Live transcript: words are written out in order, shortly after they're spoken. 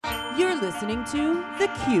listening to the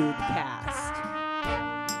Cube Cast.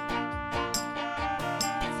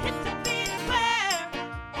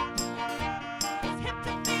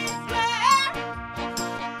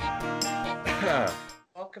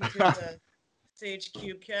 Welcome to the Sage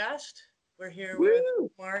Cube Cast. We're here with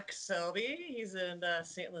Marc Selby. He's in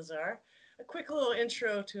St. Lazare. A quick little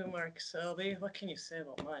intro to Marc Selby. What can you say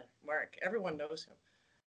about Marc? Everyone knows him.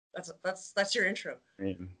 That's your intro.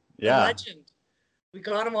 Yeah. The legend. We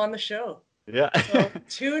got him on the show. Yeah. So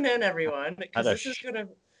tune in, everyone, because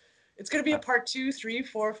it's gonna be a part 2, 3,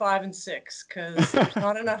 4, 5, and 6, because there's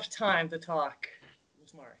not enough time to talk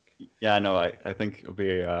with Marc. Yeah, no, I think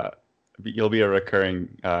you'll be a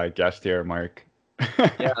recurring guest here, Marc.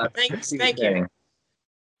 Yeah, thank you.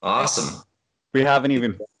 Awesome. We haven't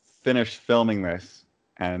even finished filming this,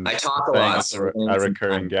 and I talk a lot, so a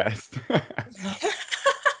recurring guest.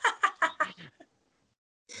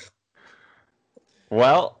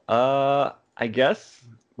 Well, I guess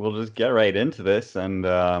we'll just get right into this, and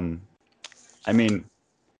I mean,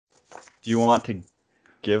 do you want to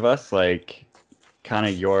give us like kind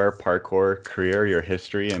of your parkour career, your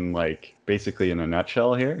history, and like basically in a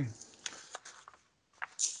nutshell here?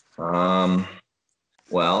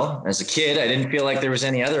 Well, as a kid, I didn't feel like there was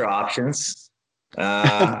any other options.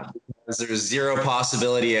 Because there was zero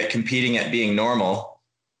possibility at competing at being normal,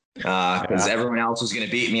 because everyone else was going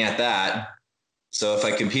to beat me at that. So if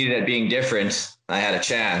I competed at being different, I had a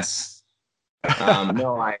chance. I don't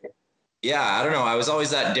know. I was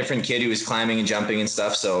always that different kid who was climbing and jumping and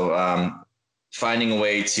stuff. So finding a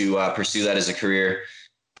way to pursue that as a career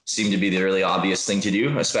seemed to be the really obvious thing to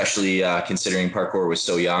do, especially considering parkour was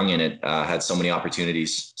so young and it had so many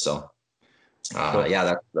opportunities. So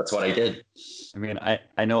that's what I did. I mean,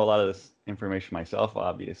 I know a lot of this information myself,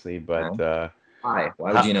 obviously, but why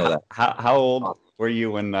would you know that? How old were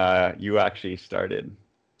you when you actually started?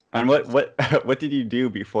 And what did you do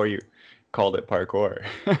before you called it parkour?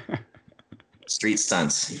 Street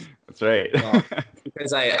stunts. That's right. Well,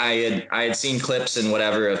 because I had seen clips and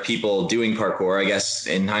whatever of people doing parkour. I guess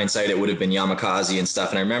in hindsight it would have been Yamakasi and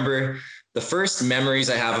stuff. And I remember the first memories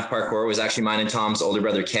I have of parkour was actually mine and Tom's older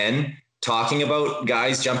brother Ken talking about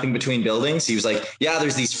guys jumping between buildings. He was like, "Yeah,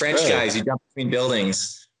 there's these French guys who jump between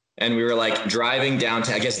buildings." And we were like driving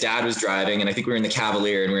downtown. I guess Dad was driving, and I think we were in the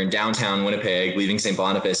Cavalier, and we were in downtown Winnipeg, leaving St.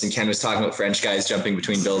 Boniface. And Ken was talking about French guys jumping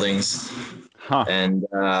between buildings. Huh. And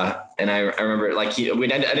I remember like I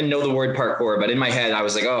didn't know the word parkour, but in my head I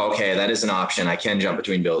was like, "Oh, okay, that is an option. I can jump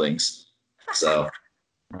between buildings." So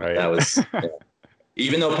that was. Yeah.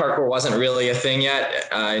 Even though parkour wasn't really a thing yet,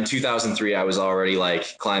 in 2003 I was already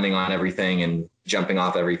like climbing on everything and jumping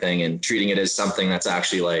off everything and treating it as something that's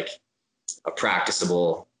actually like a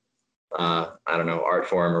practicable. I don't know, art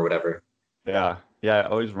form or whatever. Yeah. I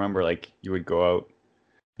always remember like you would go out,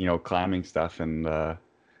 climbing stuff, and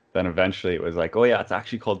then eventually it was like, oh yeah, it's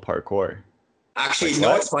actually called parkour. Actually,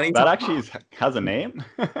 like, what's funny? That actually has a name.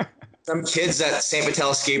 Some kids at St.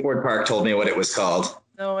 Vital Skateboard Park told me what it was called.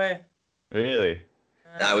 No way. Really?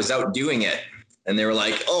 I was out doing it, and they were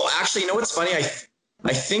like, "Oh, actually, what's funny?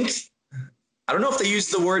 I think." I don't know if they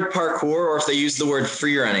used the word parkour or if they used the word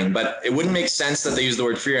free running, but it wouldn't make sense that they used the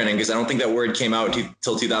word free running because I don't think that word came out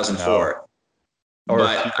till 2004. No. Or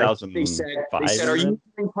but 2005. They said, "Are you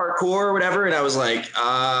doing parkour or whatever?" And I was like,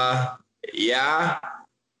 yeah,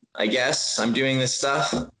 I guess I'm doing this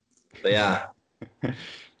stuff. But yeah.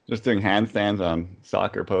 Just doing handstands on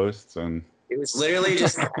soccer posts and. It was literally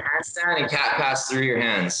just a handstand and cat pass through your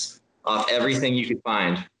hands off everything you could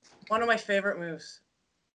find. One of my favorite moves.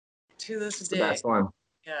 To this day. The best one.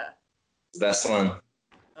 Yeah. The best one.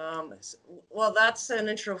 Well, that's an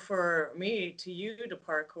intro for me to you to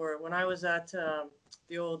parkour. When I was at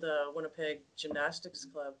the old Winnipeg Gymnastics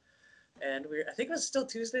Club, and I think it was still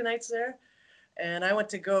Tuesday nights there, and I went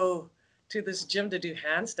to go to this gym to do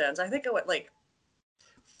handstands. I think I went like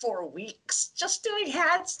 4 weeks just doing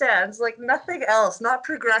handstands, like nothing else, not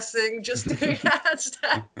progressing, just doing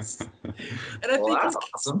handstands. And I think that's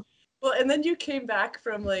awesome. Well, and then you came back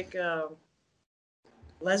from like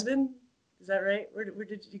Lisbon, is that right? Where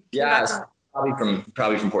did you? Yeah,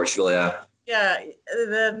 probably from Portugal. Yeah. Yeah,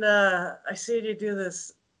 and then I see you do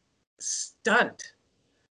this stunt,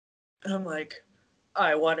 and I'm like,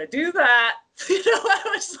 I want to do that. I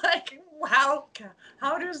was like, how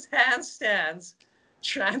does handstands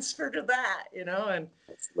transfer to that? And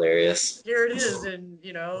it's hilarious. Here it is, and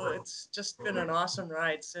it's just been an awesome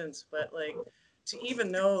ride since. But like, to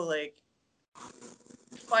even know, like,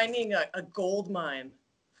 finding a gold mine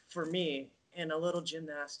for me in a little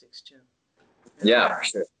gymnastics gym. Yeah, for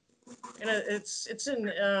sure. And it's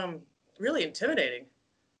really intimidating.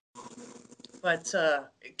 But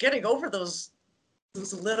getting over those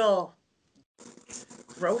little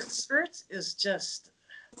growth spurts is just,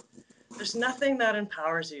 there's nothing that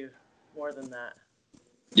empowers you more than that.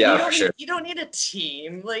 And Yeah, for sure. you don't need a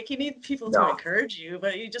team. Like, you need people to No. encourage you,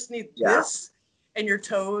 but you just need Yeah. this and your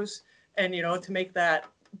toes, and to make that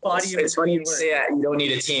body in It's funny between you work. say that you don't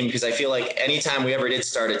need a team, because I feel like anytime we ever did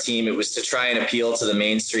start a team, it was to try and appeal to the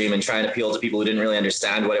mainstream and try and appeal to people who didn't really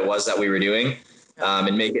understand what it was that we were doing,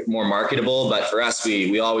 and make it more marketable. But for us,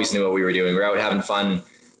 we always knew what we were doing. We were out having fun,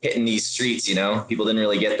 hitting these streets. People didn't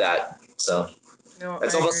really get that. So No,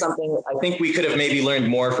 that's I almost agree. something I think we could have maybe learned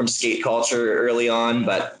more from skate culture early on,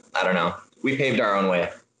 but I don't know. We paved our own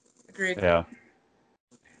way. Agreed. Yeah.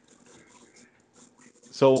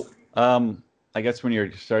 So, I guess when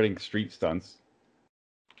you're starting street stunts,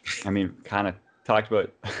 I mean, kind of talked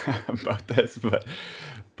about about this, but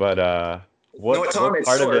What, Tom? what It's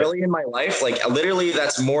part so of it? early in my life. Like literally,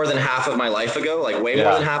 that's more than half of my life ago. Like way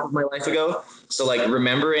more than Yeah, half of my life ago. So like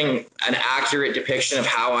remembering an accurate depiction of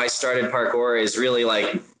how I started parkour is really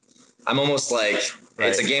like, I'm almost like,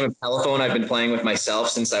 it's a right. game of telephone I've been playing with myself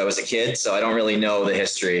since I was a kid. So I don't really know the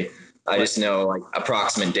history. I What just know like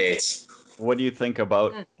approximate dates. what do you think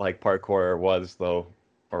about Mm. like parkour was though,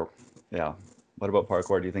 or yeah, what about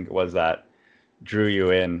parkour do you think it was that drew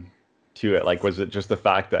you in to it? Like, was it just the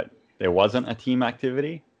fact that it wasn't a team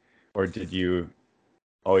activity, or did you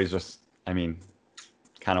always just, I mean,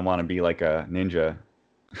 kind of want to be like a ninja?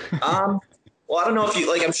 Um, well, I don't know if you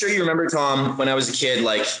like. I'm sure you remember, Tom, when I was a kid.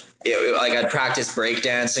 Like I'd practice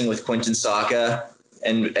breakdancing with Quentin Saka,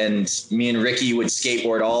 and me and Ricky would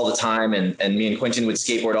skateboard all the time, and me and Quentin would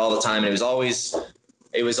skateboard all the time. And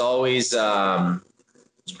it was always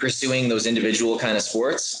pursuing those individual kind of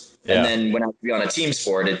sports. And Yeah, then when I would be on a team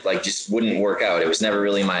sport, it like just wouldn't work out. It was never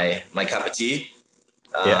really my cup of tea.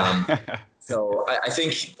 yeah, Um, so I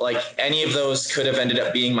think like any of those could have ended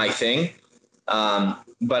up being my thing.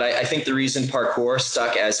 But I think the reason parkour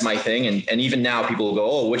stuck as my thing, and even now people will go,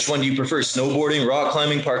 oh, which one do you prefer? Snowboarding, rock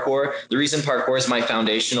climbing, parkour? The reason parkour is my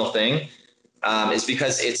foundational thing is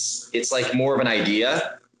because it's like more of an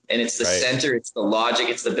idea, and it's the right. center, it's the logic,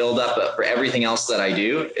 it's the build up for everything else that I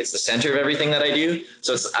do. It's the center of everything that I do.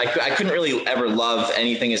 So I couldn't really ever love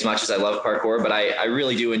anything as much as I love parkour, but I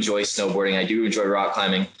really do enjoy snowboarding. I do enjoy rock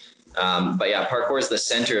climbing. But yeah, parkour is the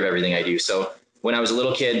center of everything I do. So when I was a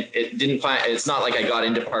little kid, it's not like I got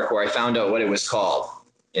into parkour. I found out what it was called.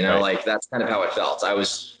 Right. Like that's kind of how it felt. I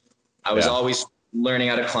was Yeah. always learning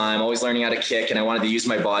how to climb, always learning how to kick, and I wanted to use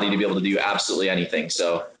my body to be able to do absolutely anything.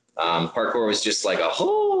 So parkour was just like,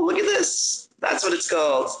 oh, look at this. That's what it's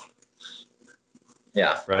called.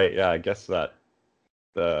 Yeah. Right. Yeah. I guess that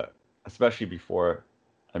the especially before,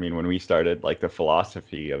 I mean, when we started, like the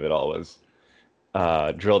philosophy of it all was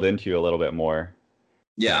drilled into you a little bit more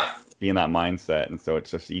to Yeah. be in that mindset, and so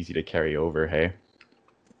it's just easy to carry over, hey,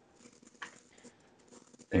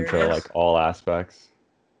 There it into is. like all aspects.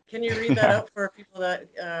 Can you read that Yeah. out for people that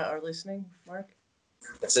are listening, Mark?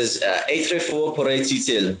 It says, être fort pour être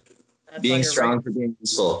utile, That's on being your right. strong for being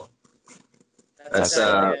useful. That's That's That's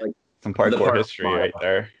exactly it. like some the parkour part history motto. right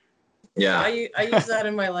there. Yeah. I use that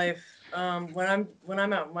in my life when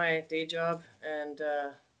I'm at my day job and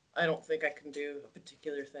I don't think I can do a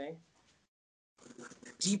particular thing.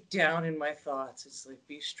 Deep down in my thoughts, it's like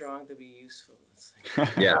be strong to be useful. It's like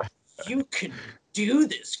Yeah. you can do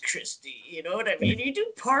this, Christy. You know what I mean? You do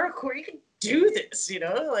parkour, you can do this.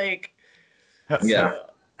 Like Yeah. so.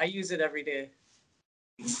 I use it every day.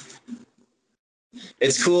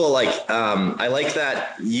 It's cool. Like, I like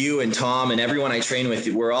that you and Tom and everyone I train with,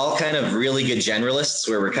 we're all kind of really good generalists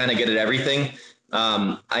where we're kind of good at everything.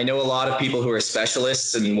 I know a lot of people who are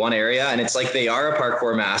specialists in one area, and it's like they are a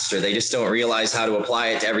parkour master. They just don't realize how to apply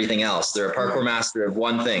it to everything else. They're a parkour master of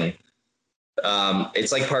one thing.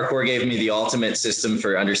 It's like parkour gave me the ultimate system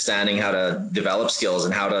for understanding how to develop skills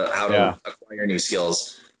and how to Yeah. acquire new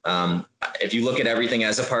skills. If you look at everything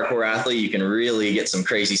as a parkour athlete, you can really get some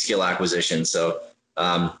crazy skill acquisition. So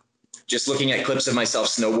just looking at clips of myself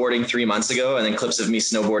snowboarding 3 months ago and then clips of me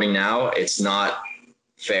snowboarding now, it's not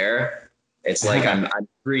fair. It's like I'm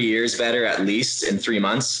 3 years better at least in 3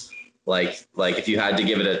 months. Like if you had to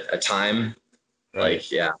give it a time, Right.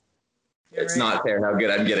 yeah, You're it's right. not fair how good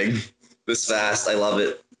I'm getting this fast. I love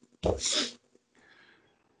it.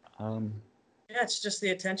 Um, Yeah, it's just the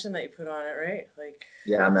attention that you put on it, right? Like,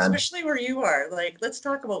 Yeah, man. especially where you are. Like, let's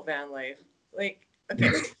talk about van life. Like, okay,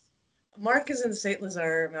 Mark is in St.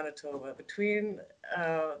 Lazare, Manitoba, between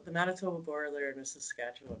the Manitoba border and the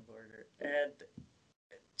Saskatchewan border, and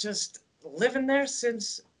just living there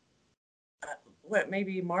since what,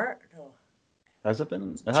 maybe March? No, has it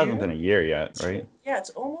been? It hasn't been June. a year yet, right? Yeah, it's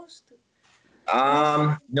almost.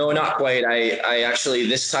 No, not quite. I actually,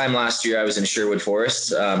 this time last year, I was in Sherwood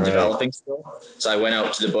Forest, Right. developing still. So I went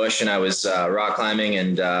out to the bush and I was rock climbing,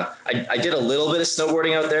 and I did a little bit of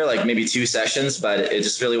snowboarding out there, like maybe 2 sessions, but it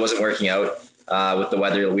just really wasn't working out with the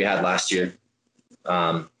weather that we had last year.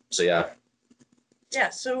 So yeah. Yeah,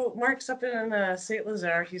 so Mark's up in St.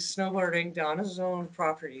 Lazare. He's snowboarding down his own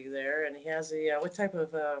property there, and he has a what type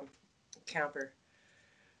of camper?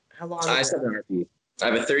 How long I is still that? have an RV. I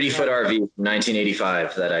have a 30-foot RV from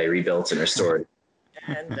 1985 that I rebuilt and restored.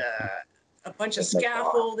 And a bunch of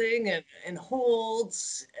scaffolding and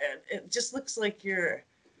holds, and it just looks like your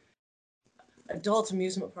adult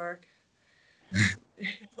amusement park.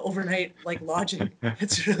 Overnight like lodging.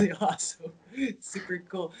 It's really awesome. Super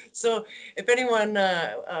cool. So if anyone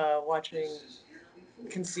watching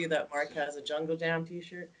can see that Mark has a Jungle Jam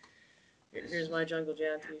t-shirt. Here's my Jungle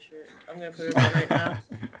Jam t-shirt. I'm going to put it on right now.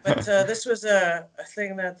 But this was a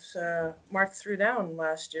thing that Mark threw down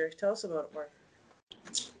last year. Tell us about it,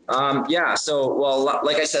 Mark. Yeah, so, well,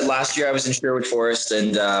 like I said, last year I was in Sherwood Forest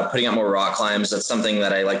and putting up more rock climbs. That's something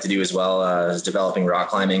that I like to do as well, is developing rock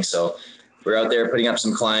climbing. So we're out there putting up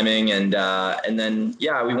some climbing, and then,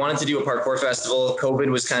 yeah, we wanted to do a parkour festival. COVID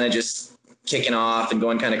was kind of just kicking off and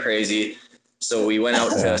going kind of crazy. So we went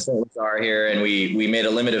out to St. Lazare here, and we made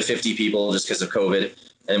a limit of 50 people just because of COVID.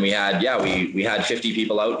 And we had, yeah, we had 50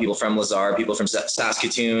 people out, people from Lazare, people from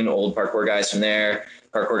Saskatoon, old parkour guys from there,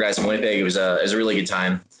 parkour guys from Winnipeg. It was a really good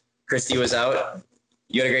time. Christy was out.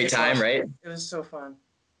 You had a great time, right? It was so fun.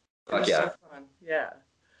 Fuck yeah. So fun. Yeah.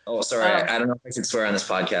 Oh, sorry. I don't know if I should swear on this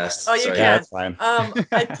podcast. Oh, you sorry. can. Yeah, that's fine.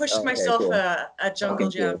 I pushed myself cool. At Jungle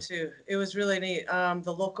Okay, Jam cool. too. It was really neat.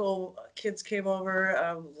 The local kids came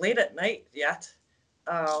over late at night yet,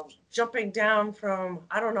 jumping down from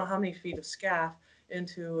I don't know how many feet of scaff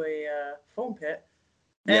into a foam pit,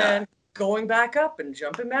 Yeah. and going back up and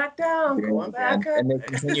jumping back down, going back up. And they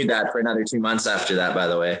continued that for another 2 months after that, by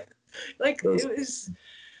the way. Like it was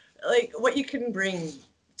like what you can bring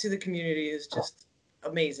to the community is just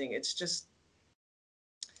amazing. It's just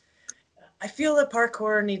I feel that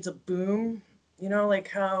parkour needs a boom, like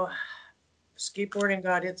how skateboarding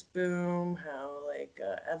got its boom, how like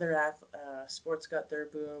other sports got their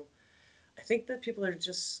boom. I think that people are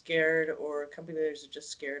just scared, or companies are just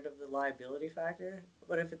scared of the liability factor.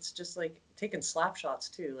 But if it's just like taking slap shots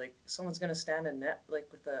too, like someone's gonna stand in net like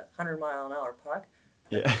with a 100-mile-an-hour puck.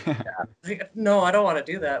 Yeah. Like, no, I don't want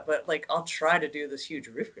to do that. But like, I'll try to do this huge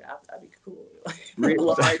roof grab. That'd be cool.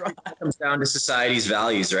 Well, I think it comes down to society's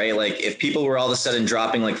values, right? Like if people were all of a sudden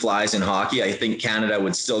dropping like flies in hockey, I think Canada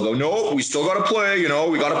would still go, no, we still got to play. We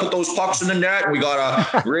got to put those pucks in the net, and we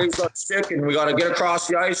got to raise that stick, and we got to get across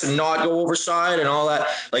the ice and not go overside and all that.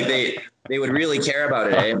 Like they would really care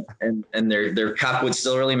about it, eh? And their cup would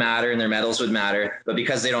still really matter, and their medals would matter. But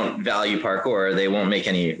because they don't value parkour, they won't make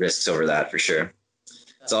any risks over that for sure.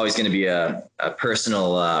 It's always going to be a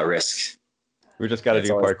personal risk. We just got to do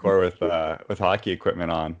parkour with hockey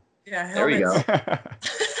equipment on. Yeah, there we go.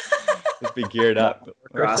 Just be geared up.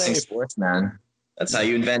 Crossing sports, man. That's how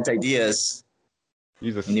you invent ideas.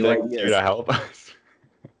 Use a stick here to help us.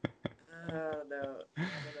 No, I don't know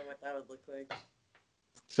what that would look like.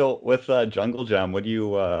 So with Jungle Jam, what do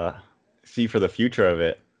you see for the future of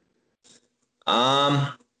it?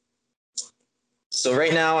 So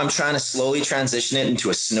right now I'm trying to slowly transition it into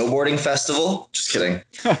a snowboarding festival. Just kidding.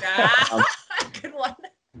 Good one.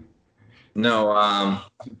 No,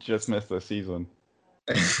 just missed the season.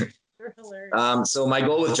 You're hilarious. So my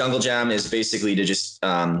goal with Jungle Jam is basically to just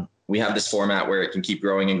we have this format where it can keep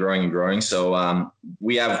growing and growing and growing. So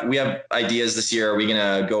we have ideas this year. Are we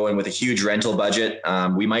gonna go in with a huge rental budget?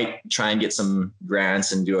 We might try and get some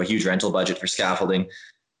grants and do a huge rental budget for scaffolding.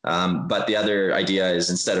 But the other idea is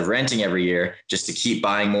instead of renting every year, just to keep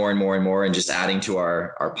buying more and more and more and just adding to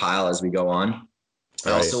our pile as we go on.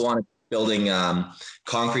 I also want to building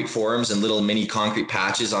concrete forms and little mini concrete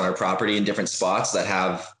patches on our property in different spots that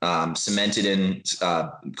have cemented in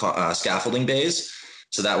scaffolding bays.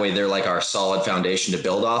 So that way they're like our solid foundation to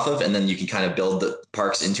build off of. And then you can kind of build the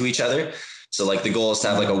parks into each other. So like the goal is to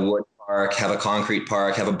have like a wood park, have a concrete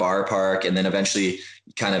park, have a bar park, and then eventually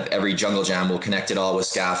kind of every Jungle Jam will connect it all with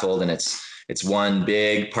scaffold, and it's one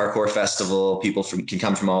big parkour festival. People can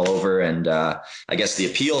come from all over, and I guess the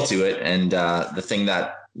appeal to it and the thing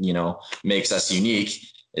that makes us unique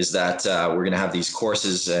is that we're going to have these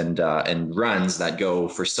courses and runs that go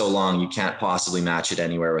for so long you can't possibly match it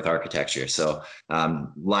anywhere with architecture. So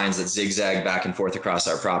lines that zigzag back and forth across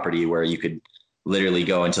our property where you could literally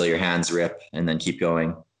go until your hands rip and then keep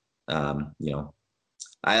going.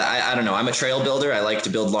 I don't know. I'm a trail builder. I like to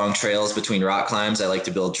build long trails between rock climbs. I like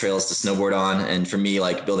to build trails to snowboard on. And for me,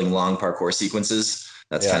 like building long parkour sequences,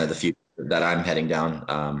 that's kind Yeah. of the future that I'm heading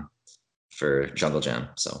down for Jungle Jam.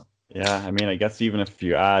 So Yeah, I mean, I guess even if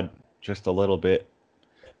you add just a little bit,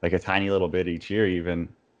 like a tiny little bit each year, even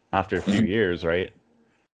after a few Mhm. years, right?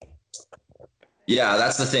 Yeah,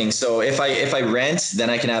 that's the thing. So if I rent, then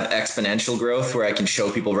I can have exponential growth where I can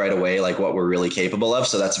show people right away like what we're really capable of.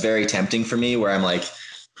 So that's very tempting for me where I'm like,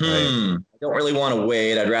 Right. I don't really want to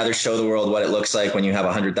wait. I'd rather show the world what it looks like when you have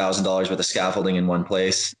 $100,000 worth of scaffolding in one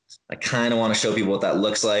place. I kind of want to show people what that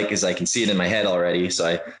looks like because I can see it in my head already. So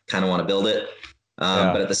I kind of want to build it.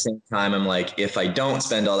 Yeah. But at the same time, I'm like, if I don't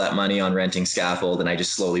spend all that money on renting scaffold and I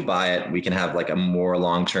just slowly buy it, we can have like a more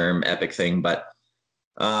long-term epic thing. But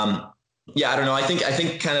um, yeah, I don't know. I think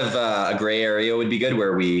kind of a gray area would be good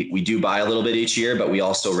where we do buy a little bit each year, but we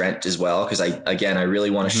also rent as well. Because I really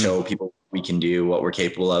want to Hmm. show people what we can do, what we're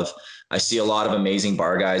capable of. I see a lot of amazing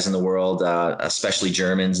bar guys in the world, especially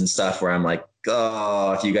Germans and stuff, where I'm like,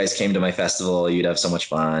 oh, if you guys came to my festival, you'd have so much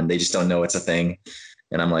fun. They just don't know it's a thing,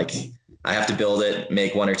 and I'm like, I have to build it,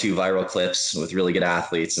 make one or two viral clips with really good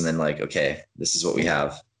athletes, and then like, okay, this is what we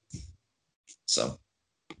have. So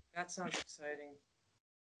That sounds exciting.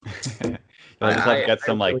 You'll just have to get I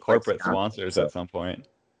some like really like corporate scaffolding. sponsors at So some point.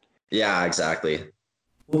 yeah, exactly.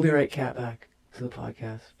 We'll be right cat back to the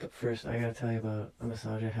podcast, but first I gotta tell you about a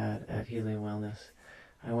massage I had at Helium Wellness.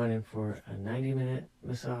 I went in for a 90-minute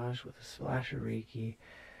massage with a splash of Reiki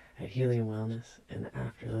at Helium Wellness, and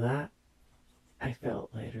after that, I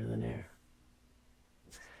felt lighter than air.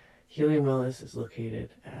 Helium Wellness is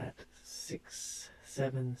located at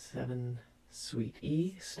 677 Suite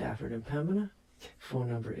E, Stafford and Pembina. Phone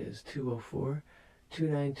number is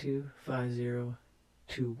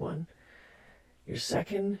 204-292-5021. Your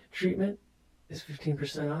second treatment is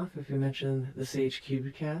 15% off if you mention the Sage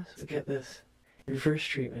Cubicast. But get this, your first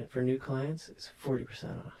treatment for new clients is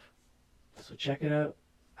 40% off. So check it out.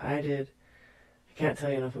 I did. I can't tell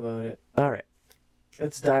you enough about it. All right,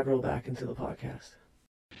 let's dive roll back into the podcast.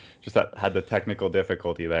 Just that had the technical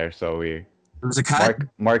difficulty there, so There was a cut.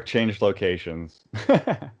 Mark changed locations.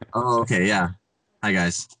 Oh, okay, yeah. Hi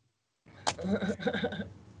guys.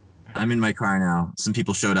 I'm in my car now. Some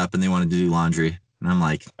people showed up and they wanted to do laundry, and I'm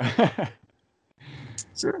like,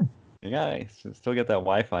 sure. Yeah, you still get that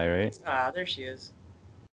Wi-Fi, right? Ah, there she is.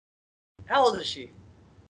 How old is she?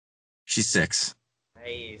 She's 6.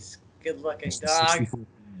 Nice. Good looking She's dog. 64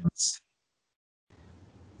 pounds.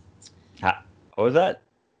 What was that?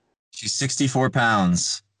 She's 64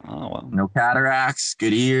 pounds. Oh well. No cataracts,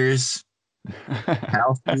 good ears,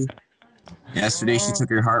 healthy. Yesterday she took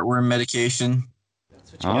her heartworm medication.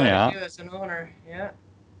 That's what you Oh gotta yeah, do as an owner. Yeah.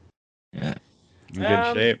 Yeah. in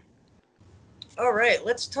good shape. All right,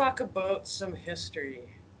 let's talk about some history.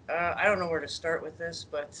 I don't know where to start with this,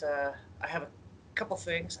 but I have a couple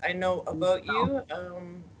things I know about you.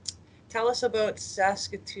 Tell us about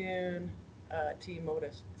Saskatoon Team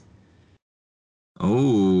Modus.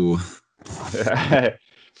 Oh,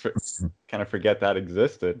 Kind of forget that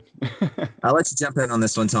existed. I'll let you jump in on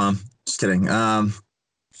this one, Tom. Just kidding. Yeah,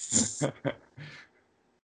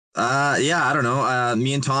 I don't know.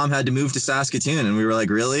 Me and Tom had to move to Saskatoon, and we were like,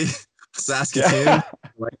 really? Saskatoon? Yeah.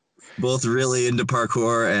 Like, both really into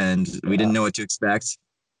parkour, and we didn't know what to expect.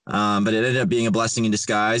 But it ended up being a blessing in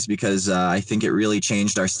disguise because I think it really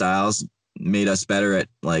changed our styles, made us better at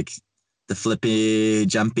like the flippy,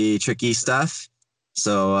 jumpy, tricky stuff.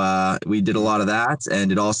 So we did a lot of that,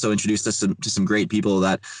 and it also introduced us to some great people.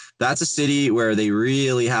 That's a city where they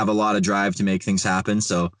really have a lot of drive to make things happen.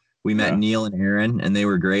 So we met Yeah. Neil and Aaron, and they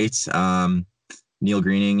were great. Neil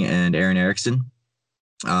Greening and Aaron Erickson.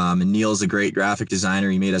 And Neil's a great graphic designer.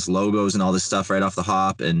 He made us logos and all this stuff right off the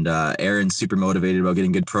hop. And Aaron's super motivated about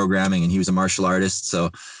getting good programming, and he was a martial artist. So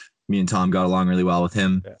me and Tom got along really well with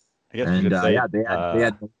him. Yeah. I guess we And should say yeah, they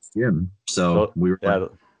had gym. So so we were yeah,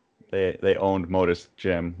 like, they owned Modus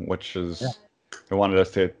Gym, which yeah. is they wanted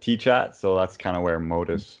us to teach at, so that's kind of where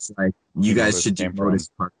Modus It's like, you Team guys Modus should do came from. Modus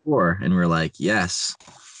Parkour. And we're like, yes.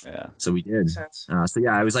 Yeah. So we did. Makes sense. So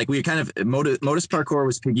yeah, I was like, we kind of Modus Parkour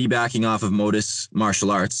was piggybacking off of Modus martial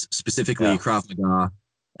arts, specifically Yeah. Krav Maga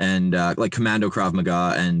and like Commando Krav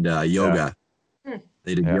Maga and yoga. Hmm.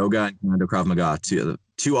 They did Yeah. yoga and Commando Krav Maga, two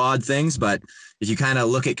odd things. But if you kind of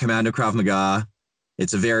look at Commando Krav Maga,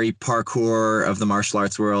 it's a very parkour of the martial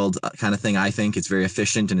arts world kind of thing. I think it's very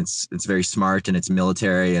efficient and it's very smart and it's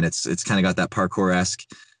military and it's kind of got that parkour-esque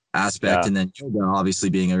aspect. Yeah. And then yoga, obviously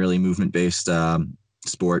being a really movement-based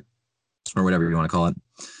sport or whatever you want to call it.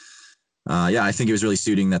 yeah, I think it was really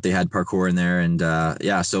suiting that they had parkour in there, and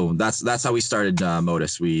yeah, so that's how we started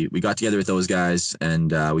Modus. We got together with those guys,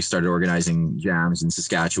 and we started organizing jams in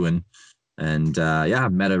Saskatchewan, and yeah,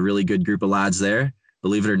 met a really good group of lads there.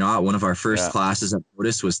 Believe it or not, one of our first Yeah. classes at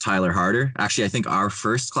Modus was Tyler Harder. Actually, I think our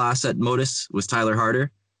first class at Modus was Tyler Harder.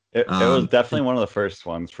 It was definitely one of the first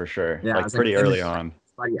ones for sure. Yeah, I Like was like pretty him early and on.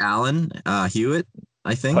 buddy Alan Hewitt,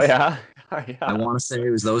 I Oh think. yeah. Oh I yeah. want to say it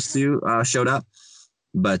was those two showed up.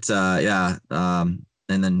 But yeah, and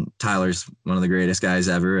then Tyler's one of the greatest guys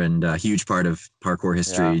ever, and a huge part of parkour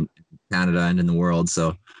history Yeah. in Canada and in the world.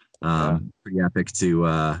 So Yeah. pretty epic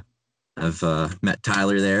to have met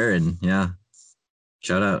Tyler there, and yeah,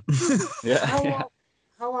 shout out. Yeah. How Yeah. long?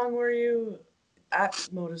 How long were you at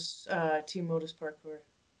Modus Team Modus Parkour?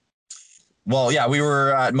 Well, yeah, we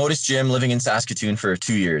were at Modus Gym living in Saskatoon for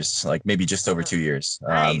 2 years, like maybe just over 2 years. Yeah.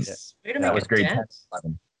 Nice. Way to That make was a grade 10, dent.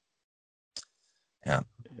 11. Yeah.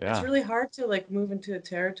 It's Yeah. really hard to like move into a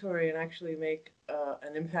territory and actually make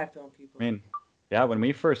an impact on people. I mean, yeah, when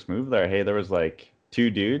we first moved there, hey, there was like two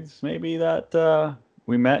dudes maybe that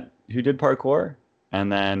we met who did parkour,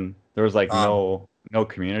 and then there was like Tom, no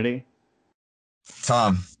community.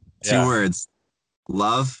 Tom, two Yeah. words: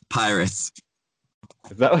 love pirates.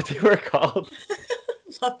 Is that what they were called?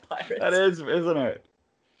 Love That pirates. is, isn't it?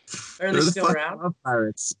 Are they They're the still fucking around? love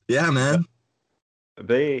pirates. Yeah, man.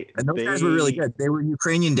 They And those guys were really they good. They were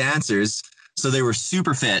Ukrainian dancers, so they were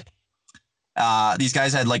super fit. These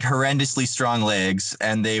guys had like horrendously strong legs,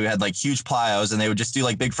 and they had like huge plyos, and they would just do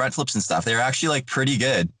like big front flips and stuff. They were actually like pretty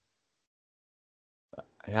good.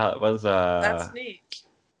 yeah, it That's neat.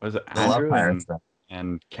 was it The Love Andrew Pirates.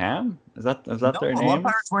 and Cam? Is that No, their the Love names?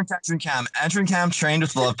 Pirates weren't Andrew and Cam. Andrew and Cam trained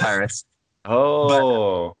with the Love Pirates, but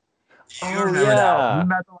Oh. you Oh remember that we yeah.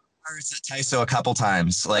 met the Love Pirates at Taiso a couple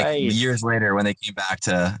times, like Right. years later when they came back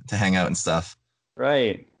to hang out and stuff.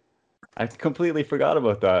 Right. I completely forgot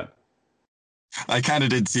about that. I kind of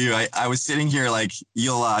did too. I was sitting here like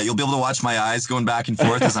you'll be able to watch my eyes going back and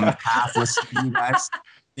forth as I'm half listening to you guys,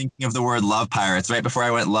 thinking of the word Love Pirates right before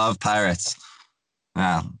I went Love Pirates.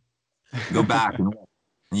 Yeah, go back and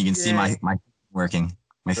you can see Dang. my working,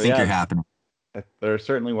 my So thinker yeah, happening. there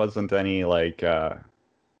certainly wasn't any like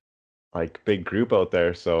big group out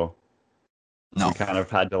there, so No, we kind of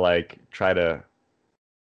had to like try to.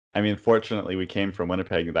 I mean, fortunately, we came from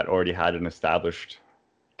Winnipeg that already had an established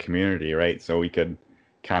community, right? So we could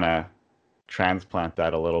kind of transplant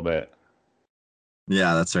that a little bit.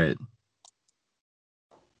 yeah, that's right.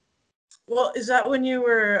 Well, is that when you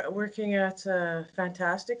were working at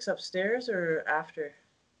Fantastics upstairs or after?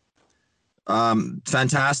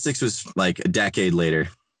 Fantastics was like a decade later.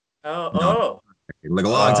 Oh, No, oh. like a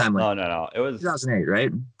long Well, time later. no. It was 2008,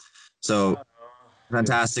 right? So Oh.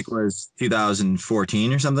 Fantastic was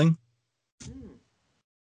 2014 or something. Hmm.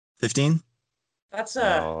 15. That's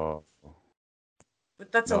no, a no,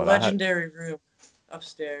 that had legendary room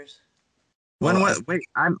upstairs. When well, what? Wait,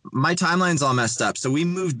 my timeline's all messed up. So we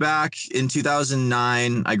moved back in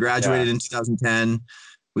 2009. I yeah, graduated in 2010.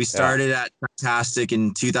 We yeah, started at Fantastic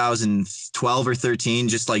in 2012 or 13,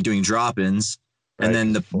 just like doing drop-ins. And right,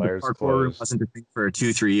 then because the Flares parkour room closed. wasn't a thing for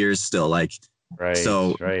 2, 3 years still. Like, Right,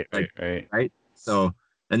 so, right, like, right, right. right. So,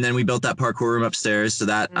 and then we built that parkour room upstairs. So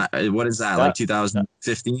that, Mm. what is that? Like That that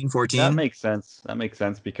 2015, that 14? makes sense. That makes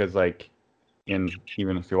sense because like in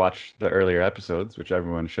even if you watch the earlier episodes, which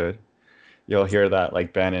everyone should, you'll hear that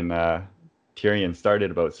like Ben and Tyrion started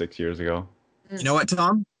about 6 years ago. You know what,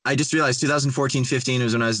 Tom? I just realized 2014, 15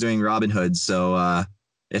 was when I was doing Robin Hood. So,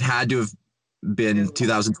 it had to have It been is long.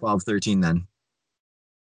 2012, 13 then.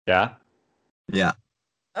 Yeah. Yeah.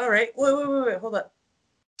 All right. Wait. Hold up.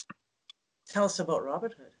 Tell us about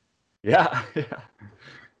Robin Hood. Yeah. Yeah.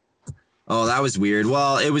 Oh, that was weird.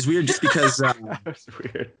 Well, it was weird just because, That was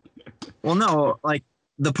weird. well, no, like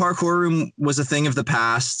the parkour room was a thing of the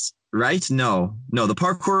past, right? No, the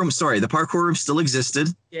parkour room still existed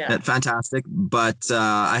Yeah. at Fantastic, but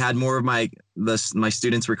I had more of my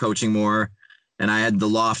students were coaching more, and I had the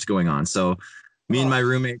loft going on. So me and my Oh.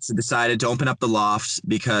 roommates had decided to open up the loft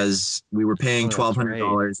because we were paying Oh, that's right.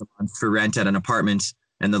 $1,200 a month for rent at an apartment,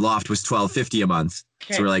 and the loft was $1,250 a month. So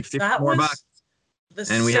Okay. we're like 50 That more bucks, was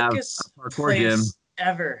the and we have sickest a parkour gym. place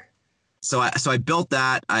ever. So I built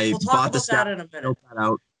that. I We'll talk bought the about that staff, in a minute. built that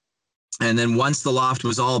out. And then once the loft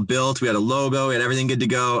was all built, we had a logo, we had everything good to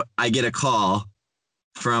go. I get a call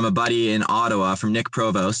from a buddy in Ottawa, from Nick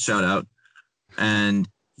Provost, shout out. And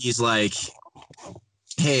he's like,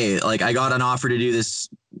 hey, like I got an offer to do this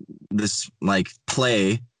like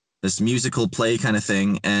play, this musical play kind of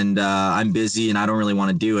thing. And I'm busy and I don't really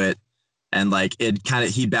want to do it. And like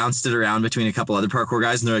he bounced it around between a couple other parkour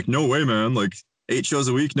guys, and they're like, no way, man. Like 8 shows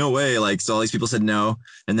a week? No way. Like, so all these people said no.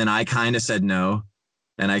 And then I kind of said no.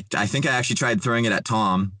 And I think I actually tried throwing it at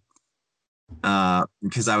Tom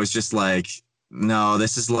because I was just like, no,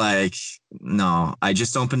 this is like, no, I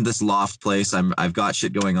just opened this loft place. I've got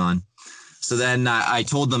shit going on. So then I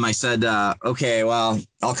told them, I said, okay, well,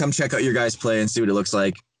 I'll come check out your guys' play and see what it looks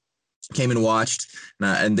like. Came and watched,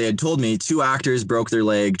 and they had told me 2 actors broke their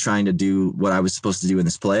leg trying to do what I was supposed to do in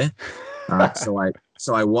this play.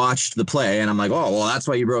 So I watched the play, and I'm like, oh, well, that's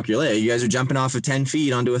why you broke your leg. You guys are jumping off of 10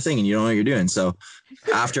 feet onto a thing, and you don't know what you're doing. So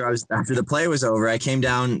after the play was over, I came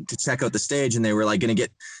down to check out the stage, and they were like going to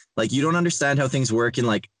get, like, you don't understand how things work in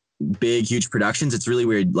like big, huge productions. It's really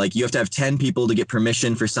weird. Like, you have to have 10 people to get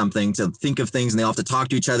permission for something, to think of things, and they all have to talk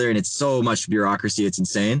to each other, and it's so much bureaucracy. It's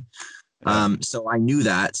insane. So I knew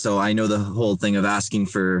that. So I know the whole thing of asking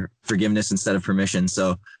for forgiveness instead of permission.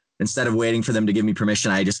 So instead of waiting for them to give me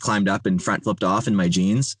permission, I just climbed up and front flipped off in my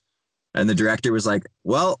jeans. And the director was like,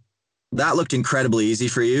 well, that looked incredibly easy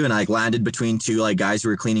for you. And I landed between 2 like guys who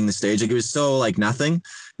were cleaning the stage. Like, it was so like nothing.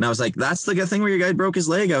 And I was like, that's the thing where your guy broke his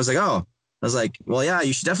leg. I was like, oh, I was like, well, yeah,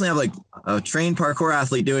 you should definitely have like a trained parkour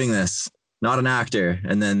athlete doing this, not an actor.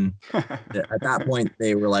 And then at that point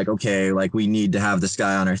they were like, okay, like we need to have this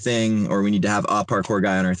guy on our thing, or we need to have a parkour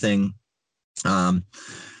guy on our thing.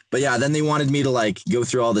 But yeah, then they wanted me to like go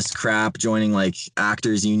through all this crap, joining like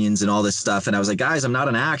actors unions and all this stuff. And I was like, guys, I'm not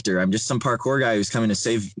an actor. I'm just some parkour guy who's coming to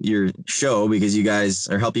save your show because you guys,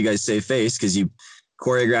 or help you guys save face because you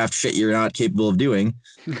choreographed shit you're not capable of doing.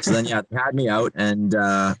 So then, yeah, they had me out, and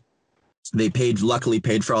they luckily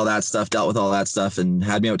paid for all that stuff, dealt with all that stuff, and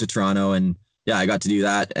had me out to Toronto. And yeah, I got to do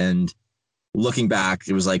that. And looking back,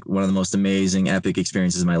 it was like one of the most amazing, epic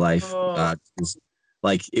experiences of my life.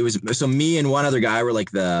 Like, it was, so me and one other guy were like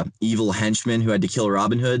the evil henchmen who had to kill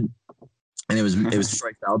Robin Hood. And it was Troy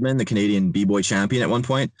Feldman, the Canadian b-boy champion at one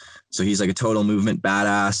point. So he's like a total movement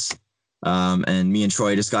badass. And me and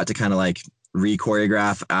Troy just got to kind of like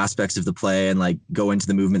re-choreograph aspects of the play and like go into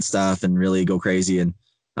the movement stuff and really go crazy. And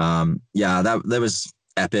yeah, that was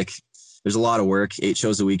epic. There's a lot of work. 8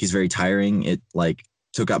 shows a week is very tiring. It like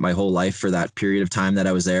took up my whole life for that period of time that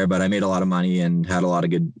I was there, but I made a lot of money and had a lot of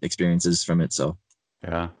good experiences from it. So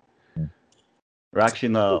yeah. We're actually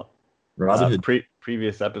in the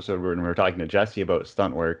previous episode when we were talking to Jesse about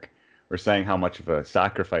stunt work. We're saying how much of a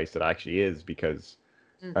sacrifice it actually is, because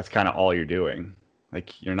that's kind of all you're doing.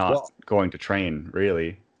 Like, you're not going to train,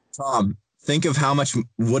 really. Tom, think of how much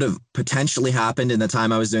would have potentially happened in the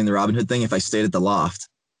time I was doing the Robin Hood thing if I stayed at the loft.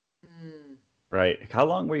 Right. How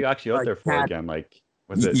long were you actually out there for again? Like,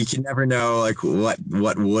 was it? You can never know like what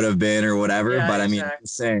would have been or whatever. Yeah, but exactly. I mean, I'm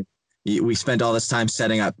saying, we spent all this time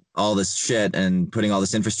setting up all this shit and putting all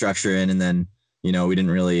this infrastructure in, and then, you know, we didn't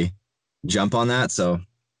really jump on that. So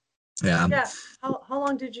yeah. Yeah. How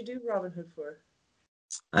long did you do Robin Hood for?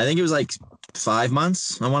 I think it was like 5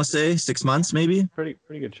 months. I want to say 6 months, maybe. Pretty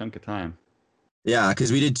good chunk of time. Yeah,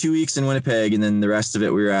 because we did 2 weeks in Winnipeg, and then the rest of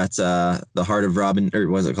it we were at the Heart of Robin, or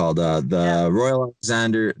what was it called? Royal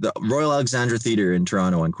Alexandra Theatre in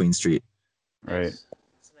Toronto on Queen Street. Right. It's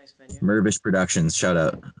a nice venue. Mervish Productions, shout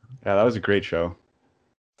out. Yeah, that was a great show.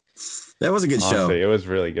 That was a good show. It was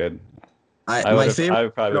really good. I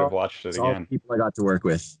probably would have watched it again. All the people I got to work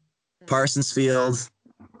with: Parsons Field,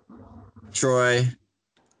 Troy.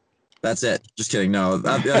 That's it. Just kidding. No, the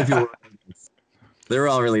other people. They were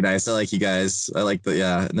all really nice. I like you guys. I like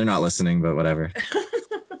they're not listening, but whatever.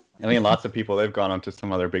 I mean, lots of people, they've gone on to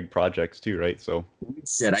some other big projects too, right? So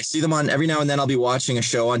shit, I see them on every now and then. I'll be watching a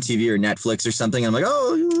show on TV or Netflix or something. I'm like,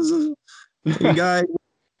 oh, you guy.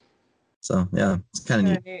 So yeah, it's kind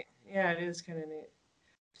of neat. Yeah, it is kind of neat.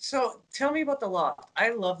 So tell me about the loft.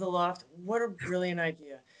 I love the loft. What a brilliant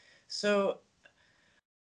idea. So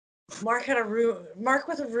Marc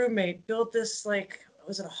with a roommate built this, like,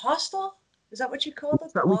 was it a hostel? Is that what you called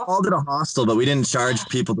it? We called it a hostel, but we didn't charge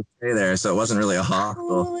people to stay there, so it wasn't really a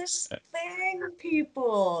hostel. Coolest thing,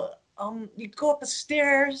 people. You go up the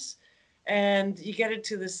stairs, and you get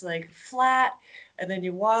into this like flat, and then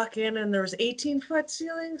you walk in, and there was 18-foot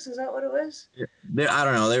ceilings. Is that what it was? Yeah, I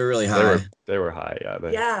don't know. They were really high. They were high, yeah.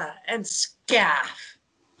 Yeah, and scaff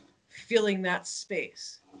filling that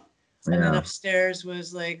space. And then upstairs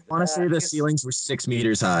was like... I want to say the ceilings were 6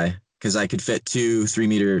 meters high, because I could fit 2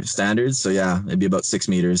 3-meter standards. So yeah, it'd be about 6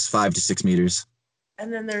 meters, 5 to 6 meters.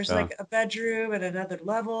 And then there's like a bedroom and another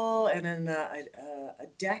level, and then a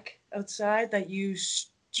deck outside that you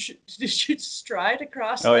should stride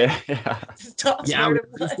across. Oh, yeah. The top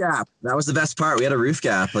roof gap. That was the best part. We had a roof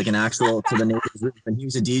gap, like an actual to the neighbor's roof. And he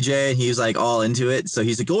was a DJ, and he was like all into it. So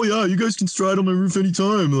he's like, oh yeah, you guys can stride on my roof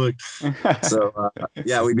anytime. Like, so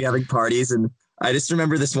yeah, we'd be having parties, and I just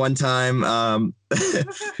remember this one time,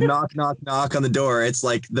 knock, knock, knock on the door. It's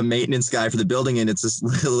like the maintenance guy for the building, and it's this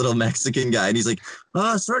little Mexican guy. And he's like,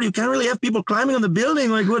 "Oh, sorry, you can't really have people climbing on the building.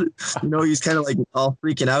 Like, what?" He's kind of like all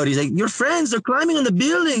freaking out. He's like, "Your friends are climbing on the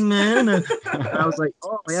building, man." And I was like,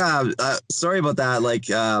 "Oh, yeah, sorry about that." Like,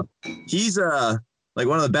 he's like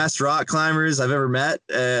one of the best rock climbers I've ever met.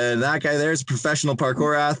 And that guy there is a professional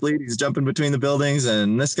parkour athlete. He's jumping between the buildings.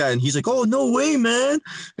 And this guy, and he's like, "Oh, no way, man."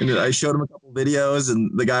 And I showed him a couple videos, and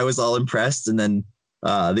the guy was all impressed. And then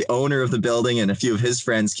the owner of the building and a few of his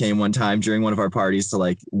friends came one time during one of our parties to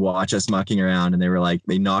like watch us mucking around. And they were like,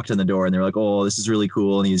 they knocked on the door and they were like, "Oh, this is really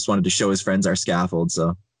cool." And he just wanted to show his friends our scaffold.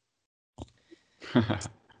 So Yeah,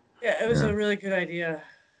 it was a really good idea.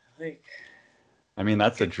 Like, I mean,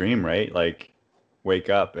 that's a dream, right? Like,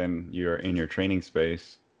 wake up and you're in your training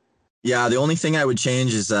space. yeah, the only thing I would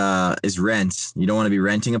change is rent. You don't want to be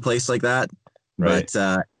renting a place like that. Right.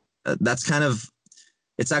 But that's kind of,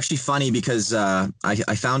 it's actually funny because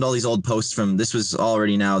I found all these old posts from, this was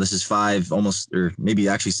already now, this is 5 almost, or maybe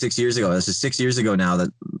actually 6 years ago. This is 6 years ago now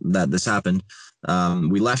that this happened.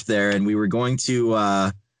 We left there and we were going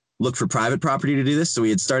to look for private property to do this. So we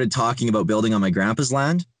had started talking about building on my grandpa's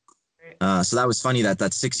land. So that was funny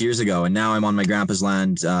that's 6 years ago. And now I'm on my grandpa's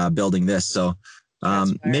land building this. So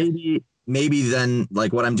maybe then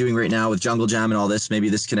like what I'm doing right now with Jungle Jam and all this, maybe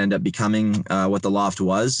this can end up becoming what the loft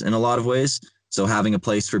was in a lot of ways. So having a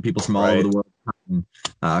place for people from all over the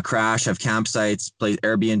world, crash, have campsites, play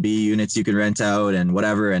Airbnb units you can rent out and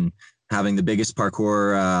whatever. And having the biggest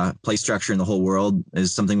parkour play structure in the whole world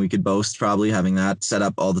is something we could boast, probably having that set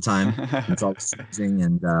up all the time. It's all amazing.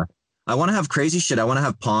 And I want to have crazy shit. I want to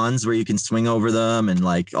have ponds where you can swing over them and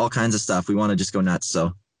like all kinds of stuff. We want to just go nuts.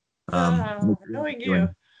 So knowing you.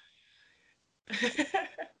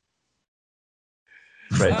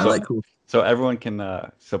 Right. I like cool. So everyone can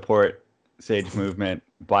support Sage Movement,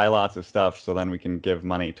 buy lots of stuff, so then we can give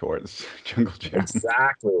money towards Jungle Jam.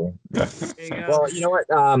 Exactly. You Well, you know what?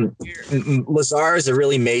 Lazare is a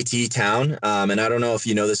really Métis town, and I don't know if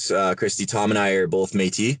you know this, Christy. Tom and I are both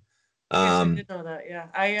Métis. yes, I did know that. Yeah,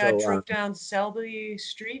 I drove down Selby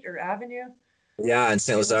Street or Avenue. Yeah, in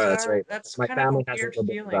Saint Lazare, that's right. That's My kind of a family has a weird little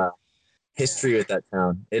bit feeling. of history with that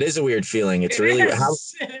town. It is a weird feeling. It's It really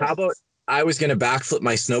is. how about I was gonna backflip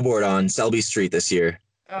my snowboard on Selby Street this year.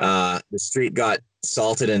 Oh. The street got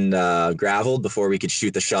salted and graveled before we could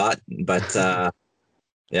shoot the shot, but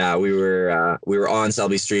yeah, we were on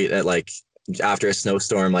Selby Street at like after a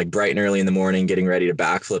snowstorm, like bright and early in the morning, getting ready to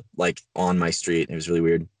backflip like on my street. It was really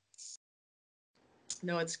weird.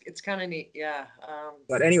 No, it's kind of neat. Yeah.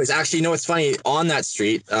 But anyways, actually, you know what's funny? On that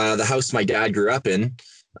street, the house my dad grew up in,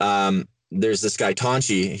 there's this guy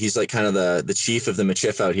Tonchi. He's like kind of the chief of the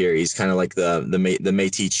Machif out here. He's kind of like the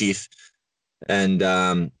Métis chief,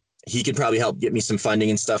 and he could probably help get me some funding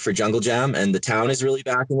and stuff for Jungle Jam. And the town is really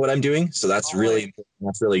backing what I'm doing, so that's really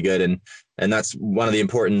good. And that's one of the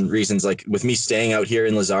important reasons. Like with me staying out here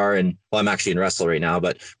in Lazare, and well, I'm actually in Russell right now,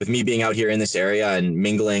 but with me being out here in this area and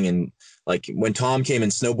mingling, and like when Tom came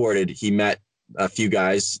and snowboarded, he met a few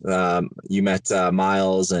guys. You met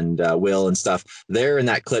Miles and Will and stuff. They're in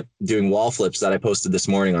that clip doing wall flips that I posted this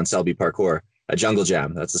morning on Selby Parkour at Jungle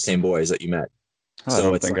Jam. That's the same boys that you met. Oh, so I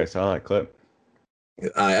don't think I saw that clip.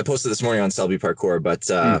 I posted this morning on Selby Parkour, but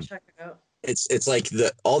check it out. it's like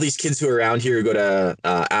all these kids who are around here who go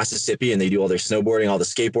to Mississippi and they do all their snowboarding, all the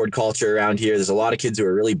skateboard culture around here. There's a lot of kids who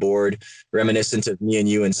are really bored, reminiscent of me and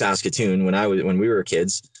you in Saskatoon when we were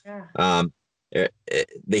kids. Yeah.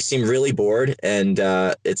 They seem really bored, and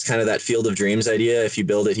it's kind of that field of dreams idea. If you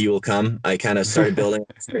build it, he will come. I kind of started building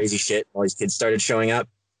this crazy shit. All these kids started showing up.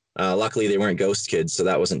 Luckily, they weren't ghost kids, so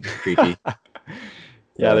that wasn't creepy.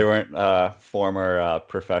 Yeah, they weren't former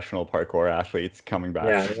professional parkour athletes coming back.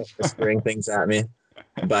 Yeah, they were whispering things at me.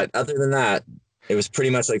 But other than that, it was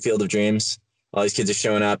pretty much like Field of Dreams. All these kids are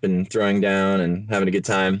showing up and throwing down and having a good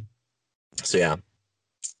time. So yeah.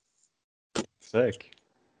 Sick.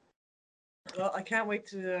 Well, I can't wait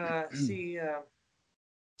to see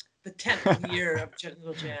the 10th year of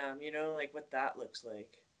Jungle Jam. You know, like what that looks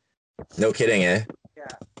like. No kidding, eh? Yeah.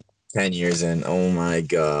 10 years in. Oh my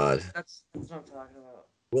God. That's what I'm talking about.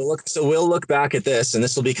 We'll look back at this, and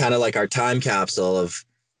this will be kind of like our time capsule of,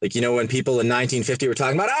 like, you know, when people in 1950 were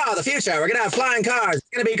talking about, the future, we're gonna have flying cars, it's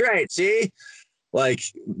gonna be great. See, like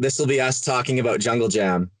this will be us talking about Jungle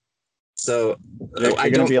Jam. So you're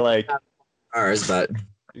gonna be like cars, but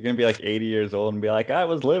you're gonna be like 80 years old and be like, I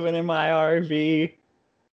was living in my RV.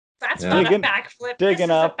 That's not a backflip. Digging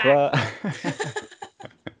up.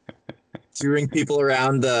 Touring people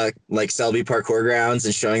around the like Selby parkour grounds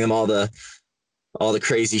and showing them all the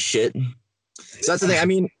crazy shit. So that's the thing. I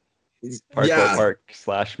mean, Parkour Yeah, park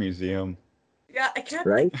 / museum. Yeah, I can't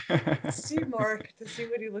right. see Mark to see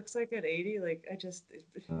what he looks like at 80. Like,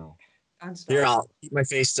 Oh. Here, unstoppable. I'll keep my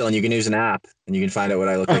face still, and you can use an app, and you can find out what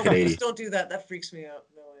I look like No, at please 80. don't do that. That freaks me out.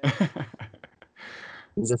 No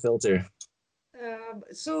Use a filter. way.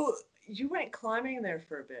 So you went climbing there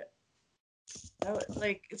for a bit.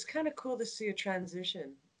 Like, it's kind of cool to see a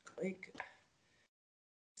transition. Like,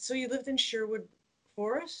 so you lived in Sherwood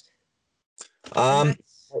Forest, and Um,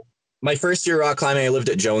 that's my first year rock climbing, I lived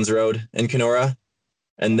at Jones Road in Kenora.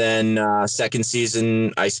 And okay. then second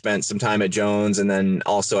season, I spent some time at Jones and then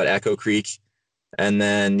also at Echo Creek. And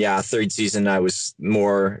then, yeah, third season, I was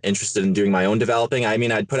more interested in doing my own developing. I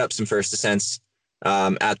mean, I'd put up some first ascents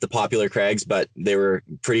at the popular crags, but they were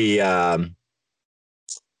pretty,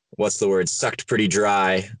 what's the word, sucked pretty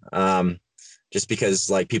dry. Just because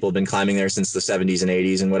like people have been climbing there since the 70s and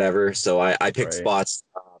 80s and whatever. So I picked Right. spots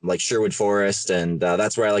like Sherwood Forest, and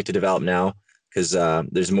that's where I like to develop now because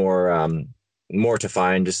there's more to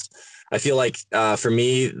find. Just I feel like for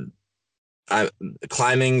me,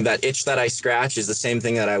 climbing that itch that I scratch is the same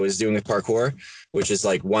thing that I was doing with parkour, which is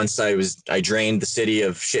like once I drained the city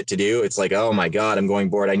of shit to do. It's like, oh my god, I'm going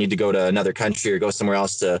bored. I need to go to another country or go somewhere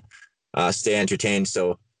else to stay entertained.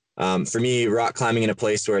 So for me, rock climbing in a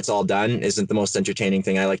place where it's all done isn't the most entertaining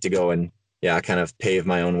thing. I like to go and yeah, kind of pave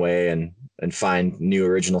my own way and find new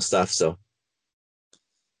original stuff. So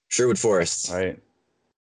Sherwood Forest. Right.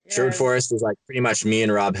 Sherwood Yeah, Forest is like pretty much me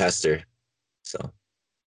and Rob Hester. So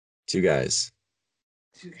two guys.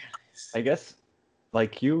 two guys. I guess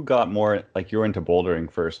like you got more like you were into bouldering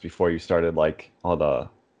first before you started like all the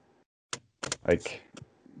like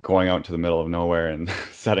going out to the middle of nowhere and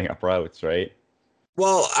setting up routes, right?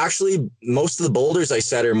 Well, actually, most of the boulders I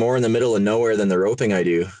set are more in the middle of nowhere than the roping I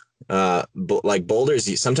do. Like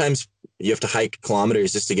boulders, sometimes you have to hike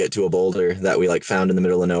kilometers just to get to a boulder that we like found in the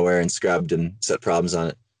middle of nowhere and scrubbed and set problems on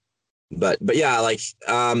it. But yeah, like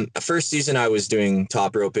first season I was doing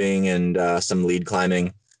top roping and some lead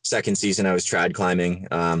climbing. Second season I was trad climbing,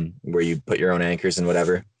 where you put your own anchors and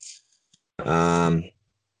whatever. Um,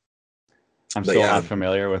 I'm but still yeah, not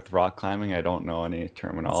familiar with rock climbing. I don't know any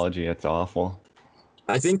terminology. It's awful.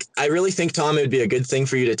 I really think Tom, it would be a good thing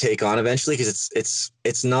for you to take on eventually because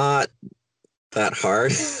it's not that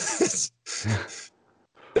hard.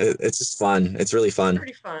 It's just fun. It's really It's fun.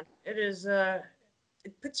 pretty fun. It is.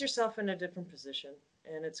 It puts yourself in a different position,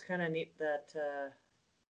 and it's kind of neat that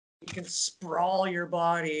you can sprawl your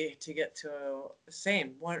body to get to the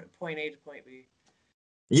same one point A to point B.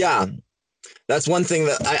 Yeah, that's one thing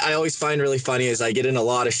that I always find really funny is I get in a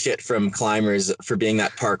lot of shit from climbers for being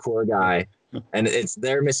that parkour guy. And it's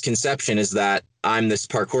their misconception is that I'm this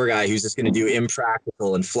parkour guy who's just going to do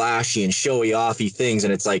impractical and flashy and showy offy things.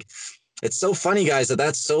 And it's like, it's so funny, guys, that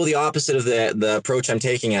that's so the opposite of the approach I'm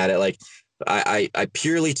taking at it. Like, I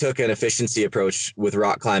purely took an efficiency approach with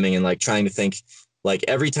rock climbing and like trying to think like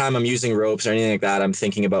every time I'm using ropes or anything like that, I'm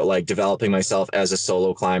thinking about like developing myself as a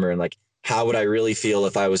solo climber and like how would I really feel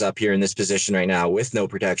if I was up here in this position right now with no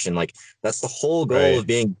protection? Like that's the whole goal Right. of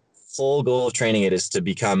being whole goal of training it is to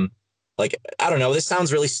become like I don't know, this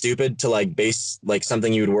sounds really stupid to like base like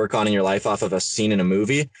something you would work on in your life off of a scene in a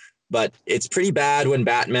movie, but it's pretty bad when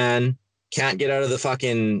Batman can't get out of the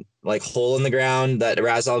fucking like hole in the ground that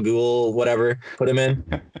Ra's al Ghul whatever put him in,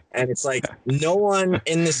 and it's like no one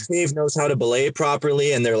in this cave knows how to belay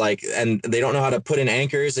properly, and they're like, and they don't know how to put in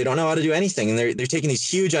anchors, they don't know how to do anything, and they're taking these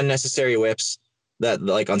huge unnecessary whips that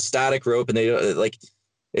like on static rope, and they like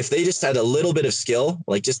if they just had a little bit of skill,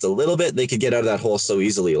 like just a little bit, they could get out of that hole so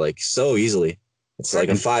easily, like so easily. It's like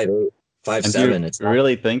a And 5'8", and do you 5'7". It's not.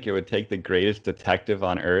 really think it would take the greatest detective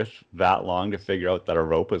on earth that long to figure out that a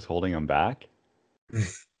rope is holding him back? You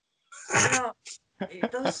know,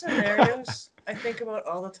 those scenarios I think about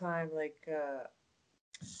all the time. Like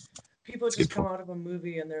people It's a good just come point. out of a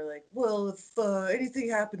movie and they're like, "Well, if anything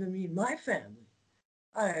happened to me and my family,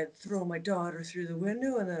 I'd throw my daughter through the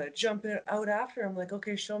window and then I'd jump out after." I'm like,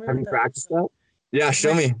 "Okay, show me Have what you that looks practiced like." that? Yeah, I'm like,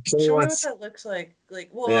 show me "Show me what once. that looks like." Like,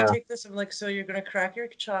 well, I'll Yeah. take this. I'm like, "So you're gonna crack your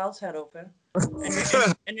child's head open,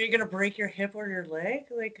 and and you're gonna break your hip or your leg,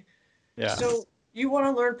 like." Yeah. So you want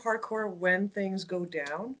to learn parkour when things go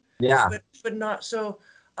down, Yeah. but not so.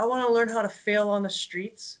 I want to learn how to fail on the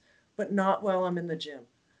streets, but not while I'm in the gym.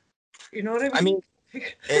 You know what I I mean? mean,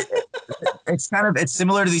 it, it's kind of it's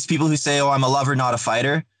similar to these people who say, "Oh, I'm a lover, not a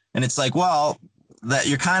fighter," and it's like, well, that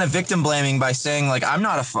you're kind of victim blaming by saying like, "I'm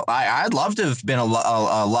not I'd love to have been a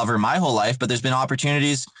lover my whole life, but there's been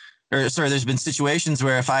opportunities, or sorry, there's been situations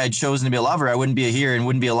where if I had chosen to be a lover, I wouldn't be here and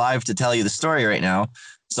wouldn't be alive to tell you the story right now.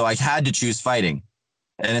 So I had to choose fighting."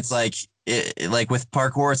 And it's like like with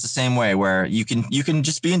parkour, it's the same way where you can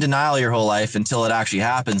just be in denial your whole life until it actually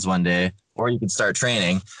happens one day, or you can start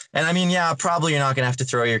training. And I mean, yeah, probably you're not gonna have to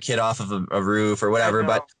throw your kid off of a roof or I whatever,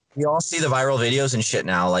 but know. you all see the viral videos and shit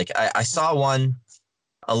now. Like I saw one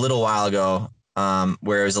a little while ago,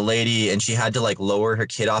 where it was a lady and she had to like lower her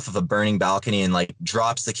kid off of a burning balcony and like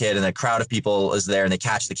drops the kid, and a crowd of people is there and they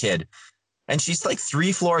catch the kid. And she's like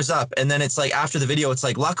 3 floors up. And then it's like after the video, it's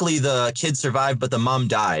like, luckily the kid survived, but the mom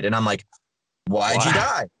died. And I'm like, why'd you Why?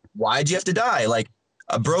 die? Why'd you have to die? Like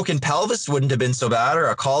a broken pelvis wouldn't have been so bad, or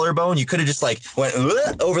a collarbone. You could have just like went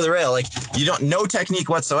over the rail. Like you don't, no technique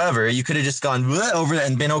whatsoever. You could have just gone over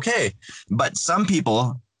and been okay. But some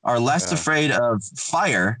people are less Yeah. afraid of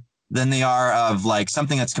fire than they are of like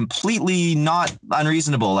something that's completely not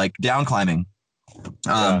unreasonable, like down climbing.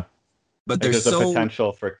 Yeah. But Like they're there's a so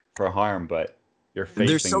potential for harm, but you're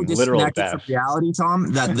they're so facing literal disconnected from death. reality,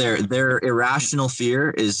 Tom, that their irrational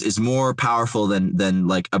fear is more powerful than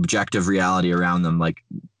like objective reality around them, like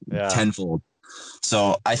Yeah. tenfold.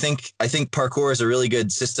 So I think parkour is a really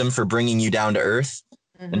good system for bringing you down to earth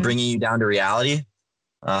and bringing you down to reality.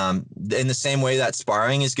 In the same way that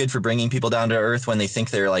sparring is good for bringing people down to earth when they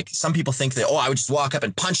think they're like, some people think that, oh, I would just walk up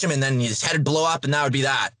and punch him and then his head would blow up and that would be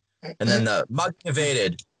that. And then the mug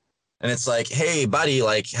evaded. And it's like, hey, buddy,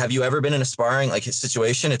 like, have you ever been in a sparring like a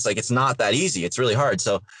situation? It's like, it's not that easy. It's really hard.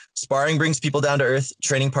 So sparring brings people down to earth.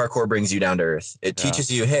 Training parkour brings you down to earth. It Yeah. teaches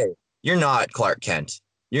you, hey, you're not Clark Kent.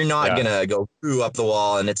 You're not Yeah. going to go through up the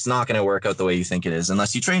wall, and it's not going to work out the way you think it is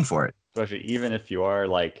unless you train for it. Especially even if you are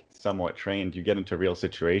like somewhat trained, you get into a real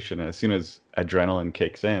situation, and as soon as adrenaline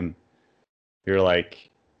kicks in, you're like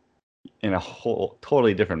in a whole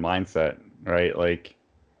totally different mindset, right? Like,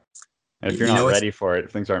 and if you're You not know, it's ready for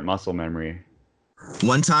it, things aren't muscle memory.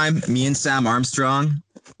 one time, me and Sam Armstrong,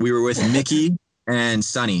 we were with Mickey and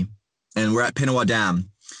Sonny, and we're at Pinawa Dam.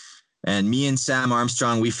 And me and Sam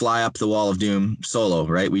Armstrong, we fly up the wall of doom solo,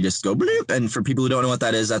 right? We just go bloop. And for people who don't know what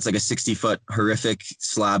that is, that's like a 60-foot horrific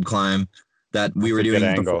slab climb that we That's were a good doing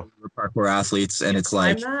before angle. we were parkour athletes. And You it's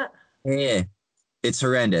like, climb that? eh, it's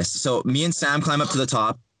horrendous. So me and Sam climb up to the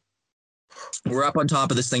top. We're up on top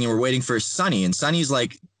of this thing and we're waiting for Sonny. And Sonny's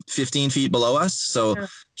like 15 feet below us. So Yeah.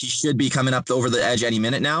 he should be coming up over the edge any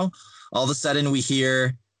minute now. All of a sudden we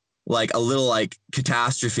hear like a little like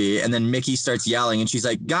catastrophe. And then Mickey starts yelling and she's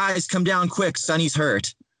like, guys, come down quick. Sonny's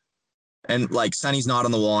hurt. And like Sonny's not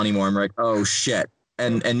on the wall anymore. I'm like, oh shit.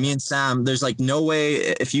 And me and Sam, there's like no way,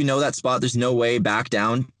 if you know that spot, there's no way back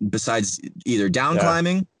down besides either down Yeah.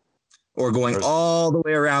 climbing or going Or- all the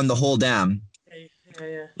way around the whole dam.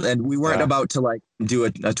 Yeah. And we weren't Yeah. about to like do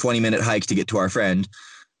a 20-minute hike to get to our friend.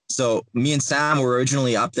 So me and Sam were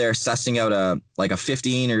originally up there sussing out a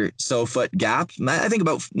 15 or so foot gap. I think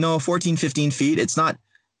about 14, 15 feet. It's not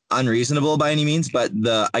unreasonable by any means, but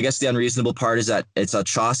I guess the unreasonable part is that it's a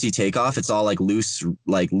chossy takeoff. It's all like loose,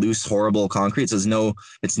 horrible concrete. So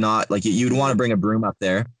it's not like you'd want to bring a broom up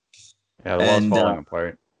there. Yeah, the wall's And falling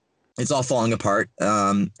apart. it's all falling apart.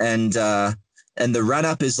 And the run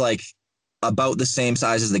up is like about the same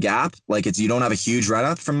size as the gap. Like you don't have a huge run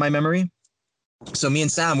up from my memory. So me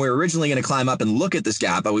and Sam were originally going to climb up and look at this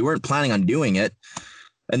gap, but we weren't planning on doing it.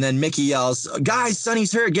 And then Mickey yells, guys,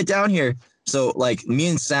 Sonny's hurt, get down here. So like me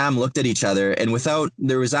and Sam looked at each other, and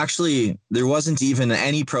there wasn't even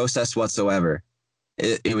any process whatsoever.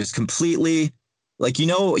 It was completely like, in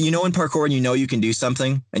parkour, and you can do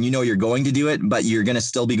something and you're going to do it, but you're going to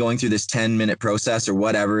still be going through this 10-minute process or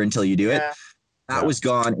whatever until you do it. Yeah. That Yeah. was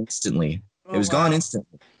gone instantly. Oh, It was gone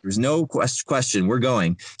instantly. There was no question. We're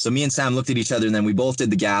going. So me and Sam looked at each other, and then we both did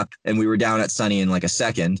the gap, and we were down at Sunny in like a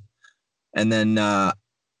second. And then, yeah,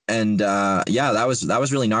 that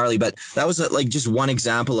was really gnarly. But that was like just one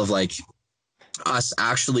example of like us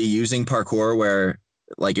actually using parkour where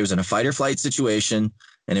like it was in a fight or flight situation,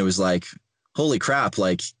 and it was like, holy crap,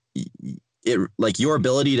 like it, like your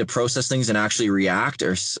ability to process things and actually react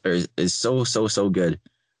is so good.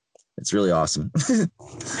 It's really awesome.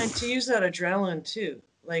 And to use that adrenaline too,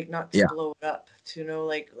 like not to Yeah. blow it up, to know,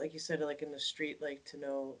 like you said, like in the street, like to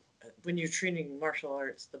know when you're training martial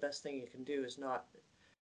arts, the best thing you can do is not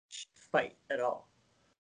fight at all,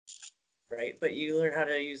 right? But you learn how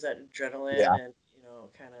to use that adrenaline Yeah. and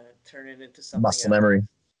kind of turn it into something Muscle else. memory.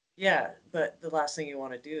 Yeah, but the last thing you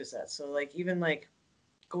want to do is that. So like even like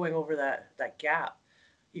going over that gap,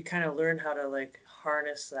 you kind of learn how to like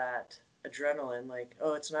harness that adrenaline. Like,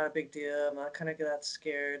 oh, it's not a big deal. I'm not kind of that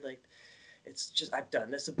scared. Like, it's just I've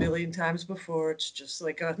done this a billion times before. It's just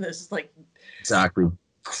like on this like Exactly.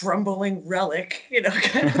 crumbling relic, kind of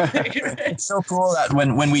thing. Right? It's so cool that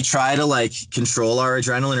when we try to like control our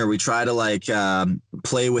adrenaline or we try to like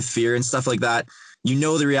play with fear and stuff like that, you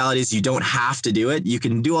know, the reality is you don't have to do it. You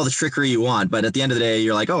can do all the trickery you want, but at the end of the day,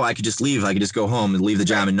 you're like, oh, I could just leave. I could just go home and leave the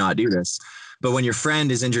gym and not do this. But when your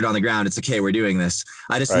friend is injured on the ground, it's okay. We're doing this.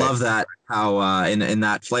 I just Right. love that how in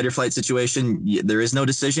that fight or flight situation, there is no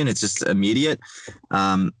decision. It's just immediate.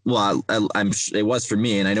 Well, it was for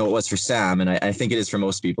me, and I know it was for Sam, and I think it is for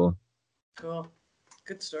most people. Cool.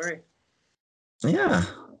 Good story. Yeah,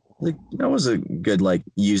 like, that was a good like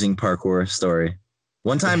using parkour story.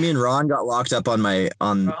 One time, me and Ron got locked up on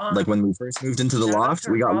Ron. like when we first moved into the Shout out loft,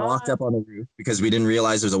 to we got Ron. locked up on the roof because we didn't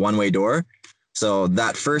realize there's a one-way door. So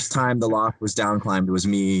that first time the loft was down climbed was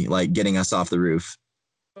me like getting us off the roof.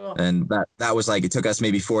 Cool. And that was like, it took us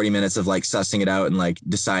maybe 40 minutes of like sussing it out and like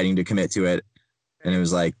deciding to commit to it. And it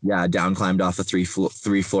was like, yeah, down climbed off a three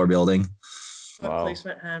floor building. Foot Wow.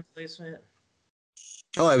 placement, hand placement.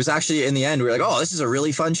 Oh, it was actually in the end, we were like, oh, this is a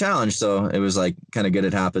really fun challenge. So it was like kind of good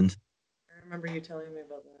it happened. I remember you telling me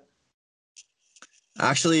about that.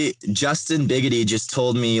 Actually, Justin Biggity just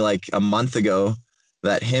told me like a month ago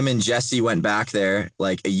that him and Jesse went back there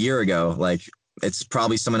like a year ago. Like it's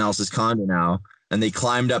probably someone else's condo now. And they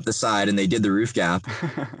climbed up the side and they did the roof gap.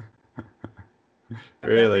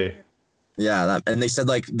 Really? Yeah, and they said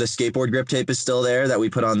like the skateboard grip tape is still there that we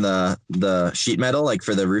put on the sheet metal, like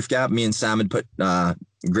for the roof gap. Me and Sam had put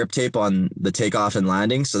grip tape on the takeoff and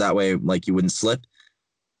landing, so that way like you wouldn't slip.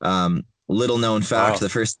 Little known fact: Wow. the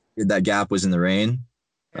first time that gap was in the rain,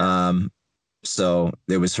 Yeah. so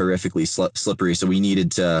it was horrifically slippery. So we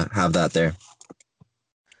needed to have that there.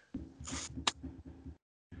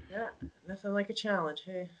 Yeah. Nothing like a challenge,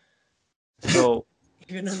 hey? So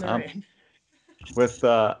Even in the Um, rain. with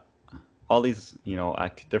all these, you know,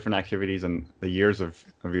 different activities and the years of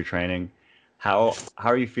your training, how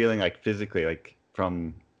are you feeling like physically, like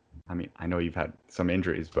from, I mean, I know you've had some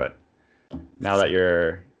injuries, but now that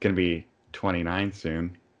you're gonna be 29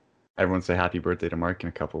 soon, everyone say happy birthday to Mark in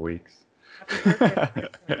a couple weeks. Happy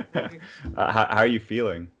birthday. How are you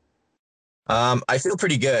feeling? I feel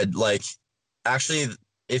pretty good. Like, actually,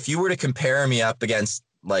 if you were to compare me up against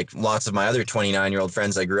like lots of my other 29-year-old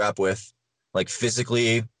friends I grew up with, like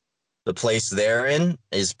physically, the place they're in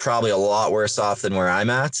is probably a lot worse off than where I'm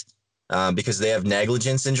at, because they have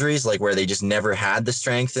negligence injuries, like where they just never had the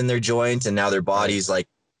strength in their joint and now their body's like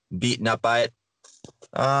beaten up by it.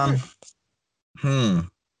 I'd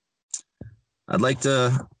like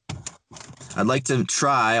to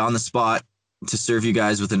try on the spot to serve you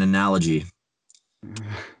guys with an analogy.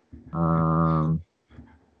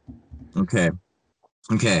 Okay.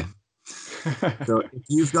 So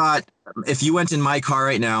if you went in my car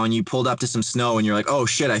right now and you pulled up to some snow and you're like, oh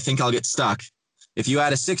shit, I think I'll get stuck. If you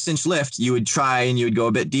had a 6-inch lift, you would try and you would go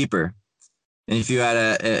a bit deeper. And if you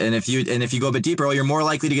go a bit deeper, oh, you're more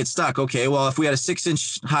likely to get stuck. Okay, well, if we had a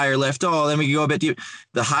 6-inch higher lift, oh, then we can go a bit deep.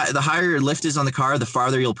 The higher your lift is on the car, the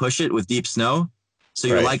farther you'll push it with deep snow. So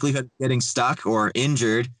your Right. likelihood of getting stuck or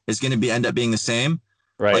injured is going to end up being the same.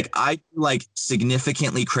 Right. Like I do like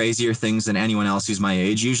significantly crazier things than anyone else who's my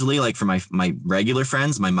age usually. Like for my regular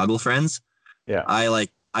friends, my muggle friends, Yeah.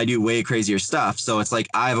 I do way crazier stuff. So it's like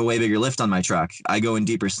I have a way bigger lift on my truck. I go in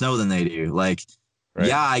deeper snow than they do. Like, Right.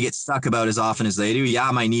 yeah, I get stuck about as often as they do. Yeah,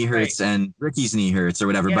 my knee hurts and Ricky's knee hurts or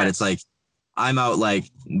whatever. But it's like I'm out like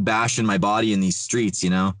bashing my body in these streets, you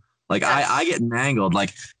know? Like I get mangled.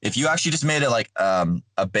 Like if you actually just made it like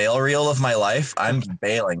a bail reel of my life, I'm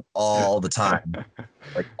bailing all the time.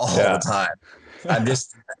 Like all Yeah. the time.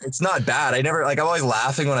 It's not bad. I'm always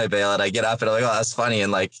laughing when I bail and I get up and I'm like, oh, that's funny.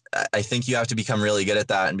 And like, I think you have to become really good at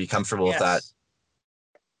that and be comfortable with that.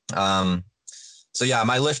 So yeah,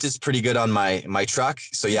 my lift is pretty good on my truck.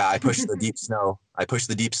 So yeah, I push the deep snow. I push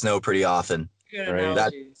the deep snow pretty often. Good Right. analogy.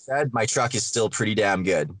 That said, my truck is still pretty damn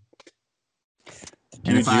good.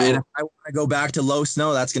 Do And if I you- want to go back to low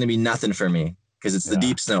snow, that's going to be nothing for me because it's the Yeah.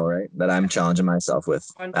 deep snow, right? That I'm challenging myself with.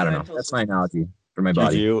 I don't know. Fundamental That's my systems. analogy for my do you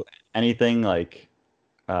body. do anything like,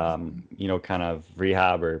 you know, kind of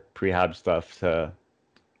rehab or prehab stuff to,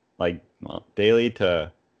 like, daily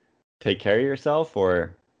to take care of yourself,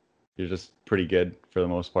 or you're just pretty good for the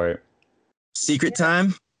most part? Secret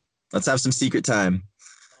time. Let's have some secret time.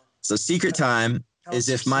 So secret time Tell is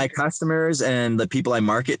us if your my secrets. customers and the people I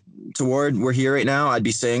market toward were here right now, I'd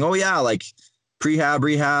be saying, oh yeah, like prehab,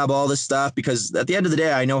 rehab, all this stuff, because at the end of the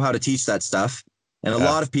day, I know how to teach that stuff. And a Yeah.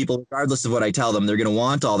 lot of people, regardless of what I tell them, they're going to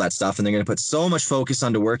want all that stuff and they're going to put so much focus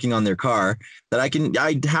onto working on their car that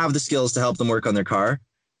I have the skills to help them work on their car.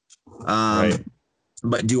 Right.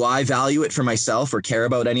 But do I value it for myself or care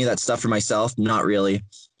about any of that stuff for myself? Not really.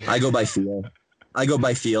 I go by feel.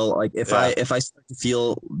 Like if Yeah. I start to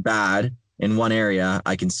feel bad in one area,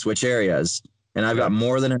 I can switch areas. And I've got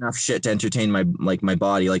more than enough shit to entertain my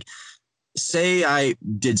body. Like say I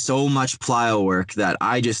did so much plyo work that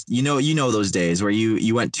I just, you know those days where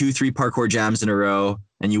you went 2, 3 parkour jams in a row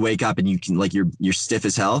and you wake up and you can like you're stiff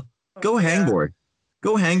as hell. Go Yeah. hangboard.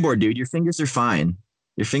 Go hangboard, dude. Your fingers are fine.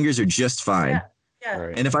 Your fingers are just fine. Yeah. Yeah.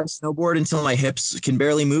 Right. And if I snowboard until my hips can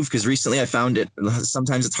barely move, because recently I found it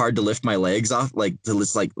sometimes it's hard to lift my legs off, like to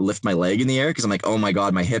just like lift my leg in the air because I'm like, oh my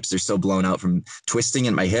God, my hips are so blown out from twisting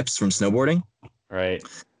in my hips from snowboarding. Right.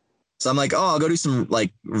 So I'm like, oh, I'll go do some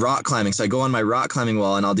like rock climbing. So I go on my rock climbing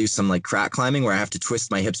wall and I'll do some like crack climbing where I have to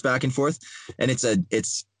twist my hips back and forth. And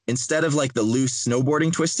it's instead of like the loose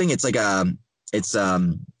snowboarding twisting, it's like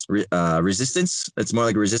resistance. It's more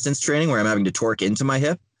like resistance training where I'm having to torque into my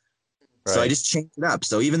hip. Right. So I just changed it up.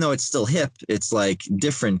 So even though it's still hip, it's like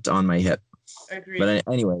different on my hip. Agreed. But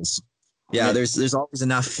anyways, yeah, there's always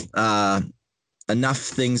enough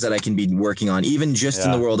things that I can be working on, even just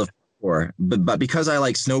in the world of parkour. But because I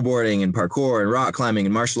like snowboarding and parkour and rock climbing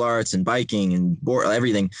and martial arts and biking and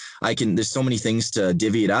everything, there's so many things to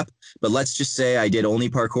divvy it up. But let's just say I did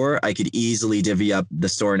only parkour. I could easily divvy up the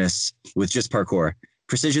soreness with just parkour.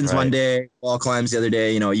 Precision's one day, wall climbs the other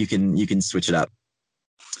day. You can switch it up.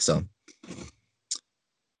 So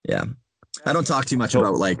yeah, I don't talk too much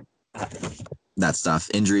about like that stuff,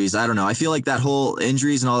 injuries. I don't know. I feel like that whole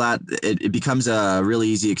injuries and all that, it becomes a really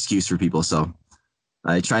easy excuse for people. So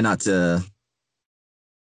I try not to.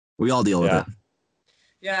 We all deal with it.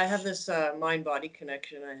 Yeah, I have this mind-body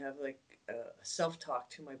connection. I have like self-talk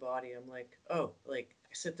to my body. I'm like, oh, like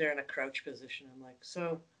I sit there in a crouch position. I'm like,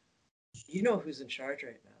 so you know who's in charge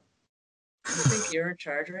right now? You think you're in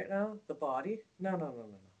charge right now? The body? No, no, no, no,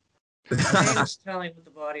 no. The brain is telling what the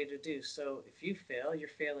body to do. So if you fail, you're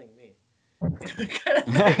failing me. Kind of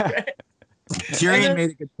thing, right? Tyrion made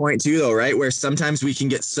a good point too, though, right? Where sometimes we can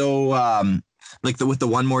get so like with the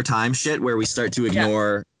one more time shit, where we start to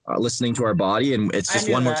ignore listening to our body, and it's just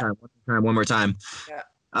one more time, one more time.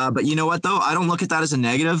 Yeah. But you know what though? I don't look at that as a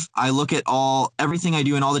negative. I look at everything I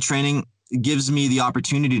do and all the training gives me the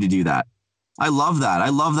opportunity to do that. I love that. I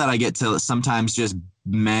love that I get to sometimes just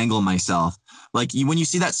mangle myself. Like when you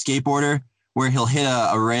see that skateboarder where he'll hit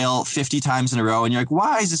a rail 50 times in a row and you're like,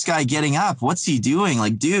 why is this guy getting up? What's he doing?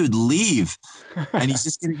 Like, dude, leave. And he's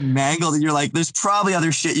just getting mangled. And you're like, there's probably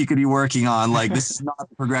other shit you could be working on. Like, this is not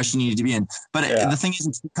the progression you need to be in. But the thing is,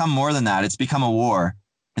 it's become more than that. It's become a war.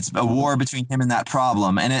 It's a war between him and that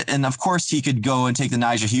problem. And of course, he could go and take the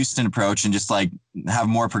Nigel Houston approach and just like have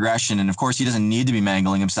more progression. And of course, he doesn't need to be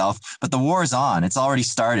mangling himself. But the war is on. It's already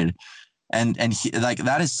started. And like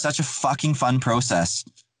that is such a fucking fun process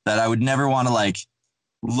that I would never want to like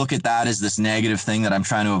look at that as this negative thing that I'm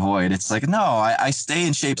trying to avoid. It's like, no, I stay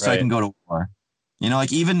in shape so I can go to war.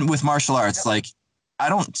 Like even with martial arts, like I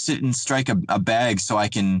don't sit and strike a bag so I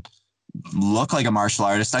can look like a martial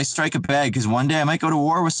artist. I strike a bag because one day I might go to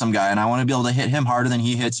war with some guy and I want to be able to hit him harder than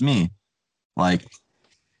he hits me. Like,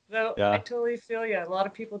 no, I totally feel you. A lot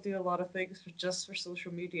of people do a lot of things just for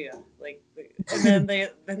social media, like, and then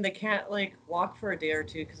they can't like walk for a day or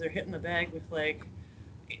two because they're hitting the bag with like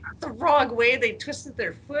the wrong way. They twisted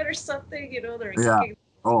their foot or something. They're kicking.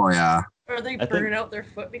 Oh yeah. Or they burn out their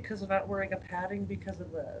foot because of not wearing a padding because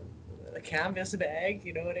of the canvas bag.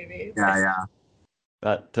 You know what I mean? Yeah.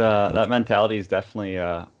 That mentality is definitely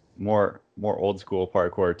more old school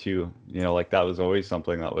parkour too. Like that was always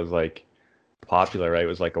something that was like popular, right? It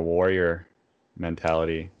was like a warrior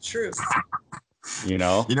mentality. True.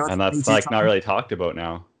 And that's like not really talked about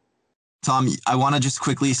now. Tom, I want to just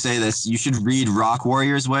quickly say this. You should read Rock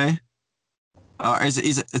Warrior's Way. I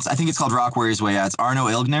think it's called Rock Warrior's Way. Yeah, it's Arno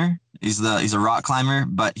Ilgner. He's a rock climber,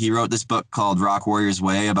 but he wrote this book called Rock Warrior's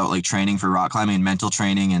Way about like training for rock climbing and mental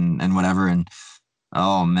training and whatever. And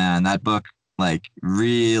oh man, that book like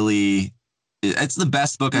really, it's the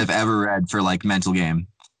best book I've ever read for like mental game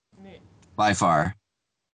by far.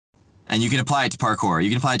 And you can apply it to parkour. You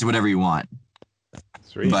can apply it to whatever you want.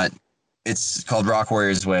 Sweet. But it's called Rock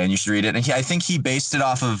Warrior's Way, and you should read it. And I think he based it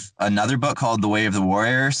off of another book called The Way of the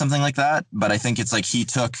Warrior or something like that. But I think it's like he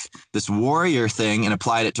took this warrior thing and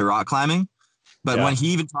applied it to rock climbing. But when he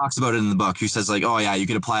even talks about it in the book, he says like, oh yeah, you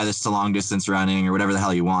could apply this to long distance running or whatever the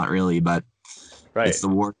hell you want, really. But it's the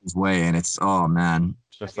warrior's way, and it's, oh man.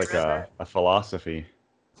 It's just like a philosophy.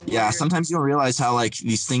 Yeah, sometimes you don't realize how like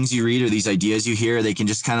these things you read or these ideas you hear, they can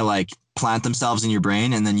just kind of like plant themselves in your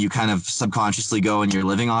brain, and then you kind of subconsciously go and you're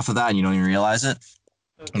living off of that and you don't even realize it.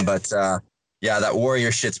 Okay. But yeah, that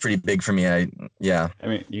warrior shit's pretty big for me. I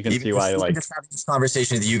mean, you can see why like just having this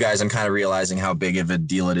conversation with you guys, I'm kind of realizing how big of a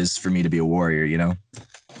deal it is for me to be a warrior,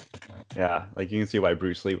 Yeah, like you can see why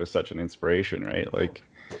Bruce Lee was such an inspiration, right? Like,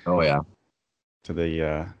 oh yeah, to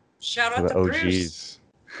the shout out to OGs. Bruce.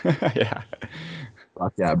 Yeah.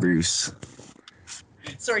 Fuck yeah, Bruce.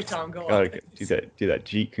 Sorry, Tom, go on. Gotta do that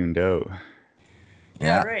Jeet Kune Do.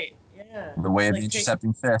 Yeah, right. Yeah. The way of Like,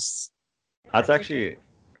 intercepting fists. That's take actually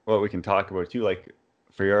what we can talk about too. Like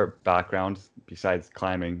for your background, besides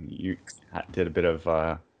climbing, you did a bit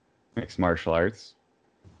of mixed martial arts.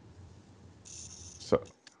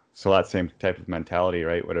 So that same type of mentality,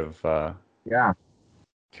 right, would have Yeah.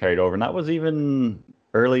 carried over. And that was even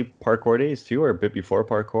early parkour days too, or a bit before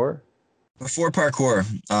parkour. Before parkour,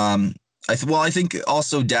 I think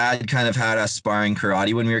also dad kind of had us sparring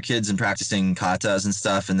karate when we were kids and practicing katas and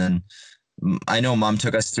stuff. And then I know mom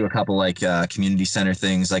took us to a couple like community center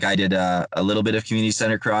things. Like I did a little bit of community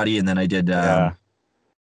center karate, and then Yeah.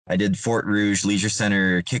 I did Fort Rouge Leisure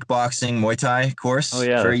Center kickboxing Muay Thai Oh course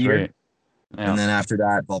yeah, for a that's year. right. And Yeah. then after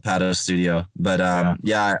that, Volpato Studio. But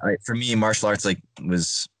Yeah. for me, martial arts like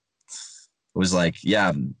was like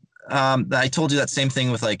I told you that same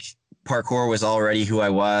thing with like parkour was already who I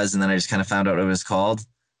was, and then I just kind of found out what it was called.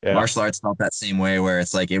 Yeah. Martial arts felt that same way, where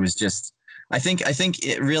it's like it was just. I think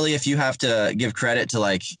it really, if you have to give credit to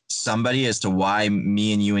like somebody as to why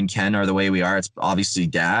me and you and Ken are the way we are, it's obviously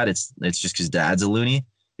dad. It's just because dad's a loony.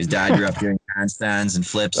 His dad grew up doing handstands and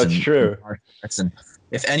flips That's and true. martial arts, and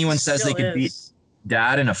if He anyone says they still could beat is.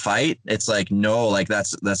 dad in a fight, it's like no, like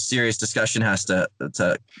that's serious discussion has to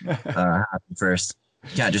happen first.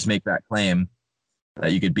 You can't just make that claim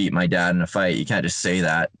that you could beat my dad in a fight. You can't just say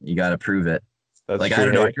that. You got to prove it. That's Like I true.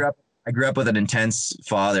 don't know. Hey, I grew up with an intense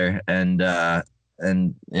father, and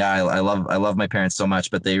yeah, I love my parents so much,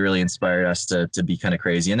 but they really inspired us to be kind of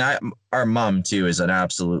crazy. And our mom too is an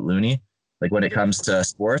absolute loony. Like when it comes to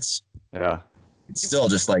sports, yeah. it's still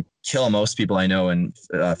just like kill most people I know in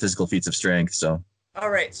physical feats of strength. So All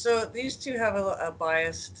right, so these two have a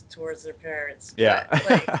bias towards their parents, Yeah. but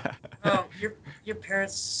like, your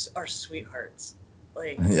parents are sweethearts.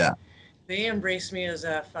 Like, yeah, they embrace me as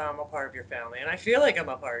if I'm a part of your family, and I feel like I'm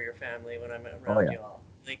a part of your family when I'm oh around yeah. you all.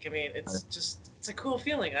 Like, I mean, it's a cool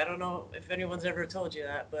feeling. I don't know if anyone's ever told you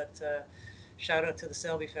that, but shout out to the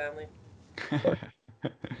Selby family.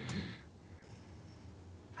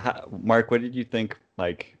 Mark, what did you think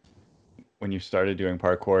like when you started doing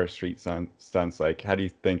parkour stunts? Like, how do you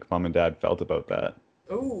think mom and dad felt about that?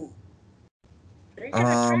 Ooh, they're gonna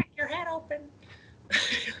Um, crack your head open.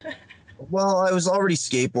 Well, I was already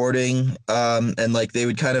skateboarding, and like they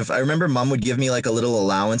would kind of. I remember mom would give me like a little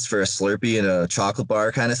allowance for a Slurpee and a chocolate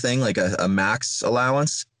bar kind of thing, like a max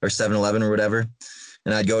allowance or 7-Eleven or whatever.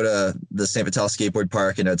 And I'd go to the St. Vital skateboard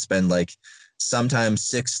park and I'd spend like sometimes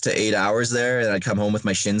 6 to 8 hours there, and I'd come home with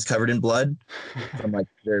my shins covered in blood from like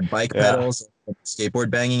their bike Yeah. pedals,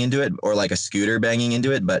 skateboard banging into it, or like a scooter banging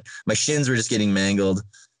into it. But my shins were just getting mangled,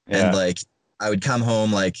 and Yeah. like I would come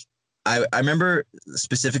home like I remember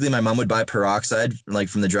specifically my mom would buy peroxide like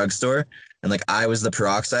from the drugstore, and like I was the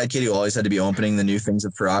peroxide kid who always had to be opening the new things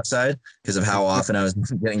of peroxide because of how often I was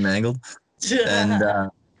getting mangled. And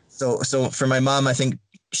so for my mom, I think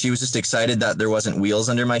she was just excited that there wasn't wheels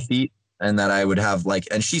under my feet and that I would have like,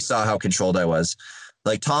 and she saw how controlled I was.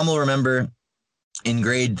 Like Tom will remember in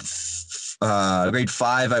grade 5,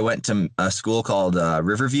 I went to a school called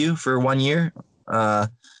Riverview for 1 year.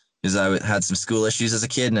 Because had some school issues as a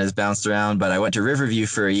kid and I was bounced around. But I went to Riverview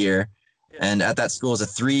for a year, and at that school is a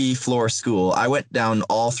 3-floor school. I went down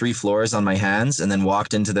all 3 floors on my hands and then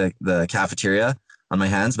walked into the cafeteria on my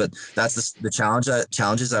hands. But that's the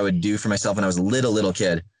challenges I would do for myself when I was a little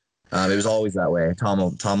kid. It was always that way. Tom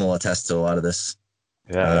will attest to a lot of this.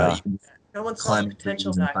 Yeah, yeah. No one saw the Climbing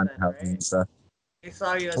potential trees and back climbing then, houses right? and stuff. They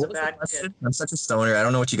saw you as a What was the bad kid. question? I'm such a stoner. I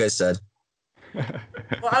don't know what you guys said.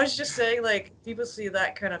 Well, I was just saying, like, people see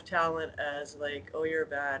that kind of talent as, like, oh, you're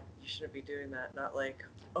bad. You shouldn't be doing that. Not like,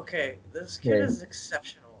 okay, this kid Okay. is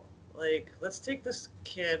exceptional. Like, let's take this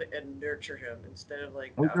kid and nurture him instead of,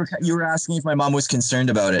 like, You were asking if my mom was concerned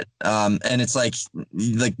about it. And it's like,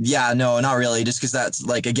 yeah, no, not really. Just because that's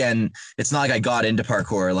like, again, it's not like I got into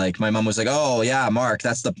parkour. Like my mom was like, oh yeah, Mark,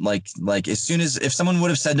 that's the like as soon as if someone would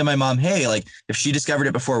have said to my mom, hey, like if she discovered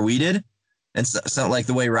it before we did, and so like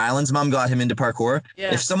the way Ryland's mom got him into parkour,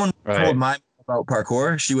 Yeah. if someone told Right. my mom about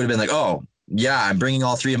parkour, she would have been like, oh yeah, I'm bringing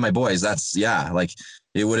all 3 of my boys. That's yeah, like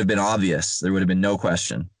it would have been obvious. There would have been no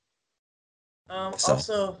question.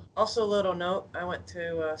 So. Also, a little note. I went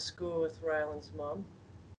to school with Ryland's mom.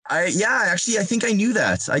 Actually, I think I knew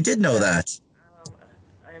that. I did know Yeah. that. Um,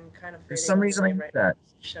 I'm kind of For fading some out the reason, I name knew right now. that.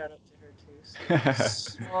 Shout out to her too.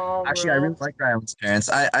 So, small Actually, I really world. like Ryland's parents.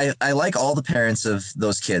 I like all the parents of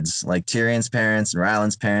those kids, like Tyrion's parents and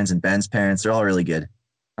Ryland's parents and Ben's parents. They're all really good.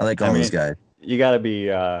 I like I all those mean, guys. you got to be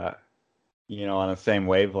on the same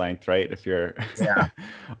wavelength, right? If you're Yeah.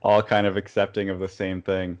 all kind of accepting of the same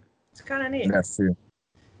thing. It's kind of neat. That's true.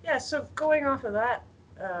 Yeah. So going off of that,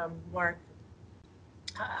 Mark,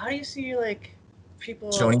 how do you see like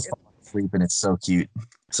people? Joni's falling asleep and it's so cute. How do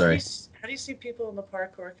Sorry. how do you see people in the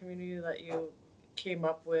parkour community that you came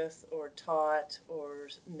up with or taught or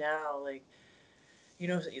now like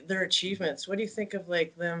their achievements? What do you think of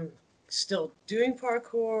like them still doing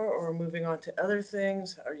parkour or moving on to other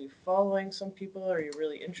things? Are you following some people? Are you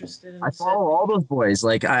really interested I in said? follow all those boys.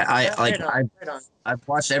 Like Yeah, I like right on, right on. I've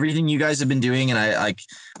watched everything you guys have been doing, and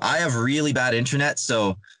I have really bad internet,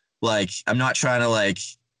 so like I'm not trying to like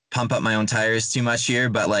pump up my own tires too much here,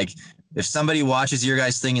 but like if somebody watches your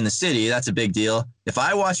guys' thing in the city, that's a big deal. If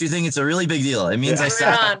I watch your thing, it's a really big deal. It means Yeah. I Right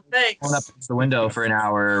sat on. phone up Thanks. against the window for an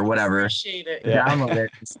hour or whatever, Appreciate it. Yeah. download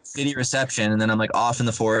it, city reception, and then I'm like off in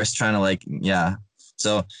the forest trying to like yeah.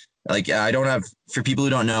 So like I don't have for people who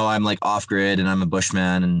don't know, I'm like off grid and I'm a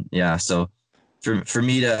bushman and yeah, so for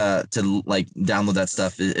me to like download that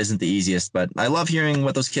stuff isn't the easiest, but I love hearing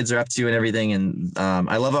what those kids are up to and everything. And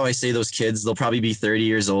I love how I say those kids. They'll probably be 30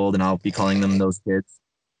 years old, and I'll be calling them those kids.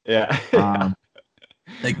 Yeah.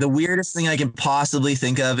 Like the weirdest thing I can possibly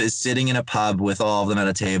think of is sitting in a pub with all of them at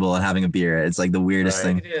a table and having a beer. It's like the weirdest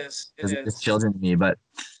Right. thing It is. It because it's is. children to me. But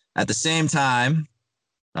at the same time,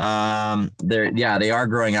 they are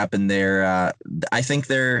growing up, and I think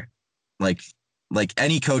they're like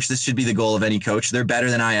any coach, this should be the goal of any coach. They're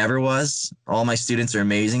better than I ever was. All my students are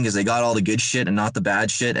amazing because they got all the good shit and not the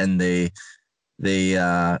bad shit, and they're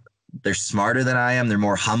smarter than I am. They're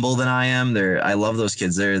more humble than I am. I love those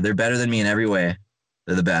kids. They're better than me in every way.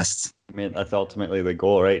 They're the best. I mean, that's ultimately the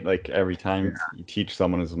goal, right? Like every time you teach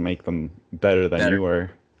someone is make them better than Better. you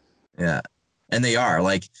were. Yeah. And they are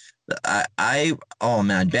like oh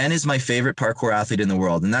man, Ben is my favorite parkour athlete in the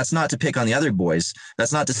world. And that's not to pick on the other boys.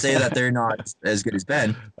 That's not to say that they're not as good as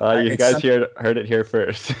Ben. You guys heard it here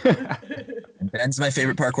first. Ben's my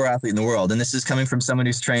favorite parkour athlete in the world. And this is coming from someone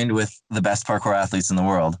who's trained with the best parkour athletes in the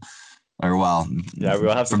world. Or well, yeah,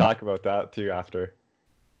 we'll have to talk about that too after.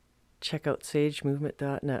 Check out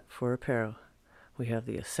sagemovement.net for apparel. We have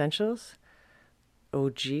the Essentials,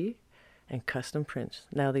 OG, and custom prints.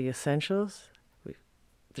 Now the Essentials,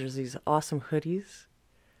 there's these awesome hoodies,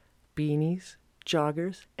 beanies,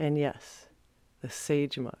 joggers, and yes, the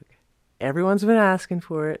Sage mug. Everyone's been asking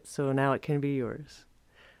for it, so now it can be yours.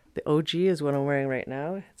 The OG is what I'm wearing right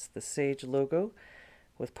now. It's the Sage logo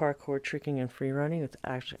with parkour, tricking, and free running. It's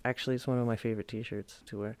actually it's one of my favorite t-shirts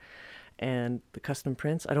to wear. And the custom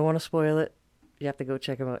prints, I don't want to spoil it. You have to go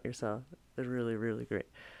check them out yourself. They're really, really great.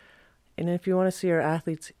 And if you want to see our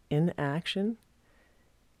athletes in action,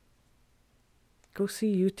 go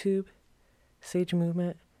see YouTube, Sage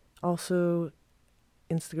Movement. Also,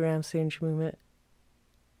 Instagram, Sage Movement.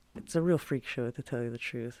 It's a real freak show, to tell you the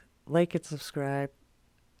truth. Like and subscribe.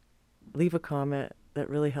 Leave a comment. That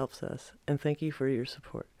really helps us. And thank you for your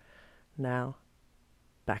support. Now,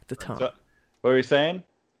 back to Tom. So, what were you saying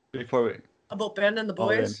before we... About Ben and the all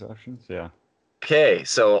the boys? interruptions? Yeah. Okay,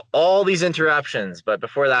 so all these interruptions, but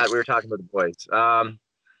before that, we were talking about the boys.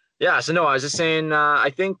 Yeah, so no, I was just saying, I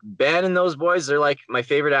think Ben and those boys, they're like my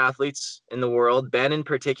favorite athletes in the world. Ben in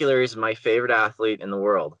particular is my favorite athlete in the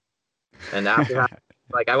world. And after that,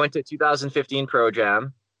 like I went to 2015 Pro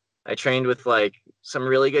Jam. I trained with like some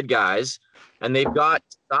really good guys, and they've got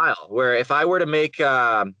style where if I were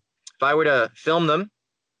to film them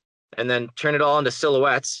and then turn it all into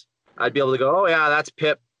silhouettes, I'd be able to go, oh yeah, that's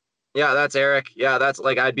Pip. Yeah, that's Eric. Yeah, that's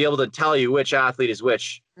like I'd be able to tell you which athlete is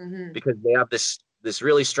which because they have this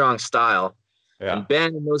really strong style. Yeah. And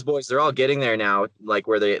Ben and those boys, they're all getting there now, like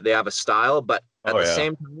where they have a style, but at the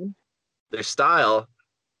same time, their style,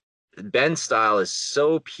 Ben's style is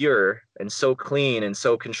so pure and so clean and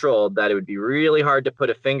so controlled that it would be really hard to put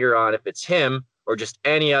a finger on if it's him or just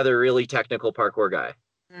any other really technical parkour guy.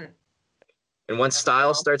 And once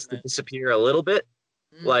style starts to disappear a little bit,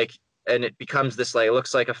 like, and it becomes this like, it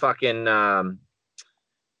looks like a fucking,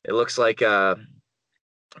 it looks like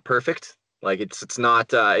perfect. Like it's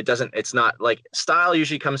not, it's not like style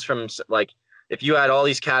usually comes from like, if you had all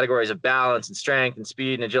these categories of balance and strength and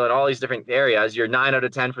speed and agility, all these different areas, you're 9 out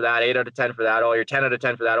of 10 for that, 8 out of 10 for that, oh, you're 10 out of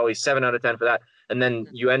 10 for that, oh, you're 7 out of 10 for that. And then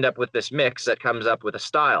you end up with this mix that comes up with a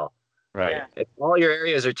style. Right. Yeah. If all your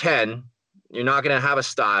areas are 10, you're not going to have a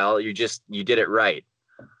style. You did it right.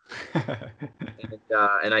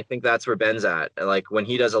 And I think that's where Ben's at. Like when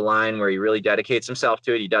he does a line where he really dedicates himself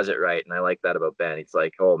to it, he does it right. And I like that about Ben. He's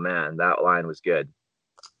like, oh man, that line was good.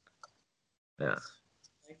 Yeah.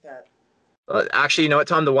 Like that. Actually, you know what,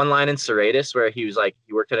 Tom? The one line in Serratus where he was like,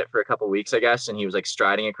 he worked at it for a couple of weeks, I guess, and he was like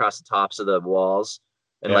striding across the tops of the walls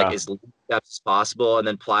and like as little steps as possible, and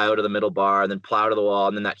then plow to the middle bar, and then plow to the wall,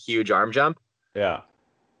 and then that huge arm jump. Yeah.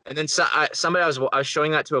 And then somebody I was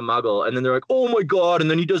showing that to a muggle, and then they're like, "Oh my god!" And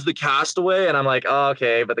then he does the castaway, and I'm like, "Oh,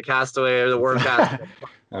 okay, but the castaway or the worm cast,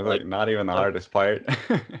 I was like, like, not even the hardest part.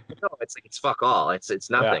 no, it's like it's fuck all. It's Yeah.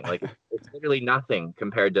 nothing. Like it's literally nothing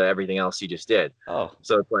compared to everything else he just did. Oh,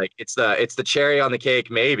 So it's like it's the cherry on the cake,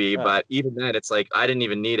 maybe, yeah. but even then, it's like I didn't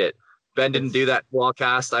even need it. Ben didn't do that wall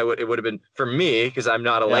cast. It would have been for me because I'm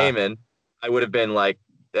not a Yeah. layman. I would have been like,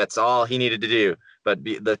 that's all he needed to do. But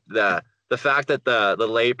the fact that the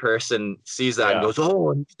lay person sees that and Yeah. goes,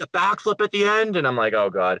 oh, and the backflip at the end, and I'm like, oh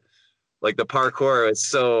god, like the parkour is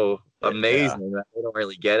so amazing that I don't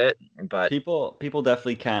really get it. But People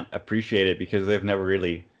definitely can't appreciate it because they've never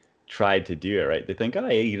really tried to do it, right? They think, oh,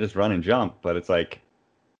 yeah, you just run and jump, but it's like,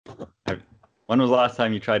 when was the last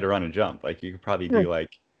time you tried to run and jump? Like you could probably do like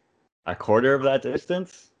a quarter of that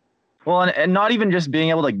distance. well, and not even just being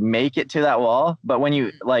able to make it to that wall, but when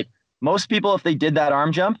you like most people, if they did that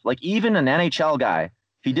arm jump, like even an NHL guy, if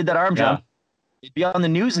he did that arm jump, it'd be on the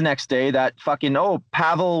news the next day that fucking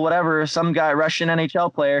Pavel whatever, some guy, Russian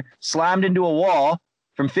NHL player, slammed into a wall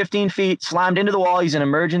from 15 feet, slammed into the wall. He's in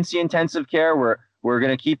emergency intensive care. We're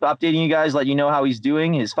gonna keep updating you guys, let you know how he's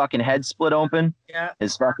doing. His fucking head split open. Yeah.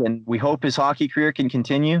 We hope his hockey career can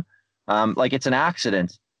continue. Like it's an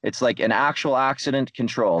accident. It's like an actual accident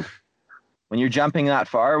controlled. When you're jumping that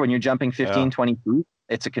far, when you're jumping 15, 20 feet,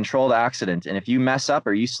 it's a controlled accident. And if you mess up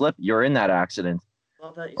or you slip, you're in that accident.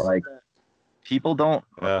 Love that you Like, said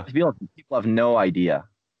that. people have no idea.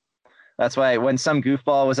 That's why when some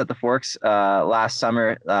goofball was at the Forks last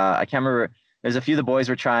summer, I can't remember. There's a few of the boys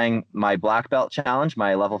were trying my black belt challenge,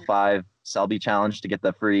 my level 5 Selby challenge to get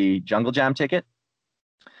the free Jungle Jam ticket.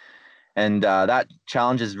 And that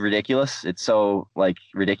challenge is ridiculous. It's so like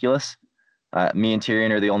ridiculous. Me and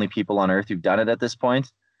Tyrion are the only people on Earth who've done it at this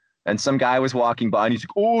point. And some guy was walking by and he's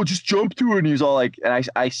like, "Oh, just jump to it." And he's all like, and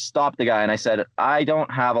I stopped the guy and I said, "I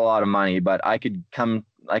don't have a lot of money, but I could get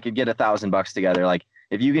 $1,000 together. Like,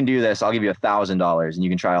 if you can do this, I'll give you $1,000 and you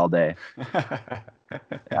can try all day."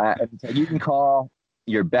 You can call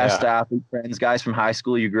your best athlete friends, guys from high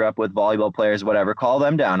school you grew up with, volleyball players, whatever. Call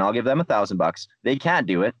them down. I'll give them $1,000. They can't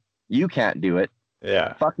do it. You can't do it.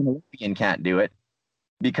 Yeah. Fucking Olympian can't do it.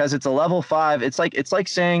 Because it's a level 5. It's like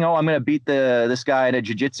saying, "Oh, I'm gonna beat this guy in a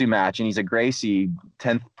jiu-jitsu match, and he's a Gracie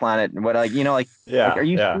 10th planet." And what, like, like, are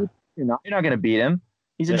you? Yeah. You're not gonna beat him.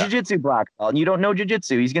 He's a jiu-jitsu black belt, and you don't know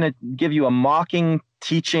jiu-jitsu. He's gonna give you a mocking,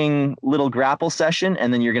 teaching little grapple session,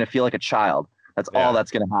 and then you're gonna feel like a child. That's all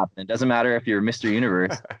that's gonna happen. It doesn't matter if you're Mr.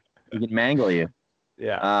 Universe. He can mangle you.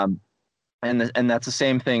 Yeah. And that's the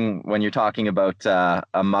same thing when you're talking about a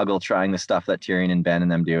muggle trying the stuff that Tyrion and Ben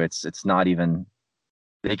and them do. It's not even.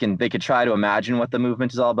 They could try to imagine what the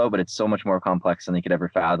movement is all about, but it's so much more complex than they could ever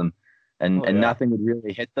fathom. And nothing would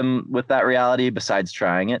really hit them with that reality besides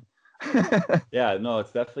trying it. Yeah, no,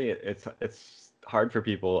 it's definitely it's hard for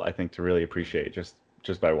people, I think, to really appreciate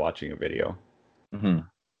just by watching a video. Mm-hmm.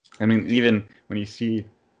 I mean, even when you see,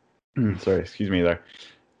 sorry, excuse me there,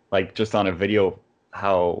 like just on a video,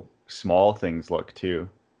 how small things look too.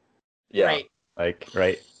 Yeah.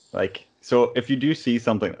 Right. Like, so if you do see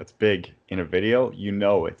something that's big in a video,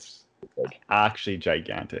 it's actually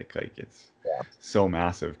gigantic. Like it's so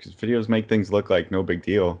massive because videos make things look like no big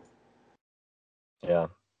deal. Yeah.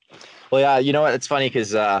 Well, yeah, you know what? It's funny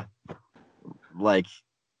because like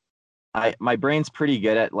my brain's pretty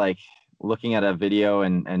good at like looking at a video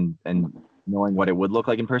and knowing what it would look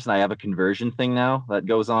like in person. I have a conversion thing now that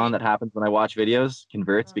goes on that happens when I watch videos,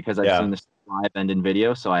 converts because I've seen this live and in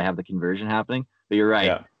video, so I have the conversion happening. But you're right.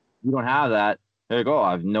 Yeah. You don't have that. There you go.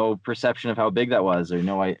 I have no perception of how big that was, or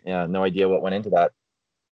no idea what went into that.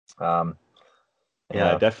 I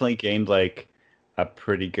definitely gained like a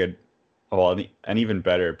pretty good, an even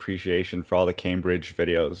better appreciation for all the Cambridge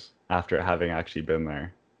videos after having actually been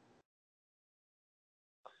there.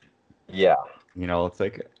 Yeah. It's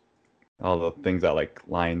like all the things at like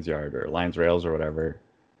Lions Yard or Lions Rails or whatever.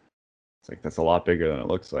 It's like that's a lot bigger than it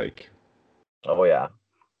looks like. Oh yeah.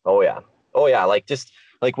 Like just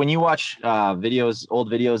like when you watch old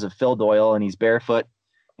videos of Phil Doyle and he's barefoot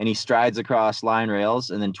and he strides across line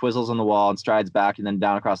rails and then twizzles on the wall and strides back and then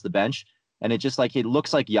down across the bench. And it just like, it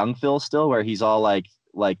looks like young Phil still, where he's all like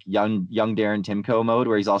young Darren Timko mode,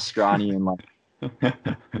 where he's all scrawny and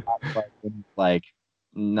like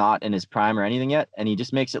not in his prime or anything yet. And he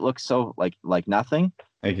just makes it look so like nothing.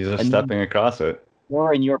 Like he's just stepping across it.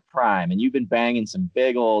 You're in your prime and you've been banging some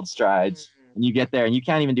big old strides and you get there and you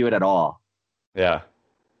can't even do it at all. Yeah.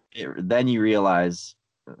 Then you realize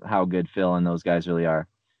how good Phil and those guys really are.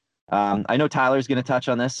 I know Tyler's going to touch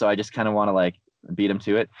on this, so I just kind of want to like beat him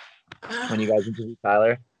to it. When you guys interview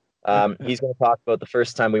Tyler, he's going to talk about the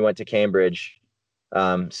first time we went to Cambridge,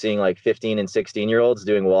 seeing like 15 and 16-year-olds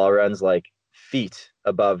doing wall runs like feet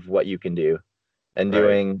above what you can do, and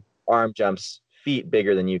doing arm jumps feet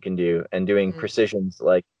bigger than you can do, and doing precisions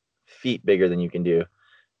like feet bigger than you can do.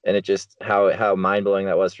 And it just how mind-blowing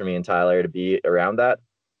that was for me and Tyler to be around that.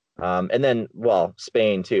 And then, well,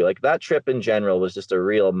 Spain too. Like that trip in general was just a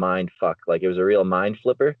real mind fuck. Like it was a real mind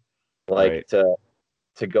flipper. Like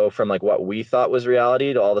to go from like what we thought was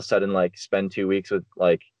reality to all of a sudden like spend 2 weeks with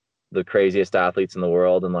like the craziest athletes in the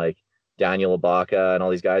world, and like Daniel Ibaka and all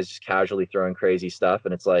these guys just casually throwing crazy stuff.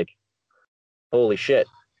 And it's like, holy shit.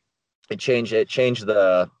 It changed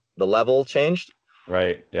the level changed.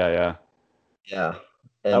 Right. Yeah. Yeah.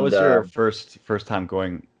 That And was your first time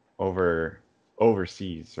going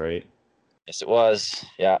overseas, right? yes, it was.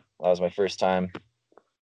 Yeah, that was my first time.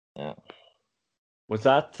 Yeah. Was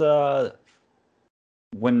that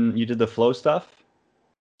when you did the flow stuff?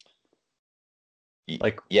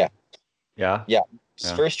 Like yeah. Yeah.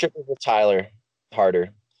 First trip was with Tyler Harder,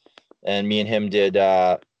 and me and him did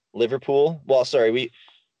Liverpool. Well, sorry, we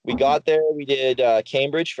got there. We did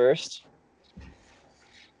Cambridge first,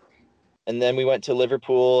 and then we went to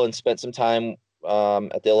Liverpool and spent some time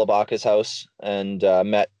at the Ilabaka's house, and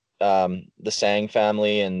met the Sang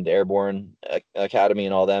family and Airborne Academy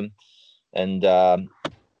and all them. And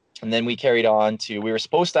then we carried on to, we were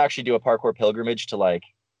supposed to actually do a parkour pilgrimage to like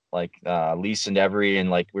Lease and Every, and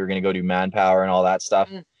like we were going to go do Manpower and all that stuff.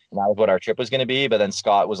 And that was what our trip was going to be. But then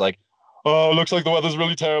Scott was like, oh, it looks like the weather's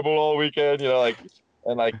really terrible all weekend, like,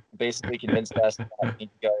 and like basically convinced us that we need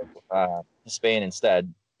to go to Spain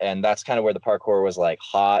instead. And that's kind of where the parkour was like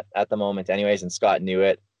hot at the moment anyways. And Scott knew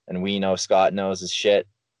it, and we know Scott knows his shit.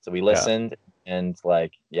 So we listened, and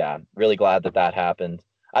like, yeah, really glad that happened.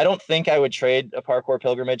 I don't think I would trade a parkour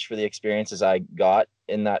pilgrimage for the experiences I got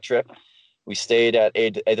in that trip. We stayed at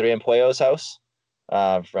Adrian Pueyo's house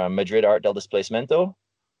from Madrid Art del Desplacemento.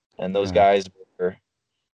 And those guys were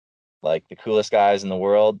like the coolest guys in the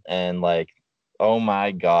world. And like, oh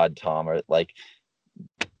my God, Tom, are like,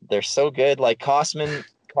 they're so good. Like Kosman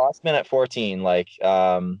at 14, like,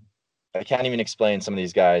 I can't even explain some of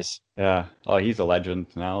these guys. Yeah. Oh, he's a legend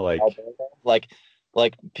now. Like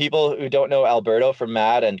people who don't know Alberto from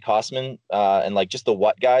Mad and Kosman, and like just the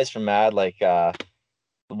what guys from Mad, like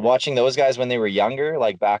watching those guys when they were younger,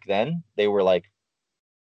 like back then, they were like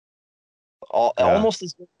almost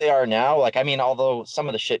as good as they are now. Like, I mean, although some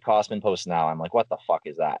of the shit Kosman posts now, I'm like, what the fuck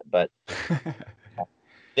is that? But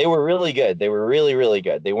they were really good. They were really, really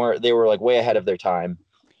good. They were like way ahead of their time.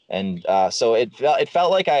 And so it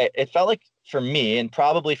felt like for me, and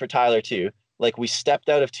probably for Tyler too, like we stepped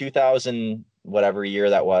out of 2000, whatever year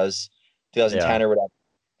that was, 2010 or whatever,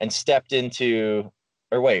 and stepped into,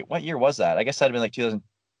 or wait, what year was that? I guess that'd been like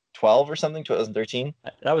 2012 or something, 2013.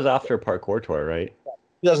 That was after parkour tour, right?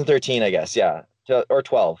 2013, I guess. Yeah. Or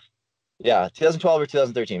 12. Yeah. 2012 or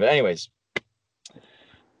 2013. But anyways,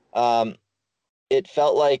 it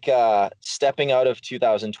felt like stepping out of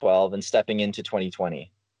 2012 and stepping into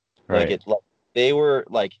 2020. Right. They were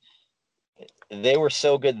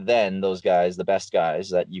so good then, those guys, the best guys,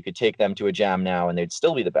 that you could take them to a jam now and they'd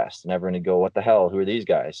still be the best. And everyone would go, what the hell? Who are these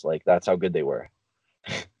guys? Like, that's how good they were.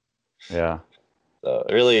 Yeah. So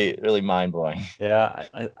really, really mind blowing. Yeah.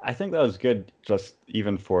 I think that was good, just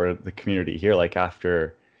even for the community here. Like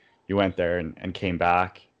after you went there and came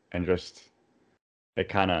back, and just it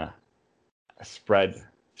kind of spread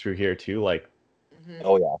through here too, like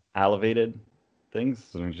oh yeah, elevated things.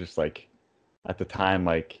 And it was just like at the time,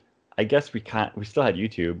 like I guess we still had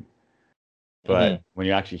YouTube, but when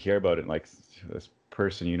you actually hear about it, like this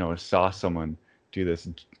person saw someone do this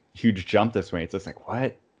huge jump this way, it's just like,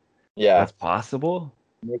 what? Yeah, that's possible.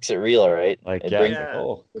 Makes it real, right? Like, it like,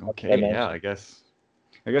 oh, okay, yeah, I guess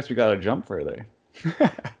we gotta jump further.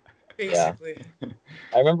 Basically.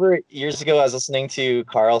 I remember years ago I was listening to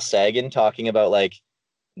Carl Sagan talking about like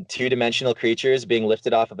two-dimensional creatures being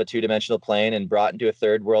lifted off of a two-dimensional plane and brought into a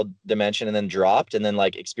third world dimension and then dropped, and then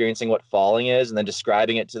like experiencing what falling is, and then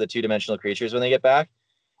describing it to the two-dimensional creatures when they get back.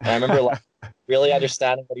 And I remember like really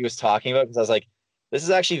understanding what he was talking about, because I was like, this is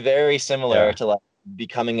actually very similar to like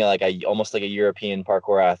becoming almost like a European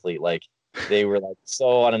parkour athlete. Like they were like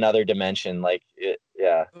so on another dimension. Like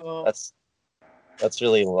cool. That's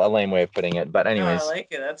really a lame way of putting it. But anyways, no, I like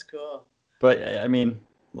it. That's cool. But I mean,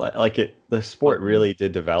 the sport really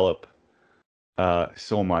did develop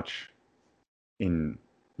so much in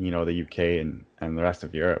the UK and the rest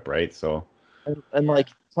of Europe, right? So and like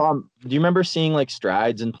Tom, do you remember seeing like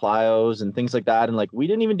strides and plyos and things like that? And like we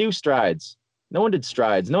didn't even do strides. No one did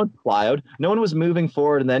strides. No one plyoed. No one was moving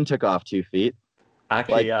forward and then took off 2 feet.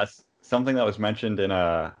 Actually, yes. Something that was mentioned in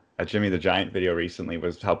a Jimmy the Giant video recently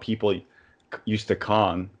was how people used to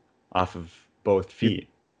Kong off of both feet.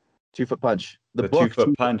 2 foot punch. The book, 2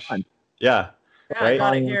 foot punch. Yeah. Yeah, I Right.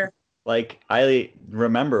 got it here. Like I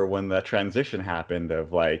remember when the transition happened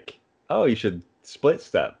of like, oh, you should split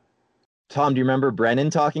step. Tom, do you remember Brennan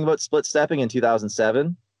talking about split stepping in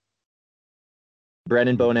 2007?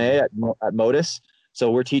 Brennan Bonet at Modus.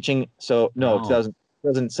 So we're teaching. So no, No.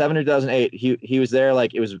 2007 or 2008. He was there.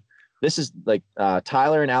 Like it was. This is like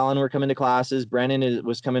Tyler and Alan were coming to classes. Brennan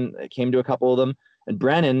came to a couple of them, and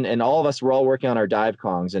Brennan and all of us were all working on our dive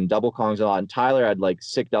kongs and double kongs a lot. And Tyler had like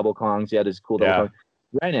sick double kongs. He had his cool double kong.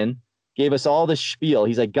 Brennan gave us all this spiel.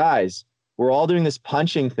 He's like, guys, we're all doing this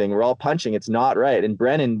punching thing. We're all punching. It's not right. And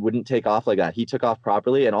Brennan wouldn't take off like that. He took off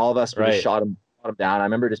properly, and all of us just shot him down. I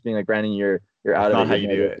remember just being like, Brennan, you're out That's of not it. how you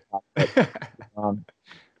do it.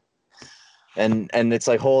 And it's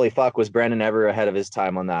like, holy fuck, was Brennan ever ahead of his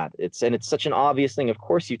time on that? It's such an obvious thing. Of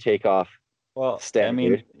course you take off. Well, I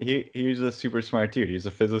mean, he was a super smart dude. He's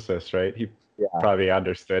a physicist, right? He probably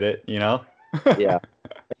understood it, you know? Yeah.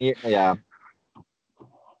 Yeah.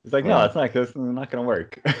 He's like, no, it's not. This is not going to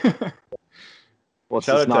work. Well,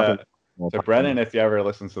 shout out to Brennan if you ever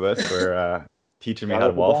listen to this for teaching me how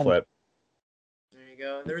to wall flip. There you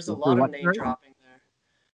go. There's a lot of name dropping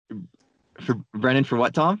there. For Brennan, for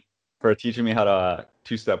what, Tom? For teaching me how to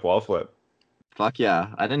two-step wall flip. Fuck yeah.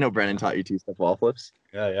 I didn't know Brennan taught you two-step wall flips.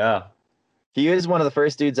 Yeah. He is one of the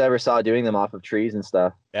first dudes I ever saw doing them off of trees and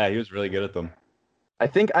stuff. Yeah, he was really good at them. I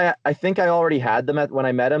think I already had them when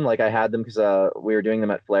I met him. Like I had them because we were doing them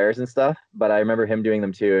at flares and stuff. But I remember him doing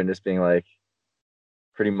them too and just being like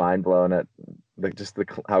pretty mind blown at like just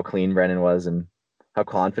how clean Brennan was and how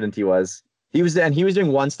confident he was. He was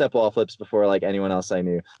doing one-step wall flips before like anyone else I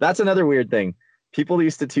knew. That's another weird thing. People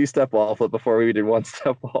used to two-step wall flip before we did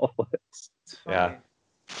one-step wall flips. Yeah.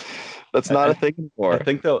 That's not a thing anymore. I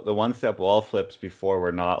think the one-step wall flips before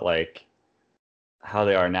were not like how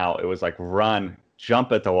they are now. It was like run,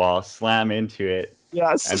 jump at the wall, slam into it,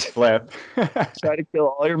 and flip. Try to kill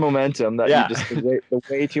all your momentum that you just the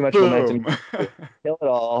way too much momentum. Kill it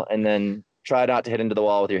all and then try not to hit into the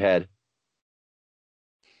wall with your head.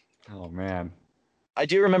 Oh man. I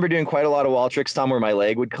do remember doing quite a lot of wall tricks, Tom, where my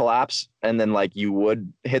leg would collapse and then like you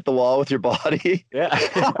would hit the wall with your body. Yeah.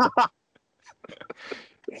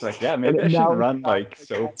 It's like, yeah, maybe I shouldn't run like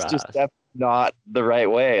so fast. Just definitely not the right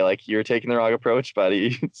way. Like you're taking the wrong approach,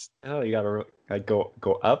 buddy. Oh, you gotta like go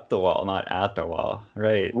up the wall, not at the wall,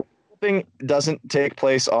 right? Flipping doesn't take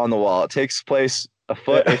place on the wall. It takes place a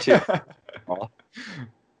foot or two.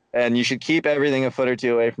 And you should keep everything a foot or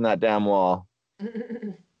two away from that damn wall.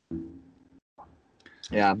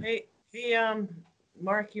 Yeah. Hey,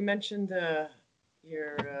 Marc, you mentioned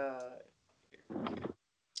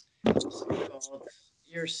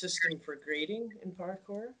your system for grading in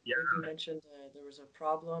parkour. Yeah. Like you mentioned there was a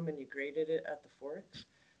problem and you graded it at the Forks.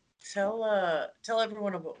 Tell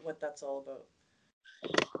everyone about what that's all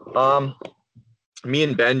about. Me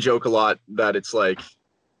and Ben joke a lot that it's like,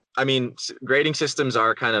 I mean, grading systems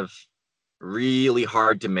are kind of really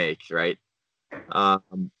hard to make, right?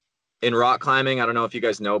 In rock climbing, I don't know if you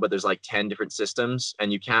guys know, but there's like 10 different systems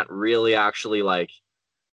and you can't really actually like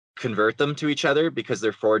convert them to each other because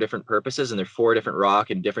they're for different purposes and they're for different rock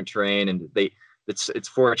and different terrain and it's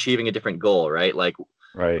for achieving a different goal, right? Like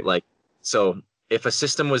so if a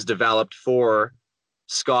system was developed for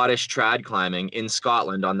Scottish trad climbing in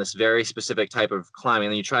Scotland on this very specific type of climbing,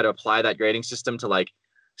 and then you try to apply that grading system to like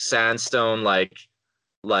sandstone, like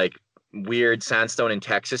weird sandstone in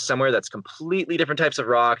Texas somewhere, that's completely different types of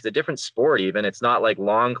rock. It's a different sport even. It's not like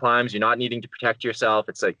long climbs. You're not needing to protect yourself.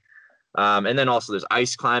 It's like, and then also there's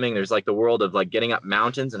ice climbing. There's like the world of like getting up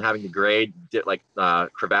mountains and having to grade like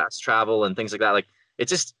crevasse travel and things like that. Like it's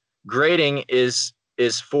just grading is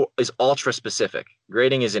ultra specific.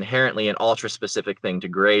 Grading is inherently an ultra specific thing to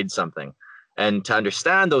grade something. And to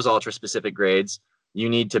understand those ultra specific grades, you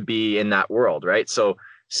need to be in that world, right? So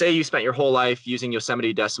say you spent your whole life using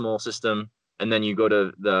Yosemite decimal system, and then you go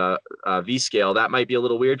to the V scale, that might be a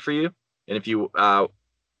little weird for you. And if you're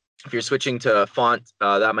switching to font,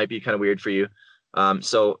 that might be kind of weird for you.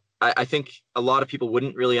 So I think a lot of people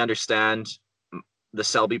wouldn't really understand the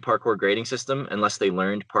Selby parkour grading system unless they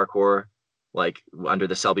learned parkour like under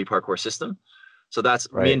the Selby parkour system. So that's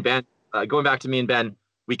right. Me and Ben, going back to me and Ben,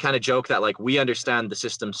 we kind of joke that like we understand the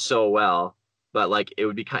system so well, but like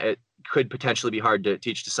it could potentially be hard to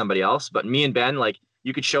teach to somebody else. But me and Ben, like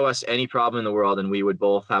you could show us any problem in the world and we would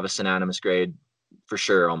both have a synonymous grade for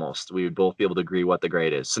sure. Almost. We would both be able to agree what the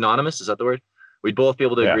grade is. Synonymous, is that the word? We'd both be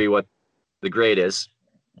able to agree what the grade is.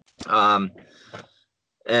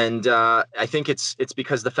 And I think it's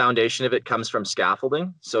because the foundation of it comes from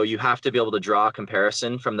scaffolding. So you have to be able to draw a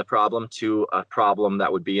comparison from the problem to a problem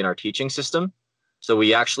that would be in our teaching system. So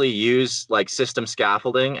we actually use like system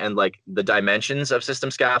scaffolding and like the dimensions of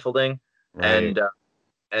system scaffolding Right.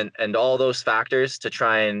 and all those factors to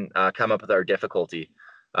try and come up with our difficulty.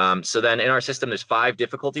 So then in our system, there's 5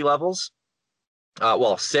 difficulty levels.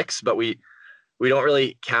 Well, 6, but we don't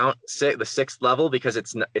really count the 6th level because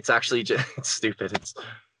it's actually just it's stupid.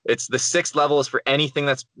 It's the 6th level is for anything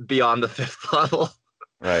that's beyond the 5th level.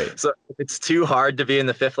 Right. So if it's too hard to be in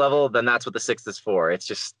the 5th level, then that's what the 6th is for. It's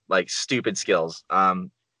just like stupid skills.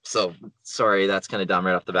 So sorry, that's kind of dumb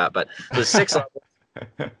right off the bat, but the 6th level.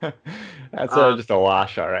 That's just a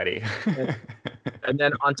wash already. And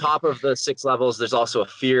then on top of the 6 levels, there's also a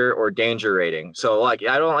fear or danger rating. So like,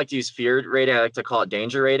 I don't like to use fear rating. I like to call it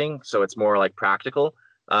danger rating. So it's more like practical.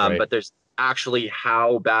 Right. But there's actually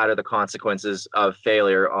how bad are the consequences of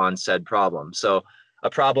failure on said problem. So a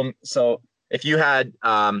problem. So if you had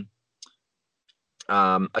a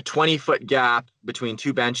 20-foot gap between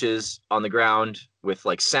 2 benches on the ground with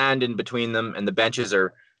like sand in between them, and the benches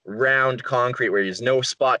are round concrete where there's no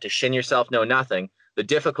spot to shin yourself, no nothing. The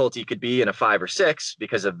difficulty could be in a 5 or 6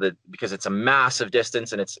 because it's a massive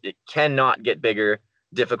distance and it cannot get bigger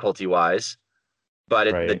difficulty wise, but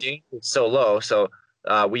the danger is so low. So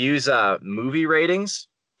we use movie ratings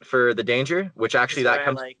for the danger, which actually that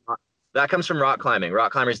comes from rock climbing.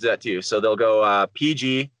 Rock climbers do that too. So they'll go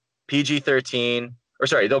PG, PG-13, or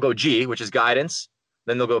sorry, they'll go G, which is guidance.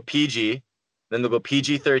 Then they'll go PG, then they'll go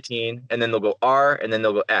PG-13, and then they'll go R, and then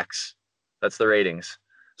they'll go X. That's the ratings.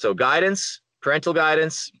 So guidance, parental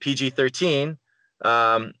guidance, PG-13,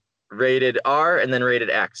 rated R, and then rated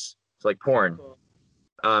X. It's like porn.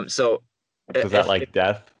 So is that like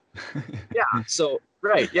death? Yeah. So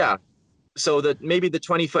right. Yeah. So that maybe the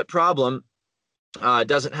 20-foot problem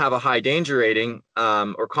doesn't have a high danger rating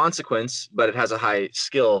or consequence, but it has a high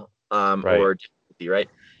skill or difficulty, right?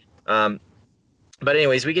 But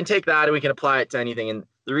anyways, we can take that and we can apply it to anything. And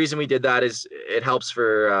the reason we did that is it helps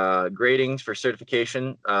for grading, for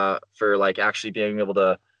certification, for like actually being able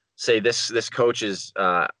to say this coach is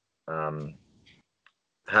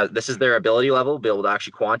this is their ability level, be able to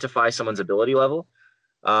actually quantify someone's ability level.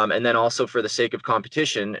 And then also for the sake of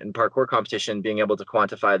competition and parkour competition, being able to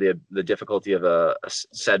quantify the difficulty of a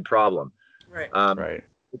said problem. Right. Right.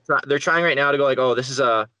 They're trying right now to go like, oh, this is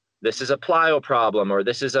a plyo problem, or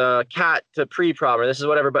this is a cat to pre problem, or this is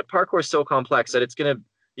whatever. But parkour is so complex that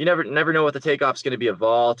you never know what the takeoff's going to be, a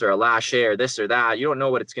vault or a lâche or this or that. You don't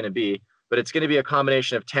know what it's going to be, but it's going to be a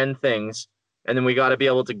combination of 10 things. And then we got to be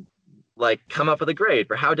able to like come up with a grade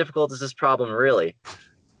for how difficult is this problem really.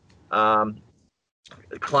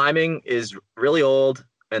 Climbing is really old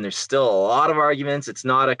and there's still a lot of arguments. It's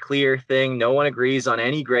not a clear thing. No one agrees on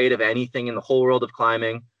any grade of anything in the whole world of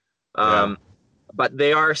climbing. But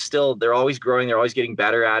they're always growing. They're always getting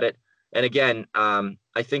better at it. And again,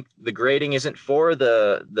 I think the grading isn't for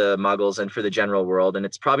the muggles and for the general world. And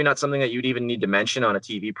it's probably not something that you'd even need to mention on a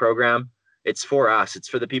TV program. It's for us. It's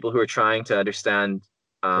for the people who are trying to understand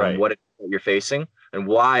what you're facing and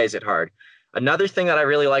why is it hard. Another thing that I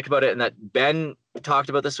really like about it, and that Ben talked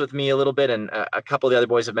about this with me a little bit, and a couple of the other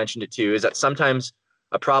boys have mentioned it too, is that sometimes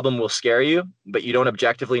a problem will scare you, but you don't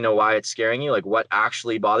objectively know why it's scaring you, like what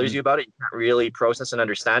actually bothers you about it. You can't really process and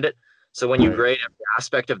understand it. So when you grade every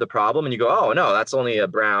aspect of the problem and you go, oh, no, that's only a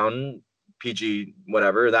brown, PG,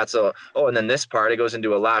 whatever. And then this part, it goes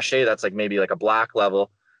into a lâche. That's like maybe like a black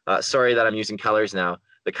level. Sorry that I'm using colors now.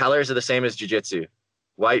 The colors are the same as jiu-jitsu.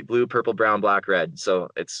 White, blue, purple, brown, black, red. So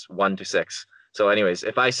it's 1 to 6. So anyways,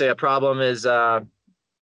 if I say a problem is, Brown,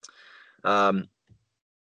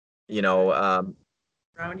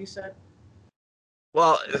 you said?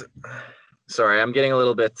 Well, sorry, I'm getting a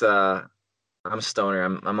little bit, I'm a stoner.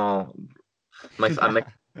 I'm all, my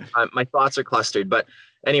thoughts are clustered. But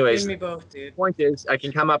anyways, Me both, dude. the point is I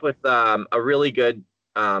can come up with a really good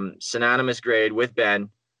synonymous grade with Ben.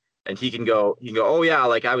 And he can go, oh yeah,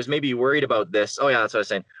 like I was maybe worried about this. Oh yeah, that's what I was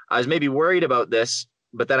saying. I was maybe worried about this,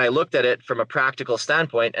 but then I looked at it from a practical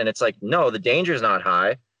standpoint and it's like, no, the danger is not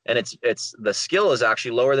high. And it's the skill is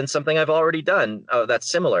actually lower than something I've already done.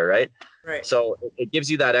 That's similar, right? Right. So it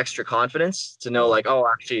gives you that extra confidence to know like, oh,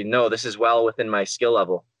 actually, no, this is well within my skill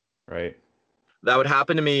level. Right. That would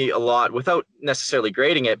happen to me a lot without necessarily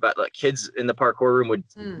grading it, but like kids in the parkour room would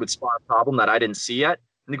spot a problem that I didn't see yet.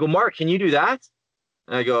 And they go, Mark, can you do that?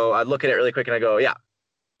 And I look at it really quick and I go, yeah.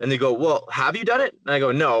 And they go, well, have you done it? And I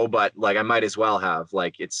go, no, but like I might as well have.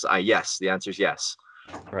 Like yes, the answer is yes.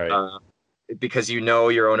 Right. Because you know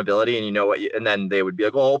your own ability and you know and then they would be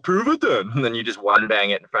like, well, I'll prove it then. And then you just one bang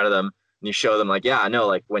it in front of them. And you show them like, yeah, no,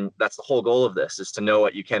 like when that's the whole goal of this is to know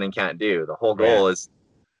what you can and can't do. The whole goal is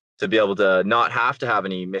to be able to not have to have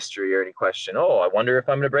any mystery or any question. Oh, I wonder if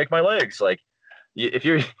I'm going to break my legs. Like if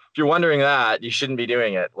you're wondering that, you shouldn't be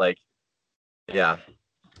doing it. Like, yeah.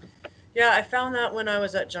 Yeah, I found that when I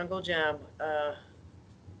was at Jungle Jam.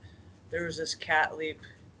 There was this cat leap,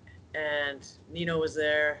 and Nino was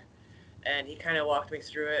there, and he kind of walked me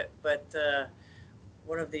through it. But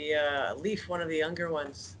one of the Leaf, one of the younger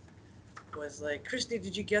ones, was like, "Christy,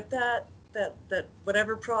 did you get that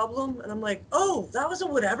whatever problem?" And I'm like, "Oh, that was a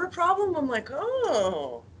whatever problem." I'm like,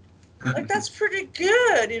 "Oh, like that's pretty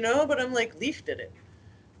good, you know." But I'm like, Leaf did it.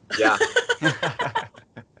 Yeah.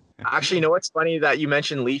 Actually, you know what's funny that you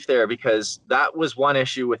mentioned Leaf there, because that was one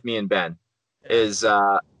issue with me and Ben is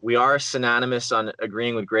we are synonymous on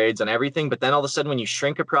agreeing with grades on everything, but then all of a sudden when you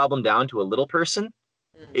shrink a problem down to a little person,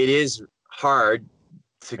 it is hard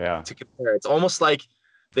to compare. It's almost like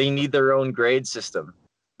they need their own grade system.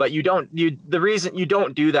 But the reason you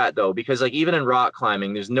don't do that though, because like even in rock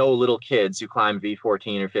climbing, there's no little kids who climb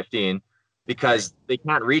V14 or 15 because they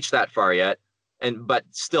can't reach that far yet. But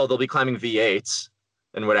still they'll be climbing V8s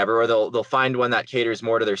and whatever, or they'll find one that caters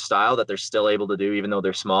more to their style that they're still able to do even though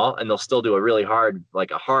they're small, and they'll still do a really hard,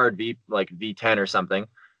 like a hard V10 or something.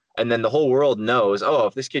 And then the whole world knows, oh,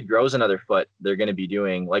 if this kid grows another foot, they're going to be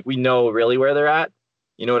doing, like, we know really where they're at.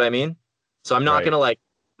 You know what I mean? So I'm not going to like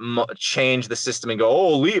change the system and go,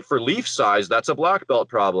 oh, leaf size, that's a black belt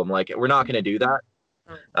problem. Like, we're not going to do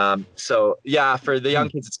that. So yeah, for the young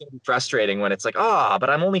kids, it's going to be frustrating when it's like, oh, but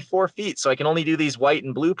I'm only 4 feet, so I can only do these white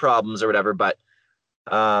and blue problems or whatever. But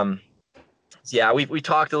yeah, we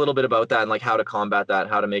talked a little bit about that and like how to combat that,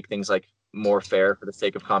 how to make things like more fair for the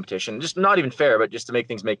sake of competition. Just not even fair, but just to make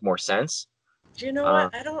things make more sense. Do you know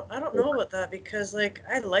what? I don't know about that, because like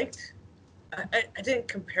I didn't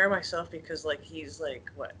compare myself because like he's like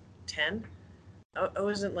what 10. I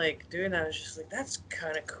wasn't like doing that. I was just like, that's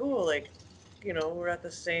kind of cool. Like, you know, we're at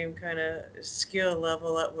the same kind of skill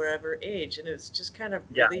level at wherever age, and it's just kind of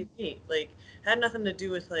really neat. Like, had nothing to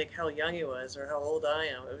do with like how young he was or how old I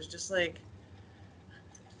am. It was just like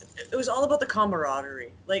it was all about the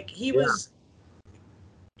camaraderie. Like he was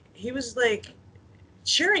like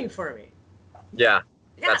cheering for me. Yeah,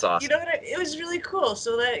 Yeah, that's awesome. you know what? It was really cool.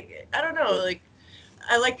 So that I don't know, like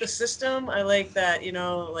I like the system. I like that, you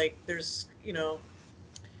know, like there's, you know,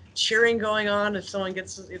 cheering going on if someone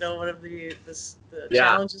gets, you know, one of the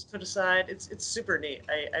challenges put aside. It's super neat.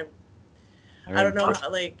 I don't know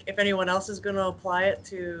how, like if anyone else is going to apply it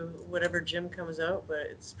to whatever gym comes out, but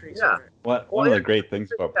it's pretty smart. One of the great things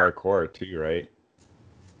about parkour too, right?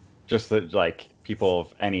 Just that like people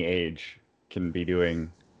of any age can be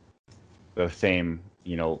doing the same,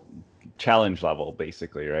 you know, challenge level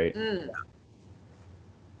basically, right? You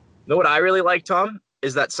know what I really like, Tom,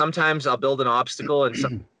 is that sometimes I'll build an obstacle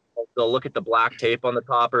and they'll look at the black tape on the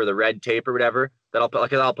top or the red tape or whatever. That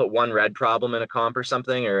I'll put one red problem in a comp or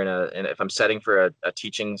something, or and if I'm setting for a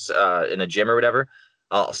teachings in a gym or whatever,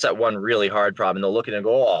 I'll set one really hard problem. And they'll look at it and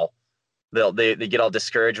go, oh, they get all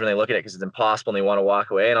discouraged when they look at it because it's impossible and they want to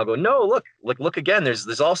walk away. And I'll go, no, look again.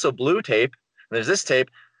 There's also blue tape and there's this tape.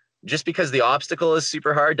 Just because the obstacle is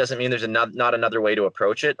super hard doesn't mean there's not another way to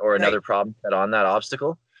approach it or another problem set on that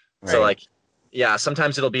obstacle. Right. So like, yeah,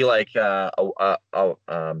 sometimes it'll be like a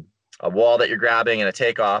wall that you're grabbing and a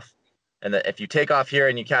takeoff. And if you take off here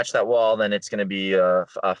and you catch that wall, then it's going to be a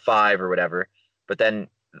 5 or whatever. But then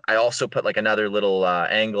I also put like another little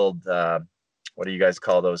angled, what do you guys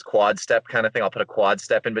call those? Quad step kind of thing. I'll put a quad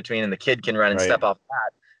step in between and the kid can run and step off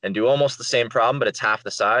that and do almost the same problem, but it's half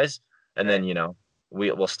the size. And then, you know,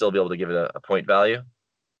 we'll still be able to give it a point value.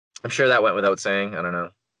 I'm sure that went without saying. I don't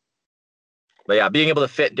know. But yeah, being able to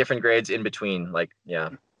fit different grades in between, like, yeah.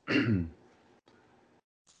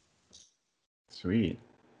 Sweet.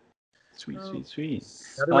 Another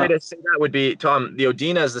way to say that would be, Tom, the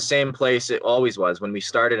Odina is the same place it always was when we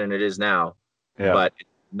started and it is now, but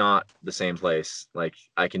not the same place. Like,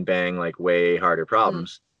 I can bang like way harder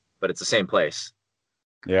problems, but it's the same place.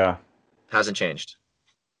 Yeah. Hasn't changed.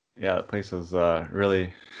 Yeah, the place has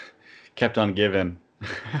really kept on giving.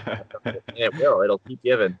 It will. It'll keep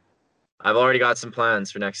giving. I've already got some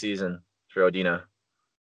plans for next season for Odina.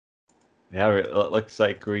 Yeah, it looks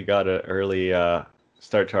like we got an early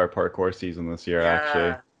start to our parkour season this year,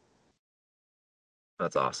 actually.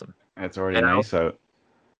 That's awesome. It's already nice out.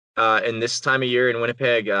 And this time of year in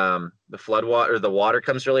Winnipeg, the flood water, the water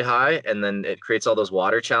comes really high, and then it creates all those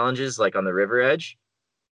water challenges, like on the river edge.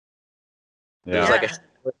 Yeah.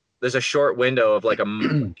 There's a short window of like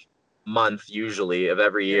a month usually of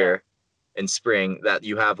every year in spring that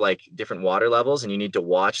you have like different water levels, and you need to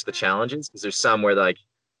watch the challenges because there's some where like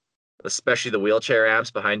especially the wheelchair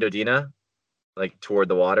ramps behind Odina, like toward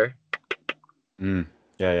the water. Mm.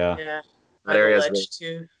 Yeah, Yeah. That By the area is really, ledge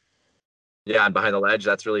too. yeah, and behind the ledge,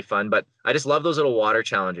 that's really fun. But I just love those little water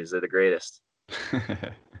challenges. They're the greatest.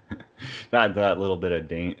 yeah. That little bit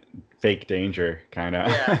of fake danger, kind of.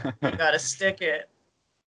 Yeah. You gotta stick it.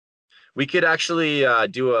 We could actually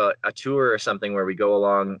do a tour or something where we go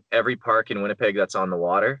along every park in Winnipeg that's on the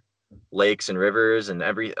water, lakes and rivers and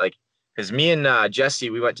every like. Because me and Jesse,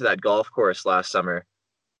 we went to that golf course last summer,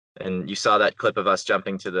 and you saw that clip of us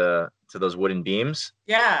jumping to those wooden beams.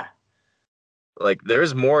 Yeah. Like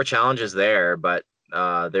there's more challenges there, but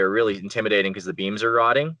they're really intimidating because the beams are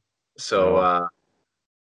rotting. So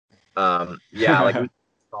yeah, like we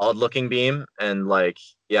solid looking beam and like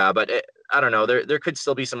yeah, but I don't know. There could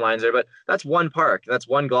still be some lines there, but that's one park. That's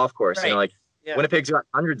one golf course. You know, Right. like Yeah. Winnipeg's got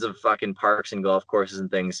hundreds of fucking parks and golf courses and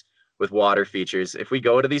things with water features. If we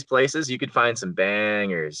go to these places, you could find some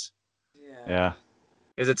bangers. Yeah. Yeah.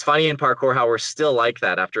 Because it's funny in parkour how we're still like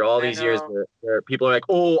that after all I these years know. where people are like,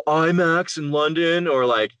 oh, IMAX in London or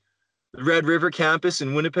like Red River campus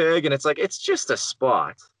in Winnipeg. And it's like, it's just a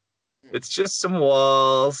spot. It's just some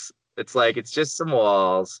walls. It's like, it's just some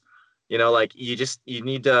walls. You know, like we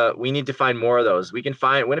need to find more of those. We can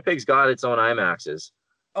find, Winnipeg's got its own IMAXs.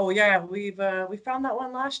 Oh yeah, we found that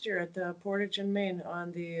one last year at the Portage in Maine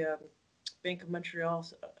on the Bank of Montreal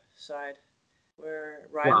side, where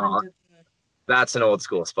Ryland Wow, did that's an old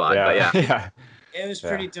school spot, but Yeah. yeah, Yeah. it was Yeah.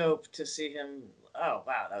 pretty dope to see him. Oh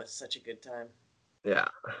wow, that was such a good time. yeah,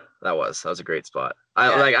 that was a great spot.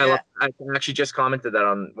 Yeah. I actually just commented that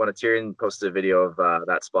on when a Tyrion posted a video of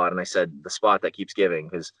that spot, and I said the spot that keeps giving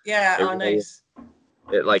because Yeah, it oh nice.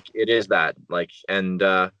 it is that like and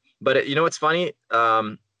but you know what's funny?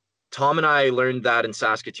 Tom and I learned that in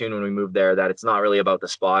Saskatoon when we moved there that it's not really about the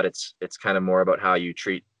spot. It's kind of more about how you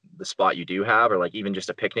treat the spot you do have, or like even just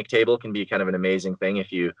a picnic table can be kind of an amazing thing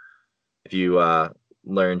if you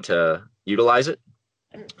learn to utilize it.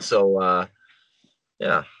 So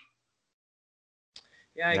yeah.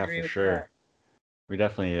 Yeah, I Yeah, agree for with sure. that. We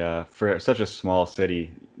definitely, for such a small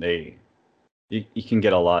city, you can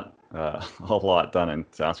get a lot, a lot done in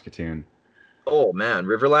Saskatoon. Oh man,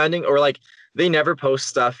 River Landing or like they never post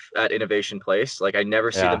stuff at Innovation Place. Like I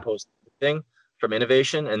never see them Yeah. post anything from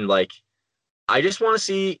Innovation, and like I just want to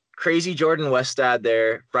see crazy Jordan Westad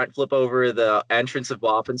there front flip over the entrance of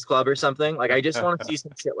Boffin's Club or something. Like I just want to see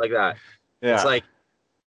some shit like that. It's Yeah. like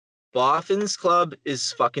Boffin's Club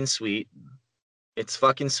is fucking sweet. It's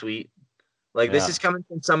fucking sweete. Like this Yeah. is coming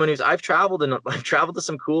from someone who's I've traveled to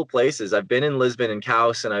some cool places. I've been in Lisbon and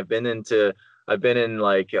Cowes, and I've been in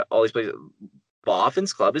like all these places.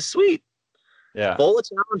 Boffin's Club is sweet, Yeah. full of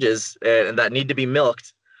challenges and that need to be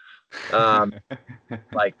milked. Um,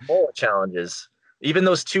 like full of challenges. Even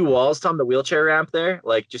those two walls, Tom, the wheelchair ramp there,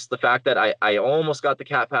 like just the fact that I almost got the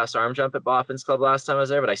cat pass arm jump at Boffin's Club last time I was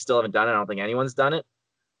there, but I still haven't done it. I don't think anyone's done it.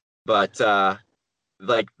 But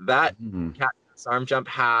like that Mhm. cat pass arm jump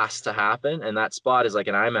has to happen, and that spot is like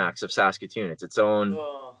an IMAX of Saskatoon. It's its own.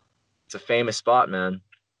 Oh, It's a famous spot, man.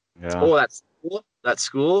 Yeah. Oh, that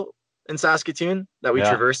school in Saskatoon that we Yeah.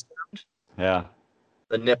 traversed, Yeah.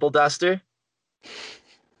 the nipple duster.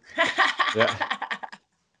 Yeah.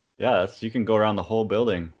 Yeah. You can go around the whole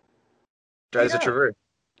building. Tries to Yeah. traverse.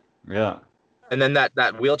 Yeah. And then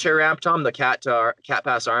that wheelchair ramp, Tom, the cat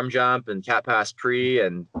pass arm jump and cat pass pre,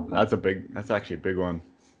 and That's actually a big one.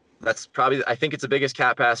 that's probably I think it's the biggest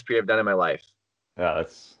cat pass pre I've done in my life Yeah.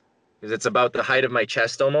 That's, because it's about the height of my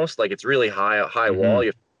chest almost. Like it's really high wall, Mhm.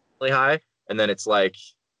 you really high, and then it's like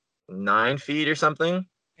 9 feet or something.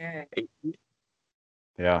 Yeah. 8 feet.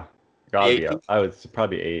 yeah. Gotta be, 8 feet. I would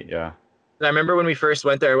probably 8. Yeah. And I remember when we first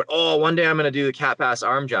went there, I went, oh, one day I'm gonna do the cat pass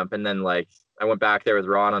arm jump, and then like I went back there with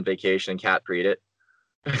Ron on vacation and cat pre'd it.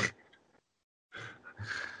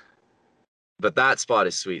 But that spot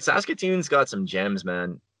is sweet. Saskatoon's got some gems,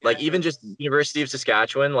 man. Like Yeah, it even just does. University of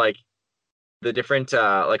Saskatchewan, like the different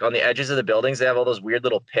like on the edges of the buildings, they have all those weird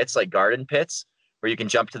little pits, like garden pits, where you can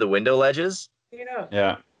jump to the window ledges. You know.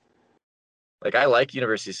 Yeah. Like I like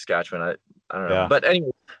University of Saskatchewan. I don't know. Yeah. But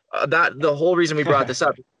anyway, that the whole reason we brought this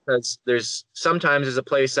up is because there's a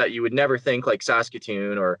place that you would never think like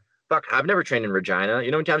Saskatoon or fuck, I've never trained in Regina.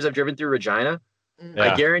 You know how many times I've driven through Regina? Mm.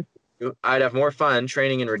 Yeah. I guarantee you I'd have more fun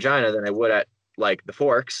training in Regina than I would at like the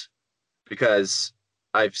Forks because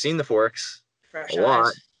I've seen the Forks Fresh a lot.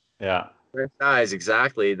 eyes. Yeah. Fresh eyes,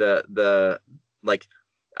 exactly. The like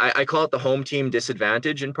I call it the home team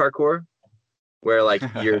disadvantage in parkour, where like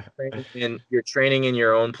you're training in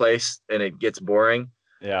your own place and it gets boring.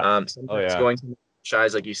 Yeah. Oh Sometimes yeah. going to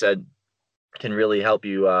shies, like you said, can really help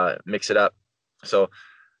you mix it up. So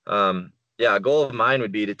yeah, a goal of mine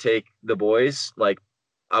would be to take the boys like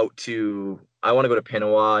out to. I want to go to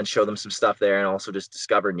Pinawa and show them some stuff there, and also just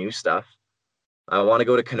discover new stuff. I want to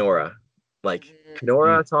go to Kenora, like Mm.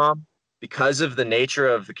 Kenora, Tom, because of the nature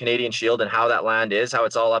of the Canadian Shield and how that land is, how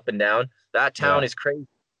it's all up and down. That town Yeah. is crazy.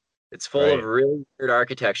 It's full of Right. really weird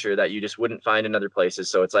architecture that you just wouldn't find in other places.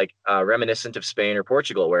 So it's like reminiscent of Spain or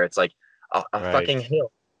Portugal, where it's like a Right. fucking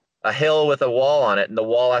hill, a hill with a wall on it, and the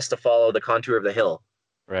wall has to follow the contour of the hill.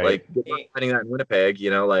 Right. Like you're not finding that in Winnipeg,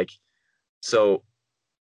 like so.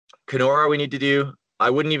 Kenora, we need to do. I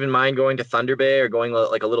wouldn't even mind going to Thunder Bay or going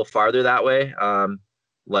like a little farther that way.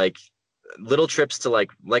 Like little trips to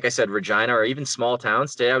like I said, Regina or even small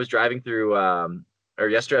towns. Today I was driving through, or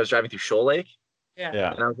yesterday I was driving through Shoal Lake, Yeah.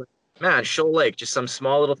 Yeah. and I was like, man, Shoal Lake, just some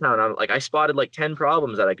small little town. I'm like, I spotted like 10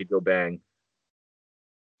 problems that I could go bang.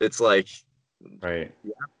 It's like, Right.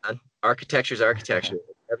 yeah, man, architecture's architecture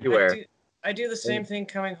I everywhere. do. I do the same thing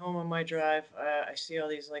coming home on my drive. I see all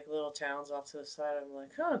these like little towns off to the side. I'm like,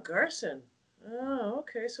 oh, Garson. Oh,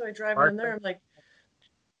 okay. So I drive in there. I'm like,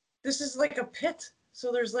 this is like a pit.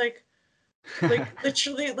 So there's like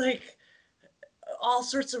literally like all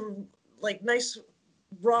sorts of like nice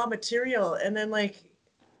raw material, and then like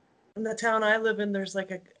in the town I live in, there's like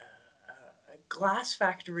a glass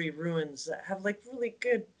factory ruins that have like really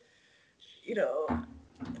good, you know,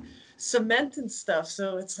 cement and stuff.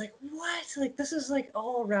 So it's like, what? Like this is like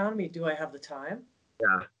all around me. Do I have the time?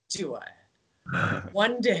 Yeah. Do I?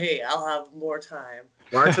 One day I'll have more time.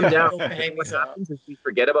 Mark them down. Go bang What these up. happens is we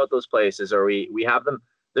forget about those places, or we have them.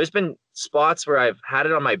 There's been spots where I've had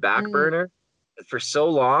it on my back burner for so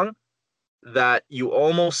long that you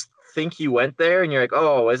almost think you went there, and you're like,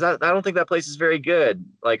 oh, is that? I don't think that place is very good,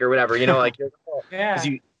 like or whatever. Like because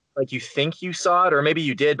Yeah. you think you saw it, or maybe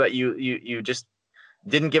you did, but you just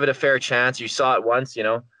didn't give it a fair chance. You saw it once.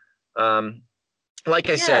 Um, like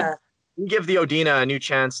I said, Yeah. we give the Odina a new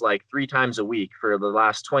chance like 3 times a week for the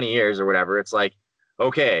last 20 years or whatever. It's like,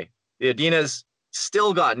 okay, the Odina's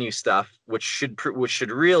still got new stuff, which should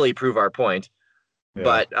really prove our point. Yeah.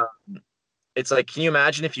 But it's like, can you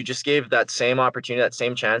imagine if you just gave that same opportunity, that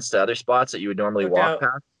same chance to other spots that you would normally No walk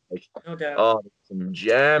doubt. past? Like, No doubt. oh, some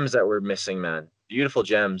gems that we're missing, man. Beautiful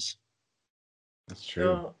gems. That's true.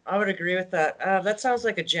 So I would agree with that. That sounds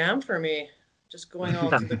like a jam for me. Just going all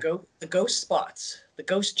to the ghost spots, the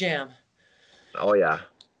ghost jam. Oh yeah,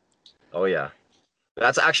 oh yeah.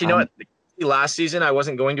 That's actually, Um, last season I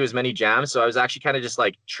wasn't going to as many jams, so I was actually kind of just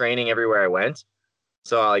like training everywhere I went.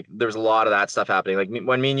 So like there was a lot of that stuff happening. Like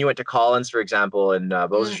when me and you went to Collins, for example, in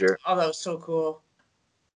Beausejour, Oh, that was so cool.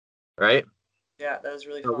 right? Yeah, that was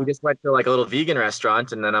really So we fun. just went to like a little vegan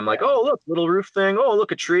restaurant, and then I'm like, Yeah. oh look, little roof thing. Oh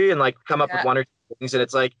look, a tree, and like come up with Yeah. one or two things, and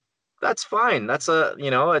it's like that's fine. That's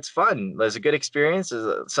it's fun. There's a good experience.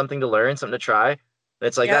 There's something to learn, something to try.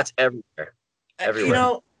 It's like Yeah. that's everywhere, You everywhere.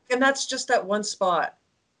 know, and that's just that one spot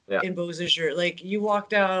Yeah. in Beausejour. Like you walk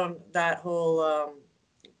down that whole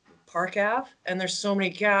Park Ave, and there's so many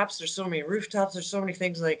gaps. There's so many rooftops. There's so many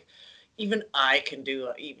things like even I can do.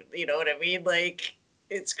 Even you know what I mean? Like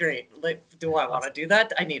it's great. Like, do I want to do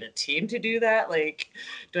that? I need a team to do that. Like,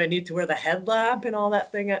 do I need to wear the headlamp and all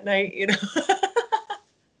that thing at night? You know.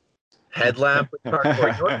 Headlamp with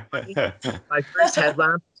parkour. You know what's funny? My first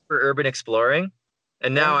headlamp was for urban exploring,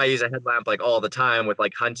 and now Yeah. I use a headlamp like all the time with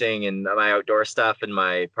like hunting and my outdoor stuff and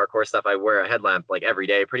my parkour stuff. I wear a headlamp like every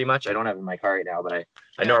day, pretty much. I don't have it in my car right now, but I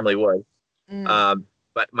Yeah. normally would. Mm,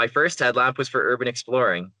 But my first headlamp was for urban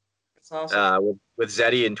exploring. that's awesome. With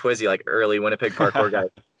Zeddy and Twizzy, like early Winnipeg parkour guys.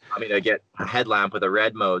 I mean, to get a headlamp with a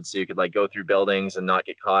red mode so you could like go through buildings and not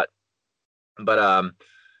get caught. But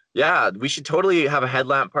yeah, we should totally have a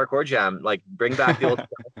headlamp parkour jam. Like bring back the old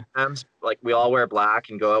jams. Like we all wear black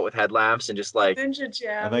and go out with headlamps and just like Ninja I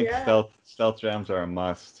Jam. think Yeah. stealth jams are a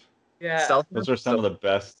must. Yeah. stealth. Those are some of the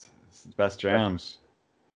best jams.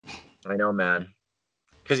 I know, man.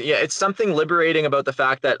 Because yeah, it's something liberating about the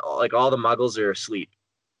fact that like all the muggles are asleep.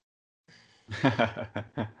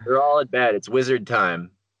 They're all at bed. It's wizard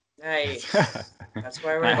time. Nice. That's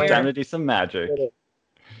why we're Time here. to do some magic.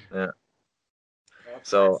 Yeah.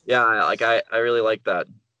 So yeah, I really like that.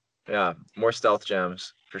 Yeah, more stealth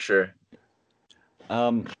jams for sure.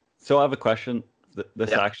 So I have a question.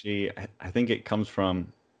 This Yeah. actually, I think it comes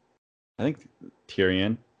from, I think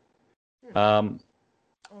Tyrion. All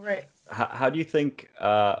right. How do you think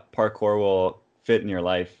parkour will fit in your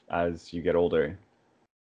life as you get older?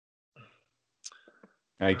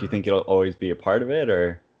 Like, do you think it'll always be a part of it,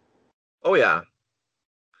 or? Oh yeah,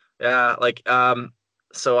 yeah. Like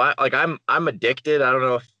so I'm addicted. I don't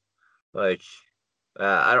know if like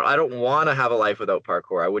I don't want to have a life without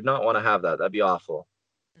parkour. I would not want to have that. That'd be awful.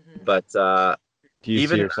 Mhm. But Do you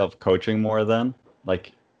see yourself coaching more then?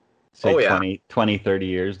 Like, say, 20, 30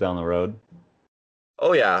 years down the road?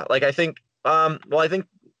 Oh, yeah. Like, I think, I think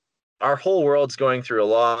our whole world's going through a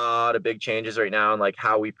lot of big changes right now, and like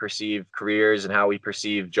how we perceive careers and how we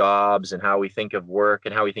perceive jobs and how we think of work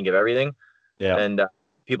and how we think of everything. Yeah. And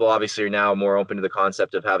people obviously are now more open to the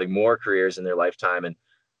concept of having more careers in their lifetime. And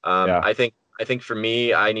I think for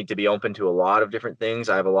me, I need to be open to a lot of different things.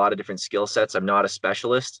 I have a lot of different skill sets. I'm not a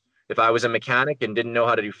specialist. If I was a mechanic and didn't know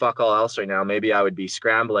how to do fuck all else right now, maybe I would be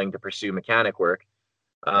scrambling to pursue mechanic work.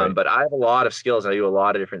 But I have a lot of skills. I do a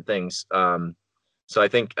lot of different things. So I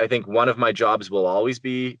think one of my jobs will always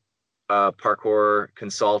be parkour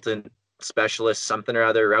consultant, specialist, something or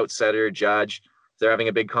other, route setter, judge. If they're having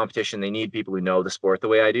a big competition, they need people who know the sport the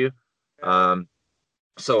way I do.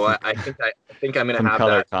 So I think I'm gonna some have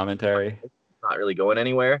color that commentary. not really going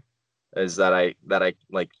anywhere. Is that I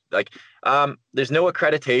like there's no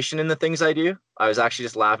accreditation in the things I do. I was actually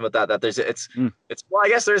just laughing about that. That there's it's well, I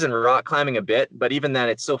guess there is in rock climbing a bit, but even then,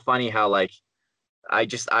 it's so funny how like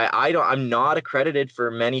I'm not accredited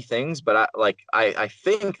for many things, but I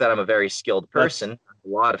think that I'm a very skilled person, a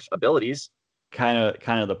lot of abilities. Kind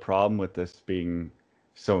of the problem with this being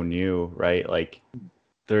so new, right? Like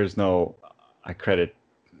there's no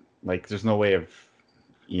there's no way of,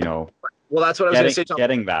 well, that's what I was going to say, Tom.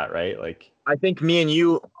 Getting that, right? Like I think me and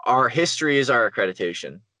you, our history is our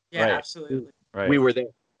accreditation. Yeah, right. absolutely. Right. We were there.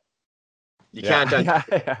 You can't undo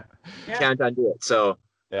it. You can't undo it. So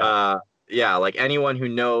like anyone who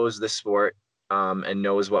knows the sport and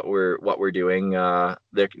knows what we're doing, the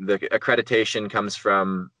accreditation comes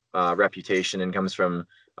from reputation and comes from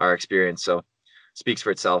our experience. So speaks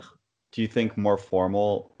for itself. Do you think more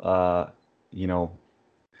formal,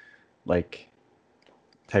 like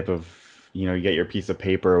type of, you get your piece of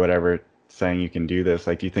paper or whatever saying you can do this,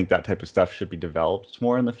 like do you think that type of stuff should be developed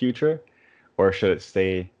more in the future, or should it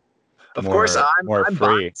stay of more, course more I'm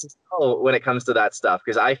free biased when it comes to that stuff,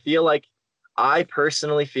 because I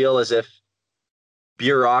personally feel as if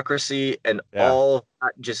bureaucracy and all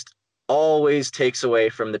that just always takes away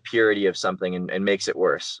from the purity of something and makes it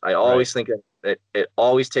worse. I always think that it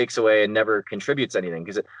always takes away and never contributes anything.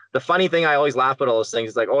 Because the funny thing, I always laugh at all those things.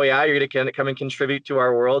 It's like, oh yeah, you're gonna come and contribute to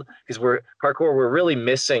our world because we're really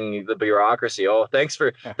missing the bureaucracy. Oh, thanks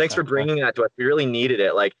for bringing that to us. We really needed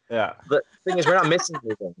it. Like, the thing is, we're not missing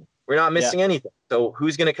anything. We're not missing anything. So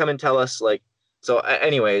who's gonna come and tell us like? So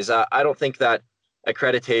anyways, I don't think that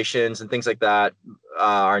accreditations and things like that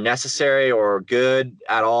are necessary or good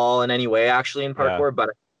at all in any way actually in parkour,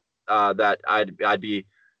 but that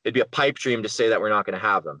it'd be a pipe dream to say that we're not going to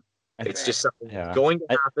have them. It's just something going to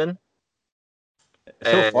happen.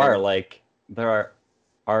 So far, like there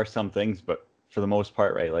are some things, but for the most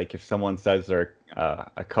part, right? Like if someone says they're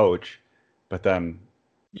a coach, but then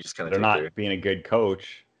you just kind of they're not being a good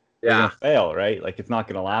coach, they're gonna fail, right? Like it's not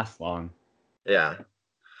gonna last long. Yeah.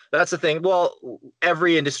 That's the thing. Well,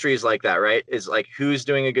 every industry is like that, right? Is like who's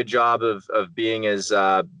doing a good job of being as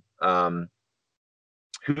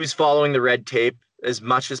who's following the red tape as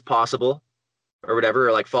much as possible or whatever,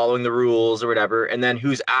 or like following the rules or whatever, and then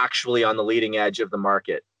who's actually on the leading edge of the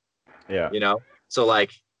market. Yeah. So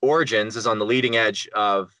like Origins is on the leading edge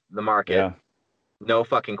of the market. Yeah. No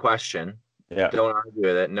fucking question. Yeah. Don't argue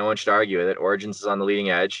with it. No one should argue with it. Origins is on the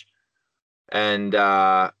leading edge. And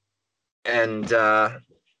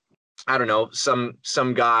I don't know,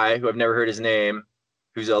 some guy who I've never heard his name,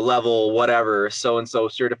 who's a level whatever, so-and-so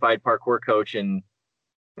certified parkour coach in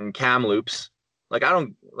Kamloops. Like, I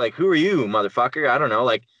don't, like, who are you, motherfucker? I don't know.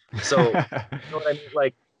 Like, so, you know what I mean?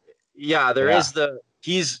 Like, there is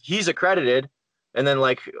he's accredited. And then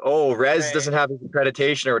like, oh, Rez doesn't have his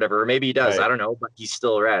accreditation or whatever, or maybe he does. I don't know, but he's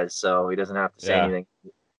still Rez, so he doesn't have to say anything.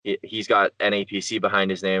 He's got NAPC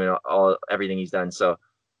behind his name and everything he's done. So,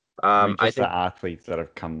 I think the athletes that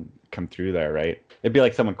have come through there, right? It'd be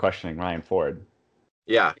like someone questioning Ryan Ford.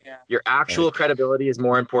 Yeah. Your actual credibility is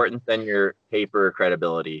more important than your paper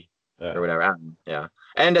credibility or whatever. Yeah.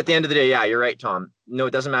 And at the end of the day, you're right, Tom. No,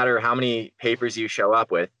 it doesn't matter how many papers you show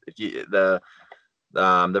up with. If you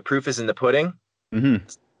the proof is in the pudding,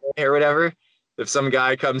 or whatever. If some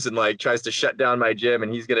guy comes and like tries to shut down my gym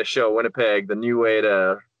and he's gonna show Winnipeg the new way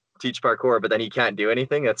to teach parkour, but then he can't do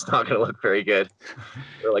anything, that's not going to look very good.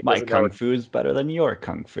 Or like, my kung fu is better than your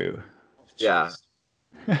kung fu. Yeah.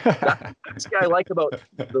 That's what I like about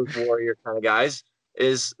those warrior kind of guys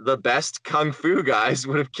is the best kung fu guys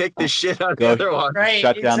would have kicked the shit out of the other one. Right,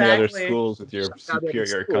 shut down the other schools with your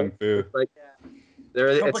superior kung fu. It's like,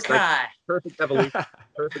 it's like perfect evolution.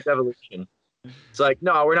 Perfect evolution. So like,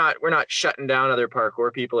 no, we're not shutting down other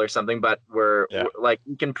parkour people or something, but we're like,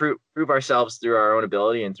 we can prove ourselves through our own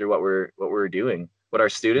ability and through what we're doing, what our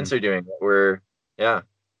students are doing. Yeah.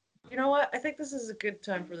 You know what? I think this is a good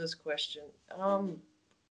time for this question.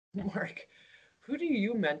 Mark, who do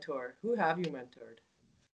you mentor? Who have you mentored?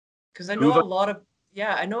 Because I know a lot of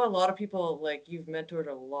I know a lot of people, like, you've mentored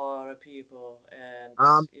a lot of people, and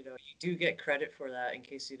you know, you do get credit for that in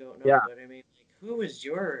case you don't know. Yeah. But I mean, like, who was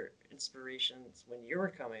your inspirations when you were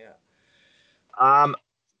coming up?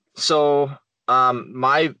 So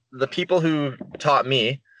the people who taught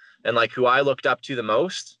me and like who I looked up to the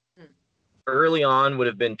most early on would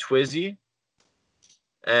have been Twizzy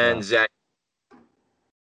and Zen.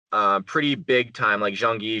 Pretty big time, like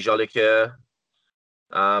Jean-Guy, Jolicoeur.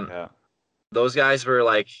 Those guys were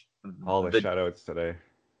like all the shout-outs today.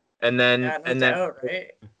 And then no doubt,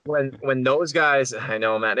 right? When those guys, I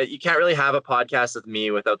know, man, you can't really have a podcast with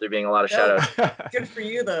me without there being a lot of shout-outs. Good for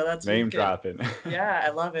you, though. That's name dropping. Yeah, I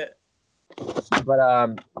love it. But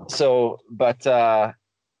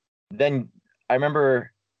then I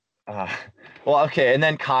remember, well, okay, and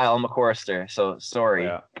then Kyle McCorster. So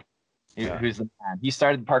sorry. Who's the man? He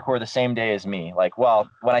started parkour the same day as me. Like, well,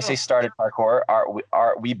 when I say started parkour,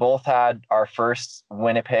 we both had our first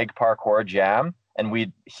Winnipeg parkour jam,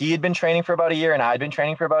 and he had been training for about a year, and I'd been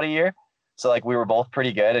training for about a year. So like we were both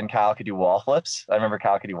pretty good, and Kyle could do wall flips. I remember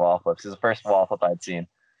Kyle could do wall flips. It was the first wall flip I'd seen,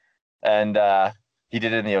 and he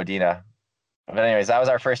did it in the Odina. But anyways, that was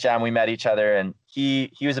our first jam. We met each other, and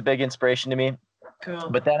he was a big inspiration to me. Cool.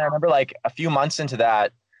 But then I remember like a few months into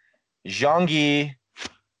that, Jean-Guy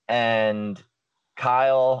and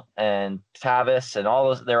Kyle and Tavis and all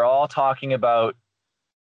those, they're all talking about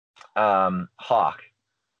Hawk.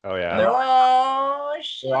 Oh yeah. They're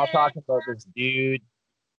all talking about this dude,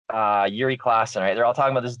 Yuri Klassen, right? They're all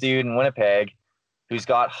talking about this dude in Winnipeg who's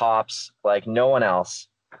got hops like no one else.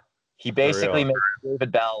 He basically makes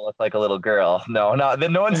David Bell look like a little girl. No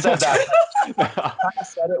one said that. I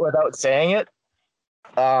said it without saying it.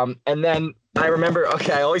 And then I remember,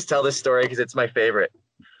 I always tell this story because it's my favorite.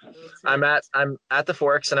 I'm at the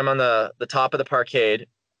Forks and I'm on the top of the parkade,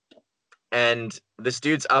 and this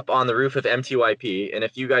dude's up on the roof of MTYP. And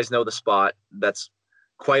if you guys know the spot, that's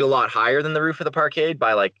quite a lot higher than the roof of the parkade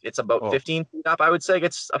by like, it's about 15 feet up. I would say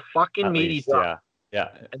it's a fucking meaty drop. Yeah.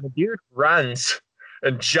 And the dude runs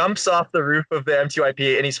and jumps off the roof of the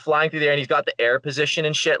MTYP, and he's flying through there, and he's got the air position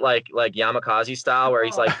and shit like Yamakaze style, where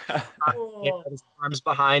he's like his arms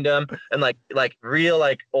behind him and like real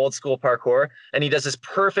like old school parkour. And he does this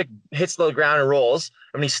perfect hits the ground and rolls.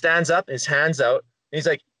 And when he stands up, his hands out, and he's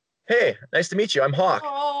like, "Hey, nice to meet you. I'm Hawk."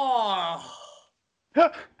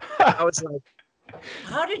 I was like,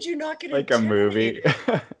 how did you not get like a movie?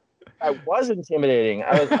 I was intimidating.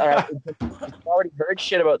 I already heard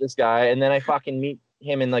shit about this guy, and then I fucking meet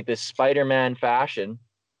him in like this Spider-Man fashion.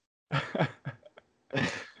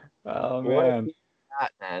 Oh man.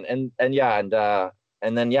 And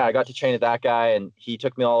then I got to train with that guy, and he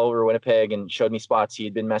took me all over Winnipeg and showed me spots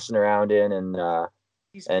he'd been messing around in, and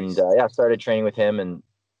started training with him, and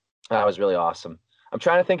that was really awesome. I'm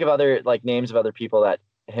trying to think of other like names of other people that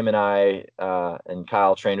him and I and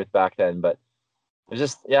Kyle trained with back then, but it was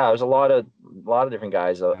just there's a lot of different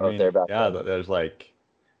guys out there back then. Yeah, there's like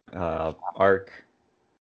Marc.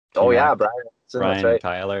 Brian. Brian and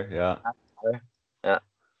Tyler. Yeah.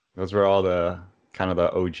 Those were all the kind of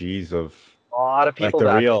the OGs of a lot of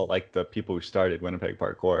people. Like the people who started Winnipeg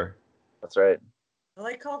parkour. That's right. I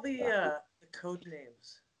like all the code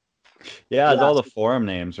names. Yeah, it's all the forum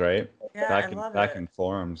names, right? Yeah, back in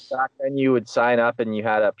forums. Back then, you would sign up and you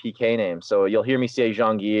had a PK name. So you'll hear me say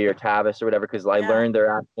Jean-Guy or Tavis or whatever because I learned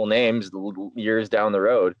their actual names years down the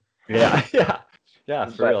road. Yeah,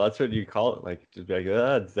 for real. That's what you call it. Like, just be like,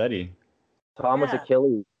 it's Zeddy. Tom was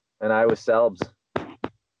Achilles, and I was Selbs.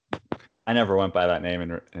 I never went by that name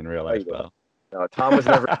in real life, though. No, Tom was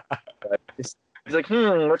never. He's like,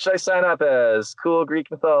 what should I sign up as? Cool Greek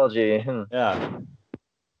mythology. Yeah.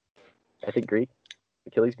 I think Greek.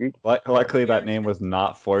 Achilles Greek. Luckily, that name was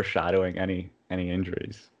not foreshadowing any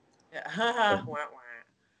injuries. Yeah.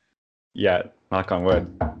 Yeah, knock on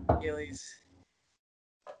wood. Achilles.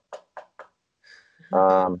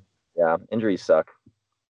 Yeah, injuries suck.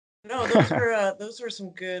 No, those were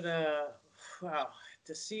some good. Wow,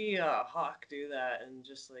 to see Hawk do that and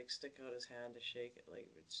just like stick out his hand to shake it, like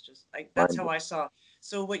it's just that's how I saw.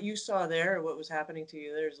 So what you saw there, what was happening to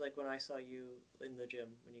you there, is like when I saw you in the gym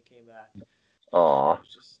when you came back. Aw.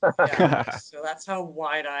 So that's how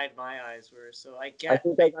wide-eyed my eyes were. So I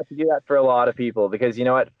think I got to do that for a lot of people because you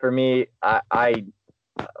know what? For me, I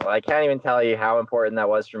can't even tell you how important that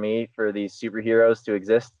was for me for these superheroes to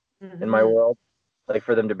exist in my world, like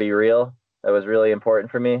for them to be real. That was really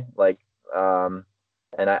important for me. Like, and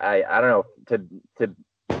I don't know, to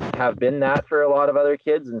have been that for a lot of other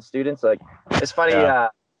kids and students. Like, it's funny. Yeah.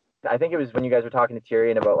 I think it was when you guys were talking to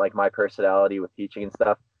Tyrion about like my personality with teaching and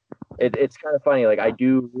stuff. It's kind of funny. Like, I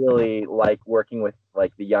do really like working with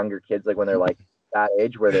like the younger kids, like when they're like that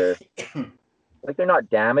age where they're like they're not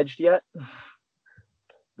damaged yet.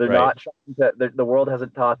 They're Right. not trying to, the world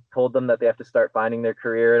hasn't told them that they have to start finding their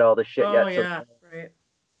career and all this shit Oh yet. yeah, So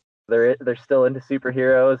right. they're still into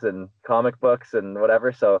superheroes and comic books and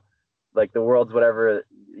whatever. So like the world's whatever,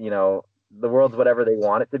 the world's whatever they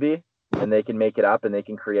want it to be, and they can make it up and they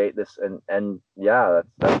can create this. And yeah,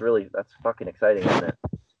 that's fucking exciting, isn't it?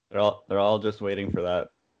 They're all just waiting for that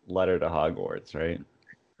letter to Hogwarts, right?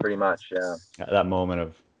 Pretty much, yeah. That moment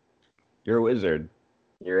of you're a wizard.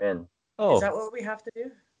 You're in. Oh. Is that what we have to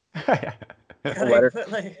do? Yeah. letter.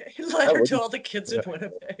 Put like a letter to all the kids in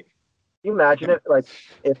Winnipeg. Can you imagine it, like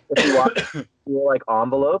if you walk like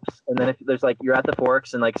envelopes, and then if there's like you're at the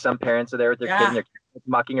Forks and like some parents are there with their kid and they're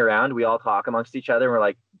mucking around, we all talk amongst each other and we're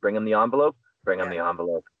like, bring them the envelope, bring them the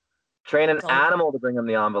envelope. Train an animal to bring them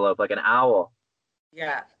the envelope, like an owl.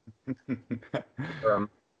 Yeah. So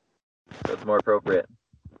it's more appropriate.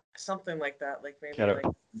 Something like that, like maybe Kinda, like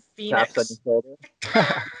Phoenix. Taps on your shoulder.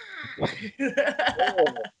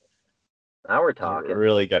 Now we're talking.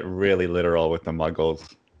 Really get really literal with the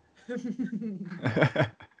muggles.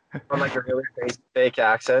 On like a really fake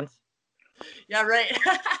accent. Yeah, right.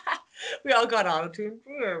 We all got auto-tune.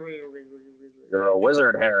 You're a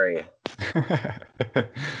wizard, Harry. Did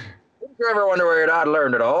you ever wonder where your dad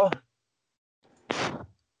learned it all?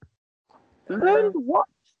 Learned what?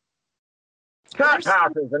 Cat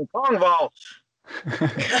houses and Kong vaults.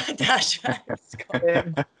 Dash. I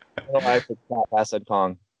said cat, I said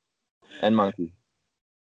Kong. And monkey.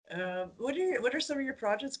 What are some of your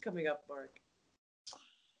projects coming up, Mark?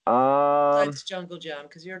 Besides Jungle Jam,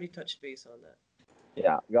 because you already touched base on that.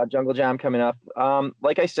 Yeah, we got Jungle Jam coming up.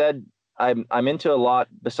 Like I said, I'm into a lot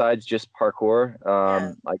besides just parkour.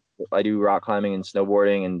 I do rock climbing and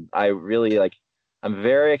snowboarding, and I'm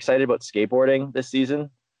very excited about skateboarding this season.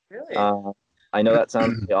 Really? I know that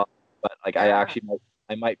sounds off, but like I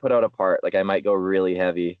might put out a part. Like I might go really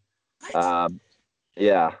heavy. What?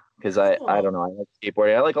 Yeah, because I don't know. I like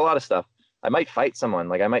skateboarding. I like a lot of stuff. I might fight someone.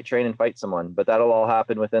 Like I might train and fight someone, but that'll all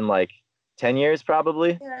happen within like 10 years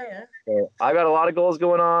probably. Yeah. So I got a lot of goals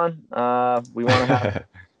going on. We want to have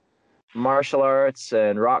martial arts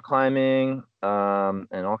and rock climbing,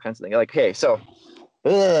 and all kinds of things. Like, okay, so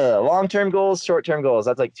long-term goals, short-term goals.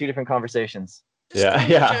 That's like two different conversations. Just in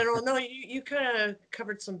general, no, you kind of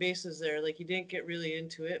covered some bases there. Like you didn't get really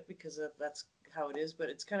into it because that's how it is, but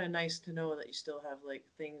it's kind of nice to know that you still have like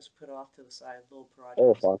things put off to the side, little projects.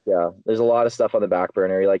 Oh fuck yeah! There's a lot of stuff on the back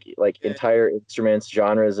burner, like entire instruments,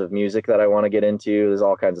 genres of music that I want to get into. There's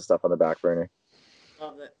all kinds of stuff on the back burner.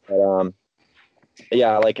 Love it. But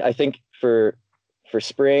yeah, like I think for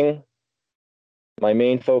spring, my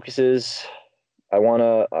main focus is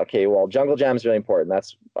Jungle Jam is really important.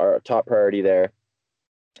 That's our top priority there.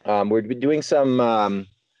 We're doing some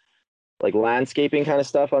like landscaping kind of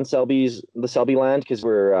stuff on the Selby land, because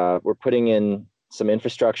we're putting in some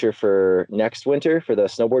infrastructure for next winter for the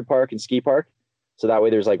snowboard park and ski park. So that way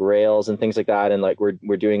there's like rails and things like that, and like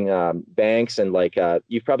we're doing banks, and like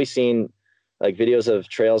you've probably seen like videos of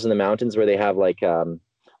trails in the mountains where they have like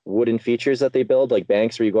wooden features that they build, like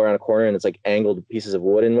banks where you go around a corner and it's like angled pieces of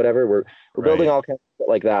wood and whatever. We're building all kinds of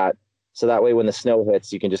like that. So that way when the snow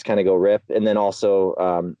hits, you can just kind of go rip. And then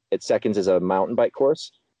also it seconds as a mountain bike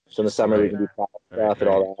course. So in the summer we can do stuff and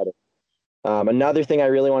all that. Another thing I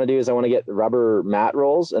really want to do is I want to get rubber mat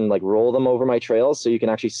rolls and like roll them over my trails so you can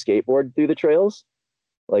actually skateboard through the trails,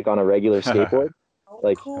 like on a regular skateboard.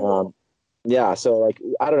 Like, cool. Yeah, so like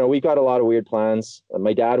I don't know, we've got a lot of weird plans.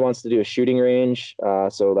 My dad wants to do a shooting range,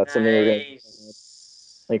 so that's something we're gonna.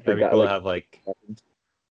 Like cool to have like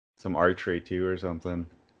some archery too or something.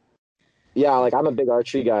 Yeah, like I'm a big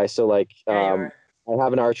archery guy, so like I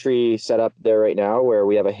have an archery set up there right now where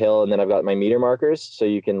we have a hill, and then I've got my meter markers, so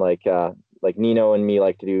you can like Nino and me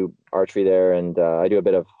like to do archery there, and I do a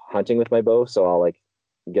bit of hunting with my bow, so I'll like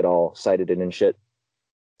get all sighted in and shit.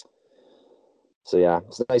 So yeah,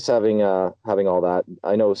 it's nice having all that.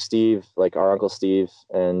 I know Steve, like our Uncle Steve,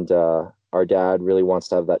 and our dad really wants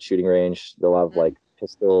to have that shooting range. They'll have like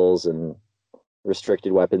pistols and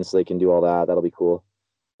restricted weapons, so they can do all that. That'll be cool.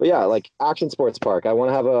 But yeah, like Action Sports Park. I want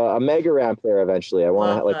to have a mega ramp there eventually. I want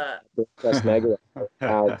to have like the best mega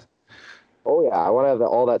ramp. Oh yeah, I want to have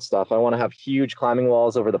all that stuff. I want to have huge climbing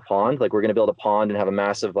walls over the pond. Like we're gonna build a pond and have a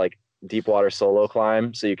massive like deep water solo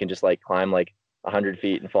climb, so you can just like climb like 100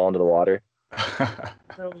 feet and fall into the water.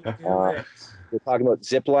 Don't do Uh, it. We're talking about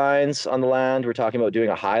zip lines on the land. We're talking about doing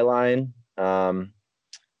a high line.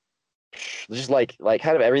 Just like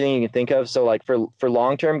kind of everything you can think of. So like for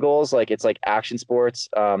long-term goals, like it's like action sports.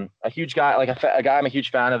 A huge guy, like a guy I'm a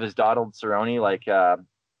huge fan of is Donald Cerrone, like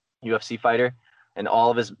UFC fighter, and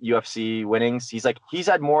all of his UFC winnings. He's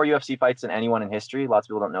had more UFC fights than anyone in history. Lots of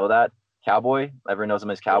people don't know that. Cowboy, everyone knows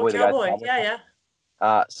him as Little Cowboy. The guy's cowboy. Cowboy. Yeah,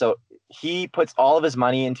 yeah. So he puts all of his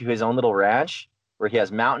money into his own little ranch where he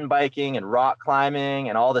has mountain biking and rock climbing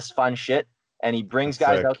and all this fun shit. And he brings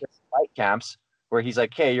That's guys sick. out to fight camps where he's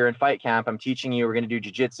like, "Hey, you're in fight camp. I'm teaching you. We're gonna do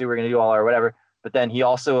jujitsu. We're gonna do all our whatever." But then he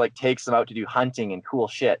also like takes them out to do hunting and cool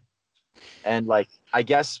shit. And like, I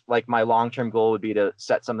guess like my long-term goal would be to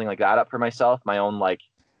set something like that up for myself, my own like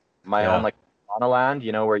on a land,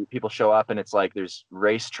 where people show up and it's like there's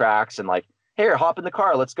race tracks and like, here, hop in the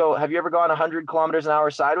car, let's go. Have you ever gone 100 kilometers an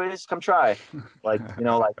hour sideways? Come try. Like,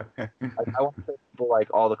 like I want to show people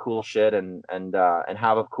like all the cool shit and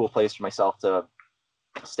have a cool place for myself to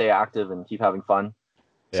stay active and keep having fun.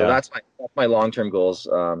 So Yeah. that's my long-term goals.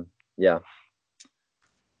 Yeah.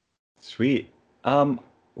 Sweet.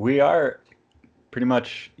 We are pretty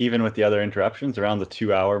much even with the other interruptions around the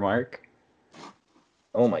 2-hour mark.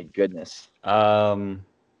 Oh my goodness. So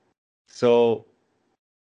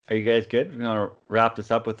are you guys good? We're gonna wrap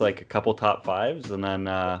this up with like a couple top fives and then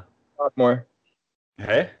Talk more.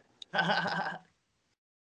 hey?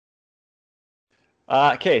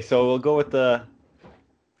 Okay, so we'll go with the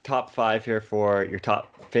top 5 here for your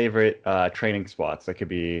top favorite training spots. That could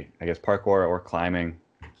be, I guess, parkour or climbing.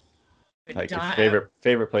 Like your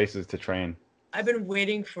favorite places to train. I've been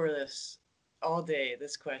waiting for this all day,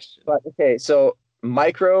 this question. But okay, so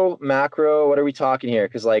micro, macro, what are we talking here?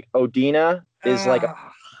 Because like Odina is like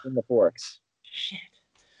in the Forks. Shit.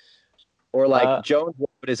 Or like Jones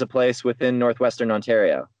Road is a place within northwestern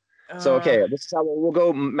Ontario. So okay, this is how we'll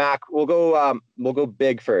go we'll go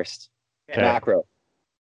big first. Okay. Macro.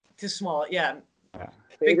 Too small, yeah.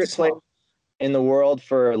 Favorite place in the world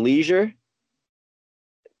for leisure?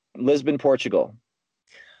 Lisbon, Portugal.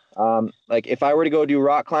 Like if I were to go do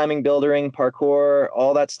rock climbing, bouldering, parkour,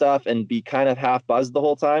 all that stuff, and be kind of half buzzed the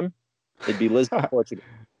whole time, it'd be Lisbon, Portugal.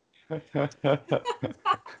 Love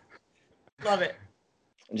it.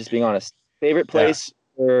 I'm just being honest. Favorite place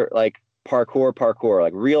for like parkour,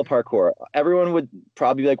 like real parkour. Everyone would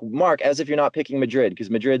probably be like, Mark, as if you're not picking Madrid, because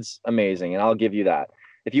Madrid's amazing, and I'll give you that.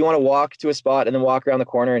 If you want to walk to a spot and then walk around the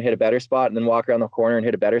corner and hit a better spot, and then walk around the corner and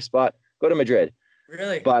hit a better spot, go to Madrid.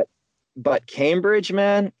 Really? But Cambridge,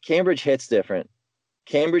 man, Cambridge hits different.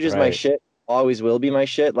 Cambridge is my shit, always will be my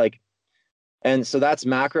shit. Like, and so that's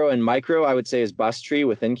macro, and micro, I would say, is Bus Tree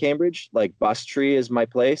within Cambridge. Like Bus Tree is my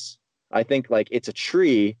place. I think like it's a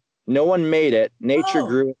tree. No one made it. Nature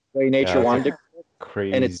grew it the way nature wanted to.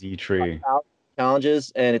 Crazy and it's tree.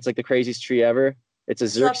 Challenges, and it's like the craziest tree ever. It's a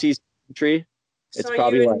Xerxes tree. It's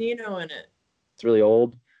probably you and like Nino in it. It's really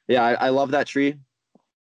old. Yeah, I love that tree.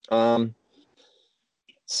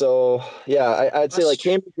 So yeah, I'd say like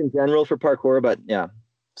Cambridge in general for parkour, but yeah.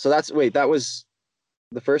 So that was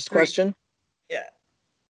the first question? Yeah.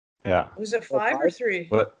 Yeah. Was it 5 or 3?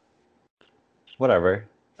 Whatever.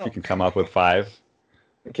 If you can come up with 5.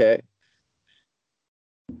 Okay.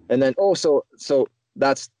 And then so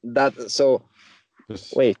that's that. So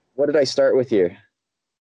wait, what did I start with here?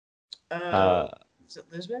 Is it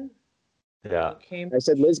Lisbon? Yeah. I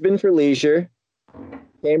said Lisbon for leisure,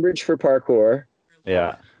 Cambridge for parkour.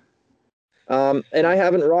 Yeah. And I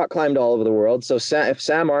haven't rock climbed all over the world. So if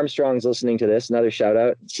Sam Armstrong's listening to this, another shout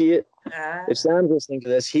out. If Sam's listening to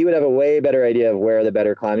this, he would have a way better idea of where the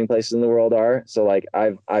better climbing places in the world are. So like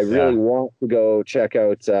I really want to go check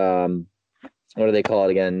out what do they call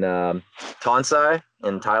it again? Tonsai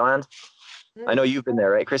in Thailand. I know you've been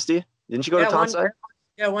there, right, Christy? Didn't you go to Tonsai?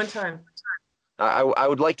 One time. I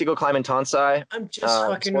would like to go climb in Tonsai. I'm just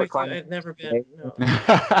fucking with you. I've never been. No.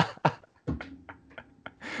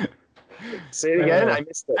 Say it again. I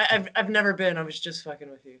missed it. I've never been. I was just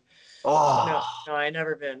fucking with you. Oh. No, I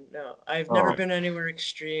never been. No, I've never been anywhere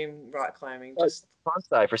extreme rock climbing. Just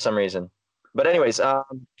Tonsai for some reason. But anyways,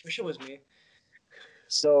 wish it was me.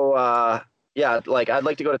 So yeah, like I'd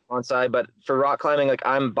like to go to Tonsai, but for rock climbing, like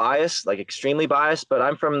I'm biased, like extremely biased, but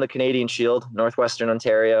I'm from the Canadian Shield, Northwestern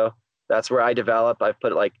Ontario. That's where I develop. I've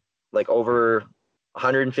put like over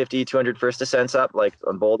 150, 200 first ascents up, like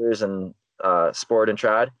on boulders and sport and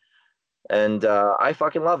trad. And I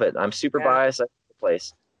fucking love it. I'm super biased. I love the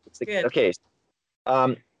place. Okay.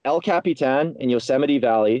 El Capitan in Yosemite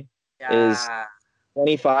Valley is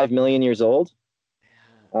 25 million years old.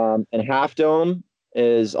 And Half Dome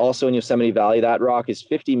is also in Yosemite Valley. That rock is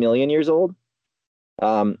 50 million years old.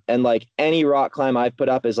 And like any rock climb I've put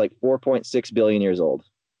up is like 4.6 billion years old.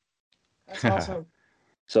 That's awesome.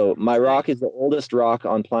 So my rock is the oldest rock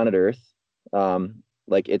on planet Earth.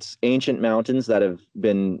 Like it's ancient mountains that have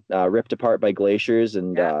been ripped apart by glaciers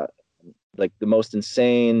and like the most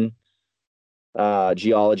insane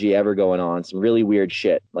geology ever going on. Some really weird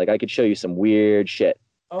shit. Like I could show you some weird shit.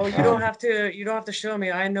 Oh, you don't have to. You don't have to show me.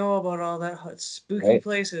 I know about all that spooky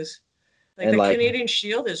places. Like and the like, Canadian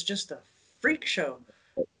Shield is just a freak show.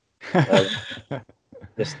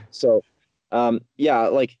 just so, yeah,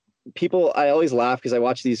 like people, I always laugh because I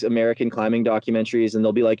watch these American climbing documentaries and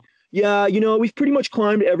they'll be like, yeah, you know, we've pretty much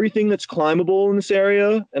climbed everything that's climbable in this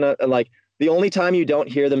area. And like the only time you don't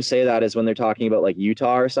hear them say that is when they're talking about like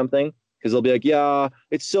Utah or something. Because they'll be like, yeah,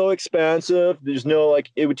 it's so expansive. There's no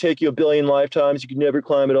like, it would take you a billion lifetimes. You could never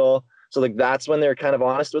climb it all. So like that's when they're kind of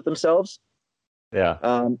honest with themselves. Yeah.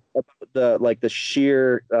 The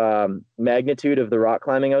sheer magnitude of the rock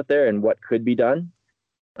climbing out there and what could be done.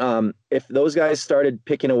 If those guys started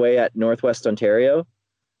picking away at Northwest Ontario,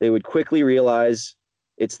 they would quickly realize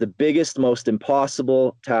it's the biggest, most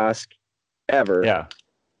impossible task ever. Yeah.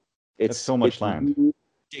 It's so much land.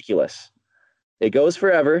 Ridiculous. It goes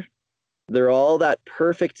forever. They're all that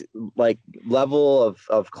perfect like level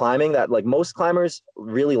of climbing that like most climbers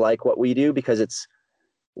really like what we do because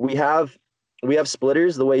we have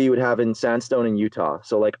splitters the way you would have in sandstone in Utah.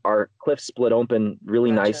 So like our cliffs split open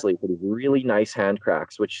really nicely for these really nice hand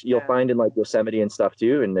cracks, which you'll find in like Yosemite and stuff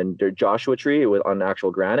too. And then there's Joshua Tree on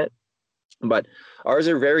actual granite. But ours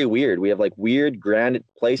are very weird. We have like weird granite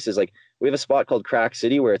places. Like we have a spot called Crack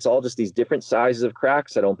City where it's all just these different sizes of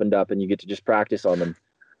cracks that opened up and you get to just practice on them.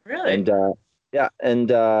 Really? And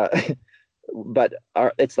but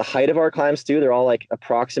it's the height of our climbs too. They're all like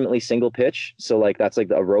approximately single pitch. So like that's like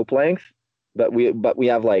a rope length. But we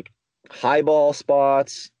have like highball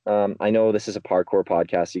spots. I know this is a parkour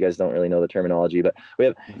podcast. You guys don't really know the terminology, but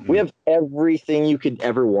we have everything you could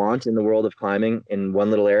ever want in the world of climbing in one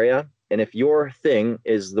little area. And if your thing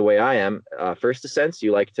is the way I am, first ascents,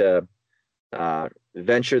 you like to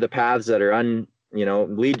venture the paths that are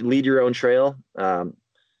lead your own trail,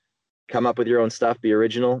 come up with your own stuff, be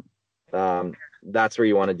original. That's where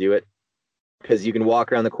you want to do it. Because you can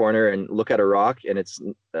walk around the corner and look at a rock, and it's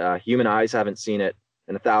human eyes haven't seen it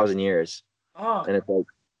in 1,000 years, and it's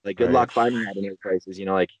like good luck finding that in those places. You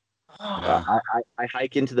know, like I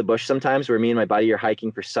hike into the bush sometimes where me and my buddy are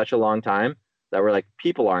hiking for such a long time that we're like,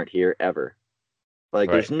 people aren't here ever.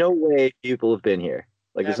 Like, there's no way people have been here.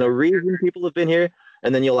 Like, there's no reason people have been here.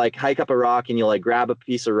 And then you'll like hike up a rock and you'll like grab a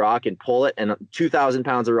piece of rock and pull it, and 2,000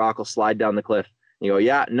 pounds of rock will slide down the cliff. And you go,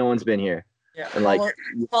 yeah, no one's been here. Yeah, and like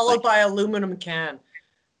followed by aluminum can.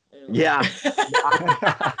 Yeah.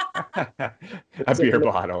 A beer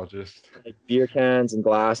bottle, just like beer cans and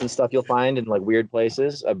glass and stuff you'll find in like weird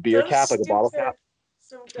places. A beer cap, like a bottle cap.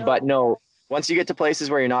 So but no, once you get to places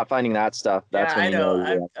where you're not finding that stuff, that's when you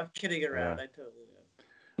know. I'm kidding around. I totally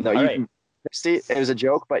know. No, see, it was a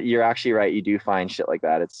joke, but you're actually right. You do find shit like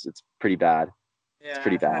that. It's pretty bad. Yeah, it's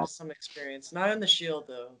pretty I've had some experience. Not in the Shield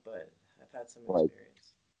though, but I've had some experience.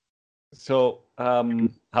 So, how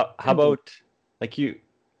about like you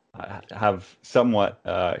have somewhat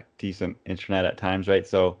decent internet at times, right?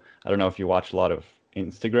 So I don't know if you watch a lot of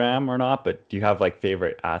Instagram or not, but do you have like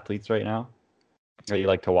favorite athletes right now that you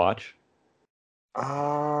like to watch?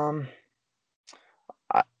 I'm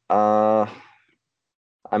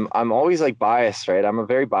always like biased, right? I'm a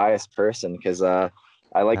very biased person because I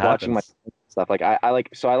like watching my stuff. Like I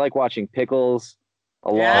like watching Pickles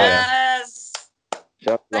a lot. Yes.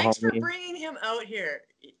 Thanks for bringing him out here.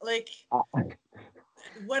 Like,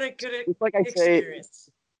 what a good experience.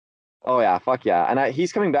 Oh yeah, fuck yeah, and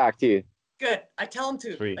he's coming back too. Good. I tell him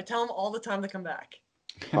to. Sweet. I tell him all the time to come back.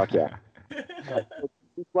 Fuck yeah.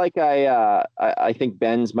 Like I think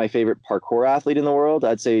Ben's my favorite parkour athlete in the world.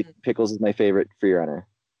 I'd say Pickles is my favorite free runner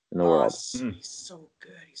in the world. He's so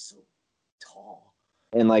good. He's so tall.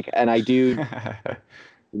 And I do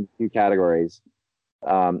in 2 categories.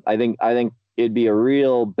 I think it'd be a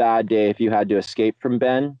real bad day if you had to escape from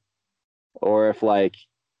Ben, or if like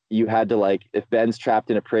you had to if Ben's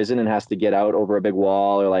trapped in a prison and has to get out over a big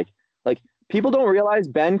wall, or like people don't realize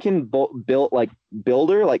Ben can climb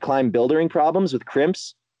buildering problems with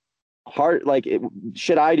crimps. Hard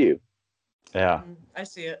shit I do. Yeah. I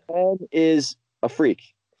see it. Ben is a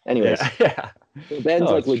freak. Anyways. Yeah. So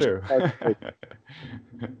Ben's true.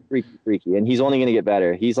 freaky, and he's only going to get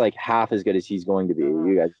better. He's like half as good as he's going to be.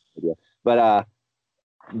 You guys have no idea.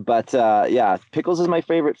 But yeah, Pickles is my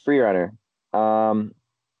favorite free runner.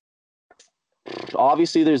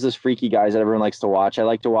 Obviously there's this freaky guys that everyone likes to watch. I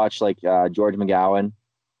like to watch George McGowan.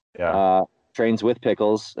 Yeah. trains with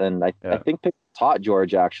Pickles, and I think Pickles taught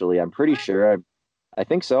George actually. I'm pretty sure. I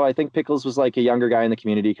think so. I think Pickles was like a younger guy in the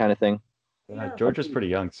community kind of thing. George is pretty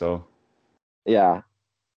young, so yeah.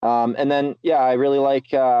 And then I really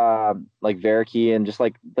like Verity and just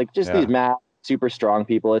these mad super strong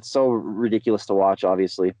people. It's so ridiculous to watch,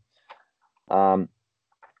 obviously.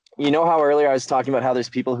 You know how earlier I was talking about how there's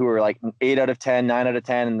people who are like 8 out of 10, 9 out of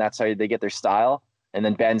 10, and that's how they get their style. And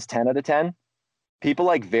then Ben's 10 out of 10. People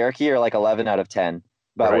like Verity are like 11 out of 10,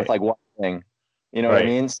 but with like one thing. You know what I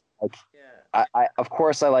mean? Like, I of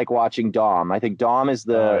course I like watching Dom. I think Dom is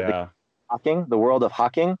the hucking, the world of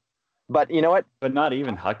hucking. But you know what? But not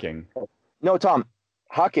even hucking. No, Tom,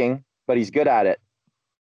 hucking, but he's good at it.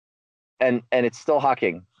 And it's still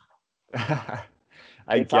hucking.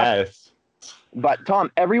 I guess. But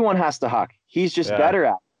Tom, everyone has to huck. He's just better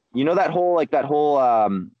at it. You know that whole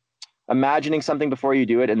imagining something before you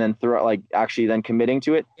do it and then actually then committing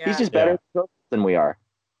to it. He's just better than we are.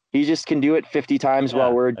 He just can do it 50 times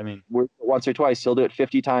while we're once or twice. He'll do it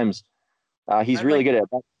 50 times. He's really good at it.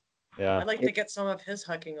 Yeah. I'd like to get some of his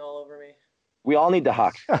hucking all over me. We all need to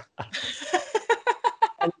huck. Hucking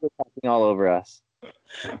all over us.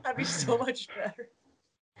 That'd be so much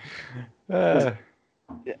better.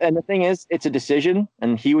 And the thing is, it's a decision,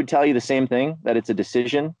 and he would tell you the same thing, that it's a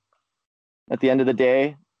decision at the end of the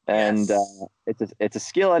day, and it's a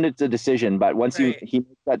skill and it's a decision. But once he makes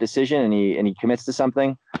that decision and he commits to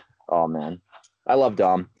something, oh man, I love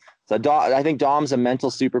Dom. So I think Dom's a mental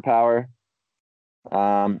superpower.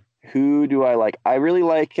 Who do I like? I really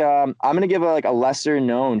like. I'm gonna give a lesser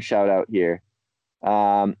known shout out here.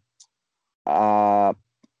 I'm gonna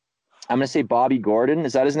say Bobby Gordon.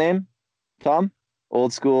 Is that his name, Tom?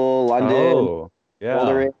 Old school London. Oh, yeah.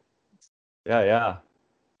 Older. Yeah.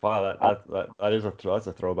 Wow, that's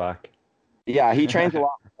a throwback. Yeah, he trains a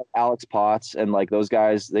lot with Alex Potts and like those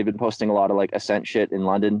guys. They've been posting a lot of like ascent shit in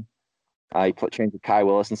London. He trains with Kai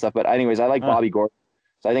Willis and stuff. But anyways, I like Bobby Gordon.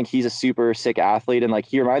 So I think he's a super sick athlete, and like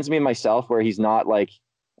he reminds me of myself, where he's not like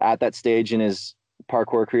at that stage in his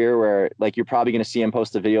parkour career where like you're probably going to see him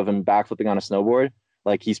post a video of him backflipping on a snowboard.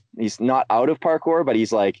 Like he's not out of parkour, but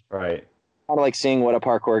he's like kind of like seeing what a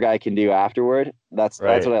parkour guy can do afterward. That's what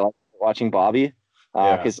I like watching Bobby,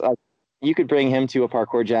 because you could bring him to a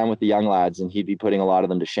parkour jam with the young lads and he'd be putting a lot of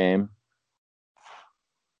them to shame.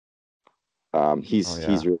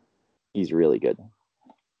 He's really good.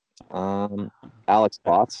 Alex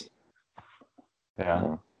Potts.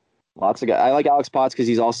 Lots of guys. I like Alex Potts because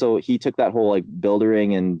he took that whole like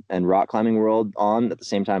buildering and rock climbing world on at the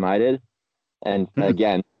same time I did, and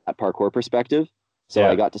again that parkour perspective. So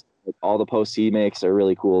I got to all the posts he makes are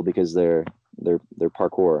really cool because they're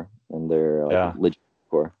parkour and they're legit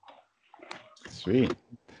parkour. Sweet.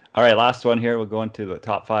 All right, last one here. We'll go into the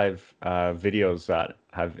top 5 videos that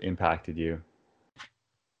have impacted you.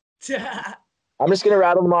 I'm just gonna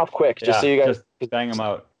rattle them off quick, just so you guys just bang them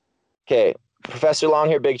out. Okay, Professor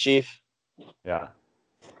Longhair, Big Chief. Yeah.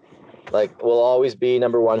 Like will always be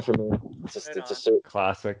number 1 for me. It's a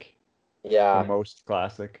classic. Yeah. The most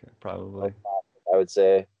classic, probably. I would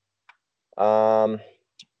say.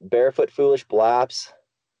 Barefoot Foolish Blaps.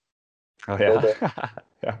 Oh yeah.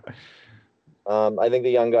 Yeah. I think the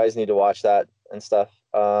young guys need to watch that and stuff.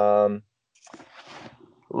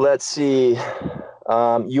 Let's see.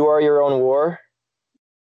 You Are Your Own War.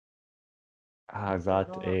 Is that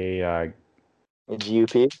a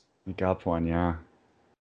GUP? GUP one, yeah.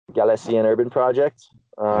 Galician Urban Project.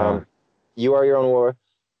 You Are Your Own War.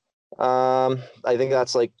 I think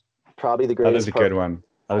that's like probably the greatest. That is a good one.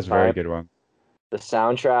 That was a very good one. The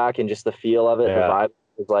soundtrack and just the feel of it, the vibe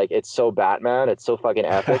is like, it's so Batman. It's so fucking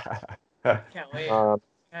epic. Can't wait. Can't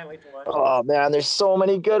wait to watch. Oh man, there's so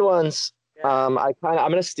many good ones. I'm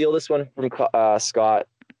gonna steal this one from Scott.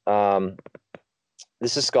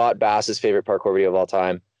 This is Scott Bass's favorite parkour video of all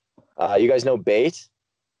time. You guys know Bait?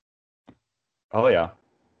 Oh yeah.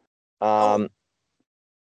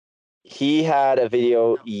 He had a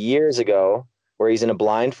video years ago where he's in a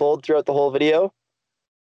blindfold throughout the whole video,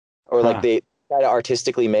 or like they try to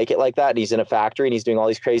artistically make it like that. And he's in a factory and he's doing all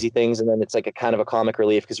these crazy things, and then it's like a kind of a comic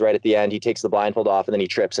relief because right at the end he takes the blindfold off and then he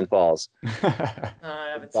trips and falls.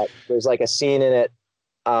 But there's like a scene in it.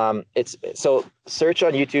 It's so search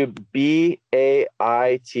on YouTube BAITYK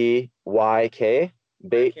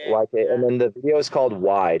Bait YK, and then the video is called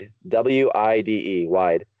Wide WIDE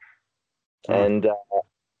Wide. And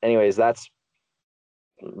anyways, that's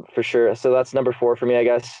for sure. So that's number 4 for me, I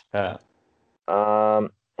guess.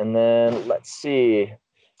 And then let's see,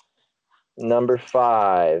 number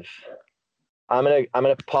 5. I'm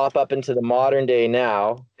gonna pop up into the modern day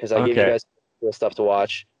now because I give you guys cool stuff to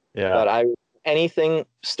watch. Yeah. But anything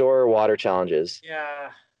store water challenges.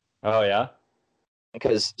 Yeah. Oh yeah.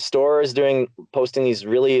 Because Store is posting these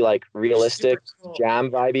really like realistic Super cool. jam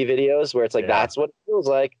vibey videos where it's like Yeah. that's what it feels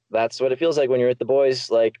like. That's what it feels like when you're with the boys,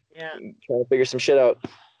 like Yeah. trying to figure some shit out.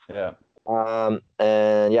 Yeah.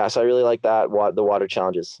 And yeah, so I really like that. The water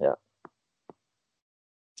challenges. Yeah.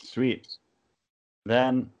 Sweet.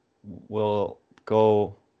 Then we'll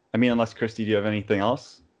go. I mean, unless Christy, do you have anything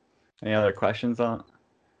else? Any other questions on?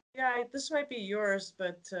 Yeah, this might be yours,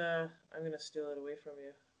 but I'm gonna steal it away from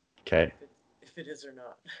you. Okay. If it is or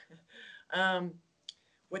not.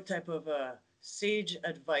 What type of sage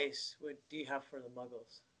advice do you have for the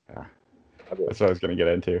Muggles? Yeah. That's what I was gonna get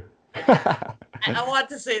into. I want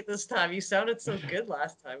to say it this time. You sounded so good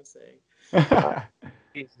last time saying.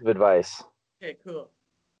 Piece of advice. Okay, cool.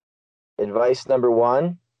 Advice number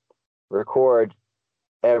 1: record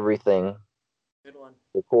everything. Good one.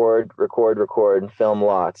 Record, and film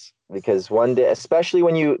lots. Because one day, especially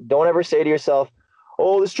when you don't ever say to yourself,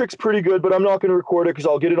 "Oh, this trick's pretty good, but I'm not going to record it because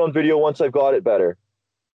I'll get it on video once I've got it better."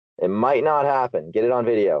 It might not happen. Get it on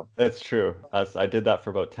video. That's true. I did that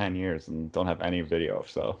for about 10 years and don't have any video,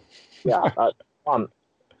 so. Yeah.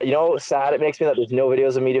 Sad it makes me that there's no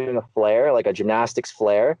videos of me doing a flare, like a gymnastics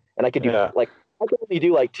flare. And I could do I could only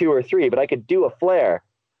do like 2 or 3, but I could do a flare.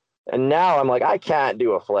 And now I'm like, I can't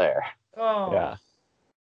do a flare. Oh. Yeah.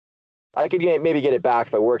 I could maybe get it back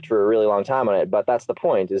if I worked for a really long time on it, but that's the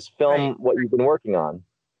point, is film what you've been working on.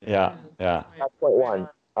 Yeah. Yeah. That's point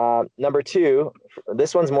 1. Number 2,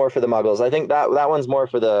 this one's more for the Muggles. I think that one's more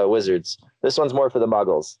for the Wizards. This one's more for the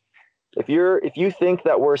Muggles. If you think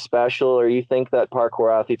that we're special, or you think that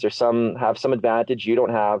parkour athletes have some advantage you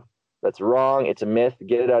don't have, that's wrong. It's a myth.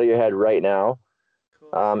 Get it out of your head right now.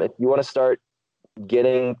 Cool. If you want to start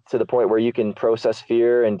getting to the point where you can process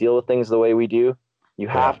fear and deal with things the way we do, you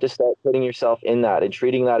have to start putting yourself in that and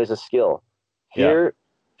treating that as a skill. Fear,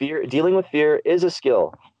 dealing with fear is a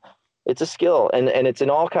skill. It's a skill, and it's in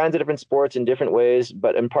all kinds of different sports in different ways.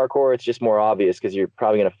 But in parkour, it's just more obvious because you're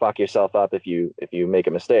probably going to fuck yourself up if you make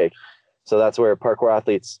a mistake. So that's where parkour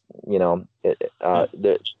athletes, you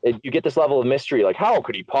get this level of mystery, like how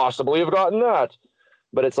could he possibly have gotten that?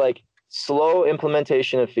 But it's like slow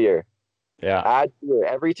implementation of fear. Yeah. Add fear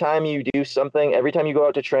every time you do something. Every time you go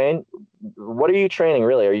out to train, what are you training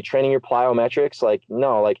really? Are you training your plyometrics? Like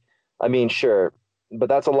no, sure, but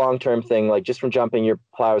that's a long-term thing. Like just from jumping, your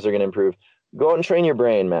plows are going to improve. Go out and train your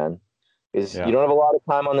brain, man, because you don't have a lot of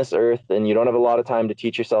time on this earth, and you don't have a lot of time to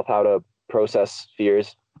teach yourself how to process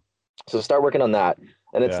fears. So start working on that.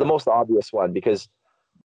 And it's the most obvious one, because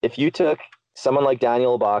if you took someone like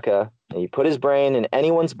Daniel Ibaka and you put his brain in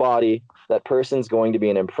anyone's body, that person's going to be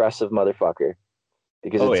an impressive motherfucker,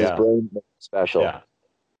 because it's his brain special. Yeah.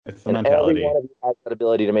 It's the and mentality. every one of you has that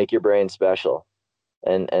ability to make your brain special.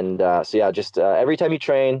 Just every time you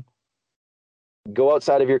train, go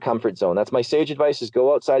outside of your comfort zone. That's my sage advice, is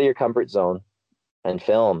go outside of your comfort zone and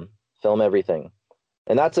film everything.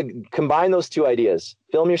 And combine those 2 ideas.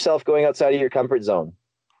 Film yourself going outside of your comfort zone.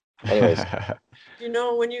 Anyways.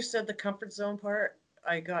 When you said the comfort zone part,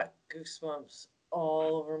 I got goosebumps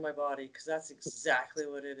all over my body, because that's exactly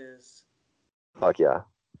what it is. Fuck yeah.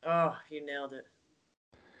 Oh, you nailed it.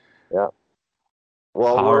 Yeah.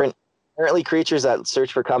 Well, we're inherently creatures that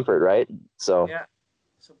search for comfort, right? So yeah.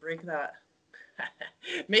 So break that.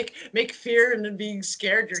 make fear and being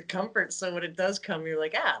scared your comfort, so when it does come, you're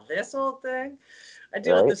like, this whole thing. I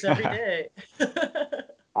deal with this every day.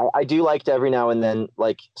 I do like to every now and then,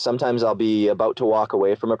 like sometimes I'll be about to walk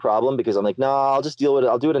away from a problem because I'm like, no, I'll just deal with it.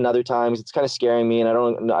 I'll do it another time. It's kind of scaring me,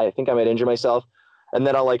 and I think I might injure myself. And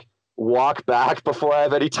then I'll like walk back before I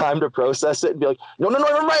have any time to process it and be like, no,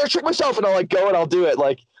 never mind, I'll trick myself. And I'll like go and I'll do it.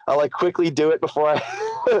 Like I'll like quickly do it before I,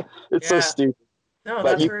 it's so stupid. No,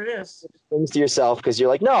 that's where it is. Things to yourself, because you're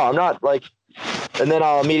like, no, I'm not like, and then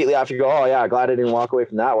I'll immediately after go, oh yeah, glad I didn't walk away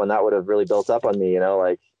from that one. That would have really built up on me,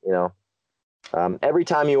 every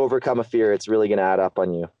time you overcome a fear, it's really going to add up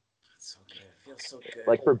on you. That's so good. It feels so good.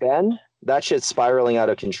 Like for Ben, that shit's spiraling out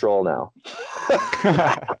of control now.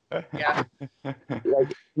 Yeah.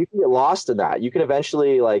 Like you can get lost in that. You can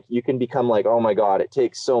eventually you can become like, oh my God, it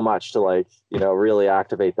takes so much to really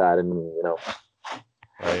activate that. And,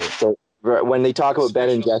 Right. So when they talk about Ben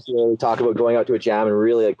and Jesse, they talk about going out to a jam and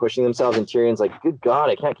really pushing themselves, and Tyrion's like, good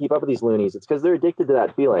God, I can't keep up with these loonies. It's because they're addicted to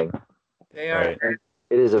that feeling. They are. Right.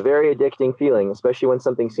 It is a very addicting feeling, especially when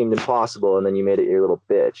something seemed impossible and then you made it your little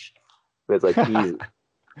bitch. But it's easy.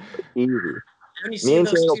 Easy. When you Me and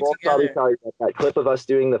those Tyrell two both together. probably that clip of us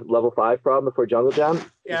doing the level 5 problem before Jungle Jam.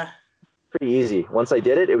 Yeah. Pretty easy. Once I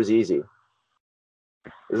did it, it was easy.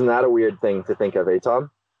 Isn't that a weird thing to think of,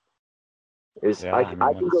 Tom? Yeah, I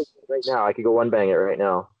can go right now. I could go one bang it right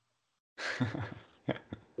now.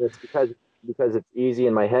 It's because it's easy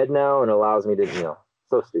in my head now and allows me to,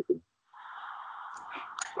 so stupid.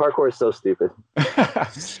 Parkour is so stupid.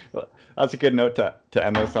 Well, that's a good note to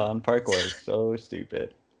end this on. Parkour is so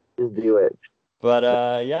stupid. Just do it. But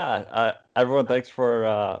everyone, thanks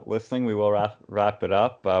for listening. We will wrap it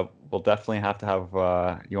up. We'll definitely have to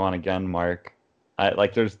have you on again, Marc.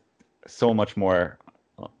 There's so much more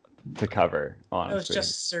to cover, honestly. It was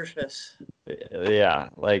just surface. Yeah,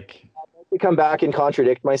 like To come back and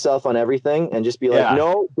contradict myself on everything and just be like, Yeah.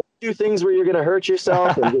 no, don't do things where you're gonna hurt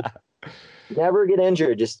yourself and just never get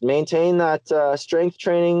injured. Just maintain that strength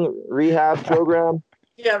training rehab program.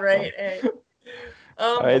 Yeah, right. Hey.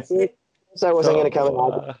 All right, So I wasn't so, gonna come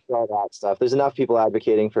and advocate for all that stuff. There's enough people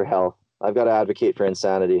advocating for health. I've got to advocate for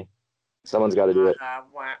insanity. Someone's got to do it.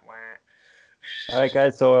 all right,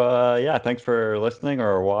 guys. So yeah, thanks for listening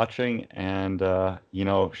or watching, and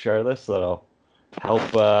share this. That'll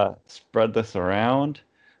help spread this around.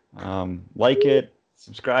 Like it,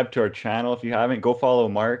 subscribe to our channel if you haven't. Go follow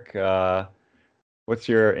Marc. What's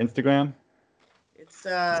your Instagram? It's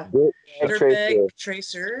Dirtbag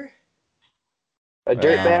Tracer. A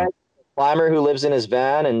dirtbag climber who lives in his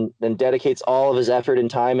van and dedicates all of his effort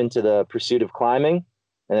and time into the pursuit of climbing.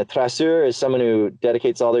 And a traceur is someone who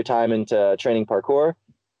dedicates all their time into training parkour.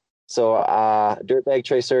 So dirtbag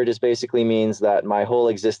tracer just basically means that my whole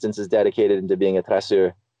existence is dedicated into being a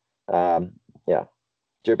traceur. Yeah,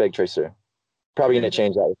 dirtbag tracer. Probably going to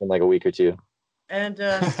change that within like a week or two. And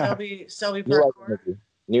Selby Parkour.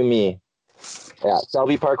 New me. Yeah,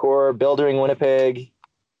 Selby Parkour, Buildering Winnipeg.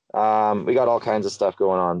 We got all kinds of stuff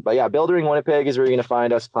going on. But yeah, Buildering Winnipeg is where you're going to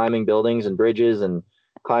find us climbing buildings and bridges and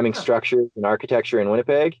climbing structures and architecture in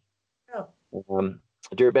Winnipeg. Oh.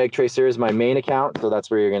 Dirtbag Tracer is my main account, so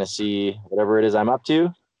that's where you're going to see whatever it is I'm up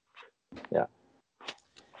to. Yeah.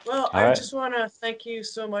 Well, I just want to thank you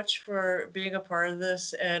so much for being a part of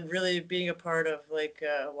this and really being a part of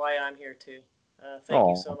why I'm here too. Thank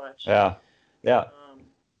you so much. Yeah.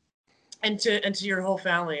 And to your whole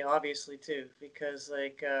family, obviously too, because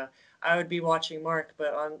I would be watching Marc,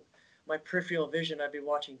 but on my peripheral vision, I'd be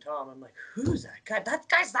watching Tom. I'm like, who's that guy? That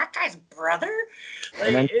guy's brother.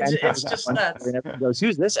 Like it's just nuts. Everyone goes,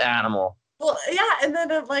 who's this animal? Well, yeah, and then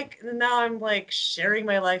now I'm sharing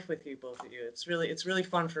my life with you, both of you. It's really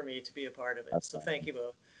fun for me to be a part of it. So thank you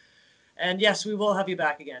both. And yes, we will have you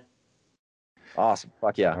back again. Awesome.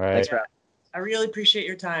 Fuck yeah. Right. Thanks for. I really appreciate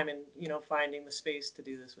your time and finding the space to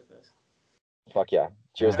do this with us. Fuck yeah.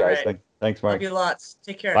 Cheers, guys. Right. Thanks, Marc. Love you lots.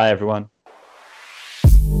 Take care. Bye, everyone.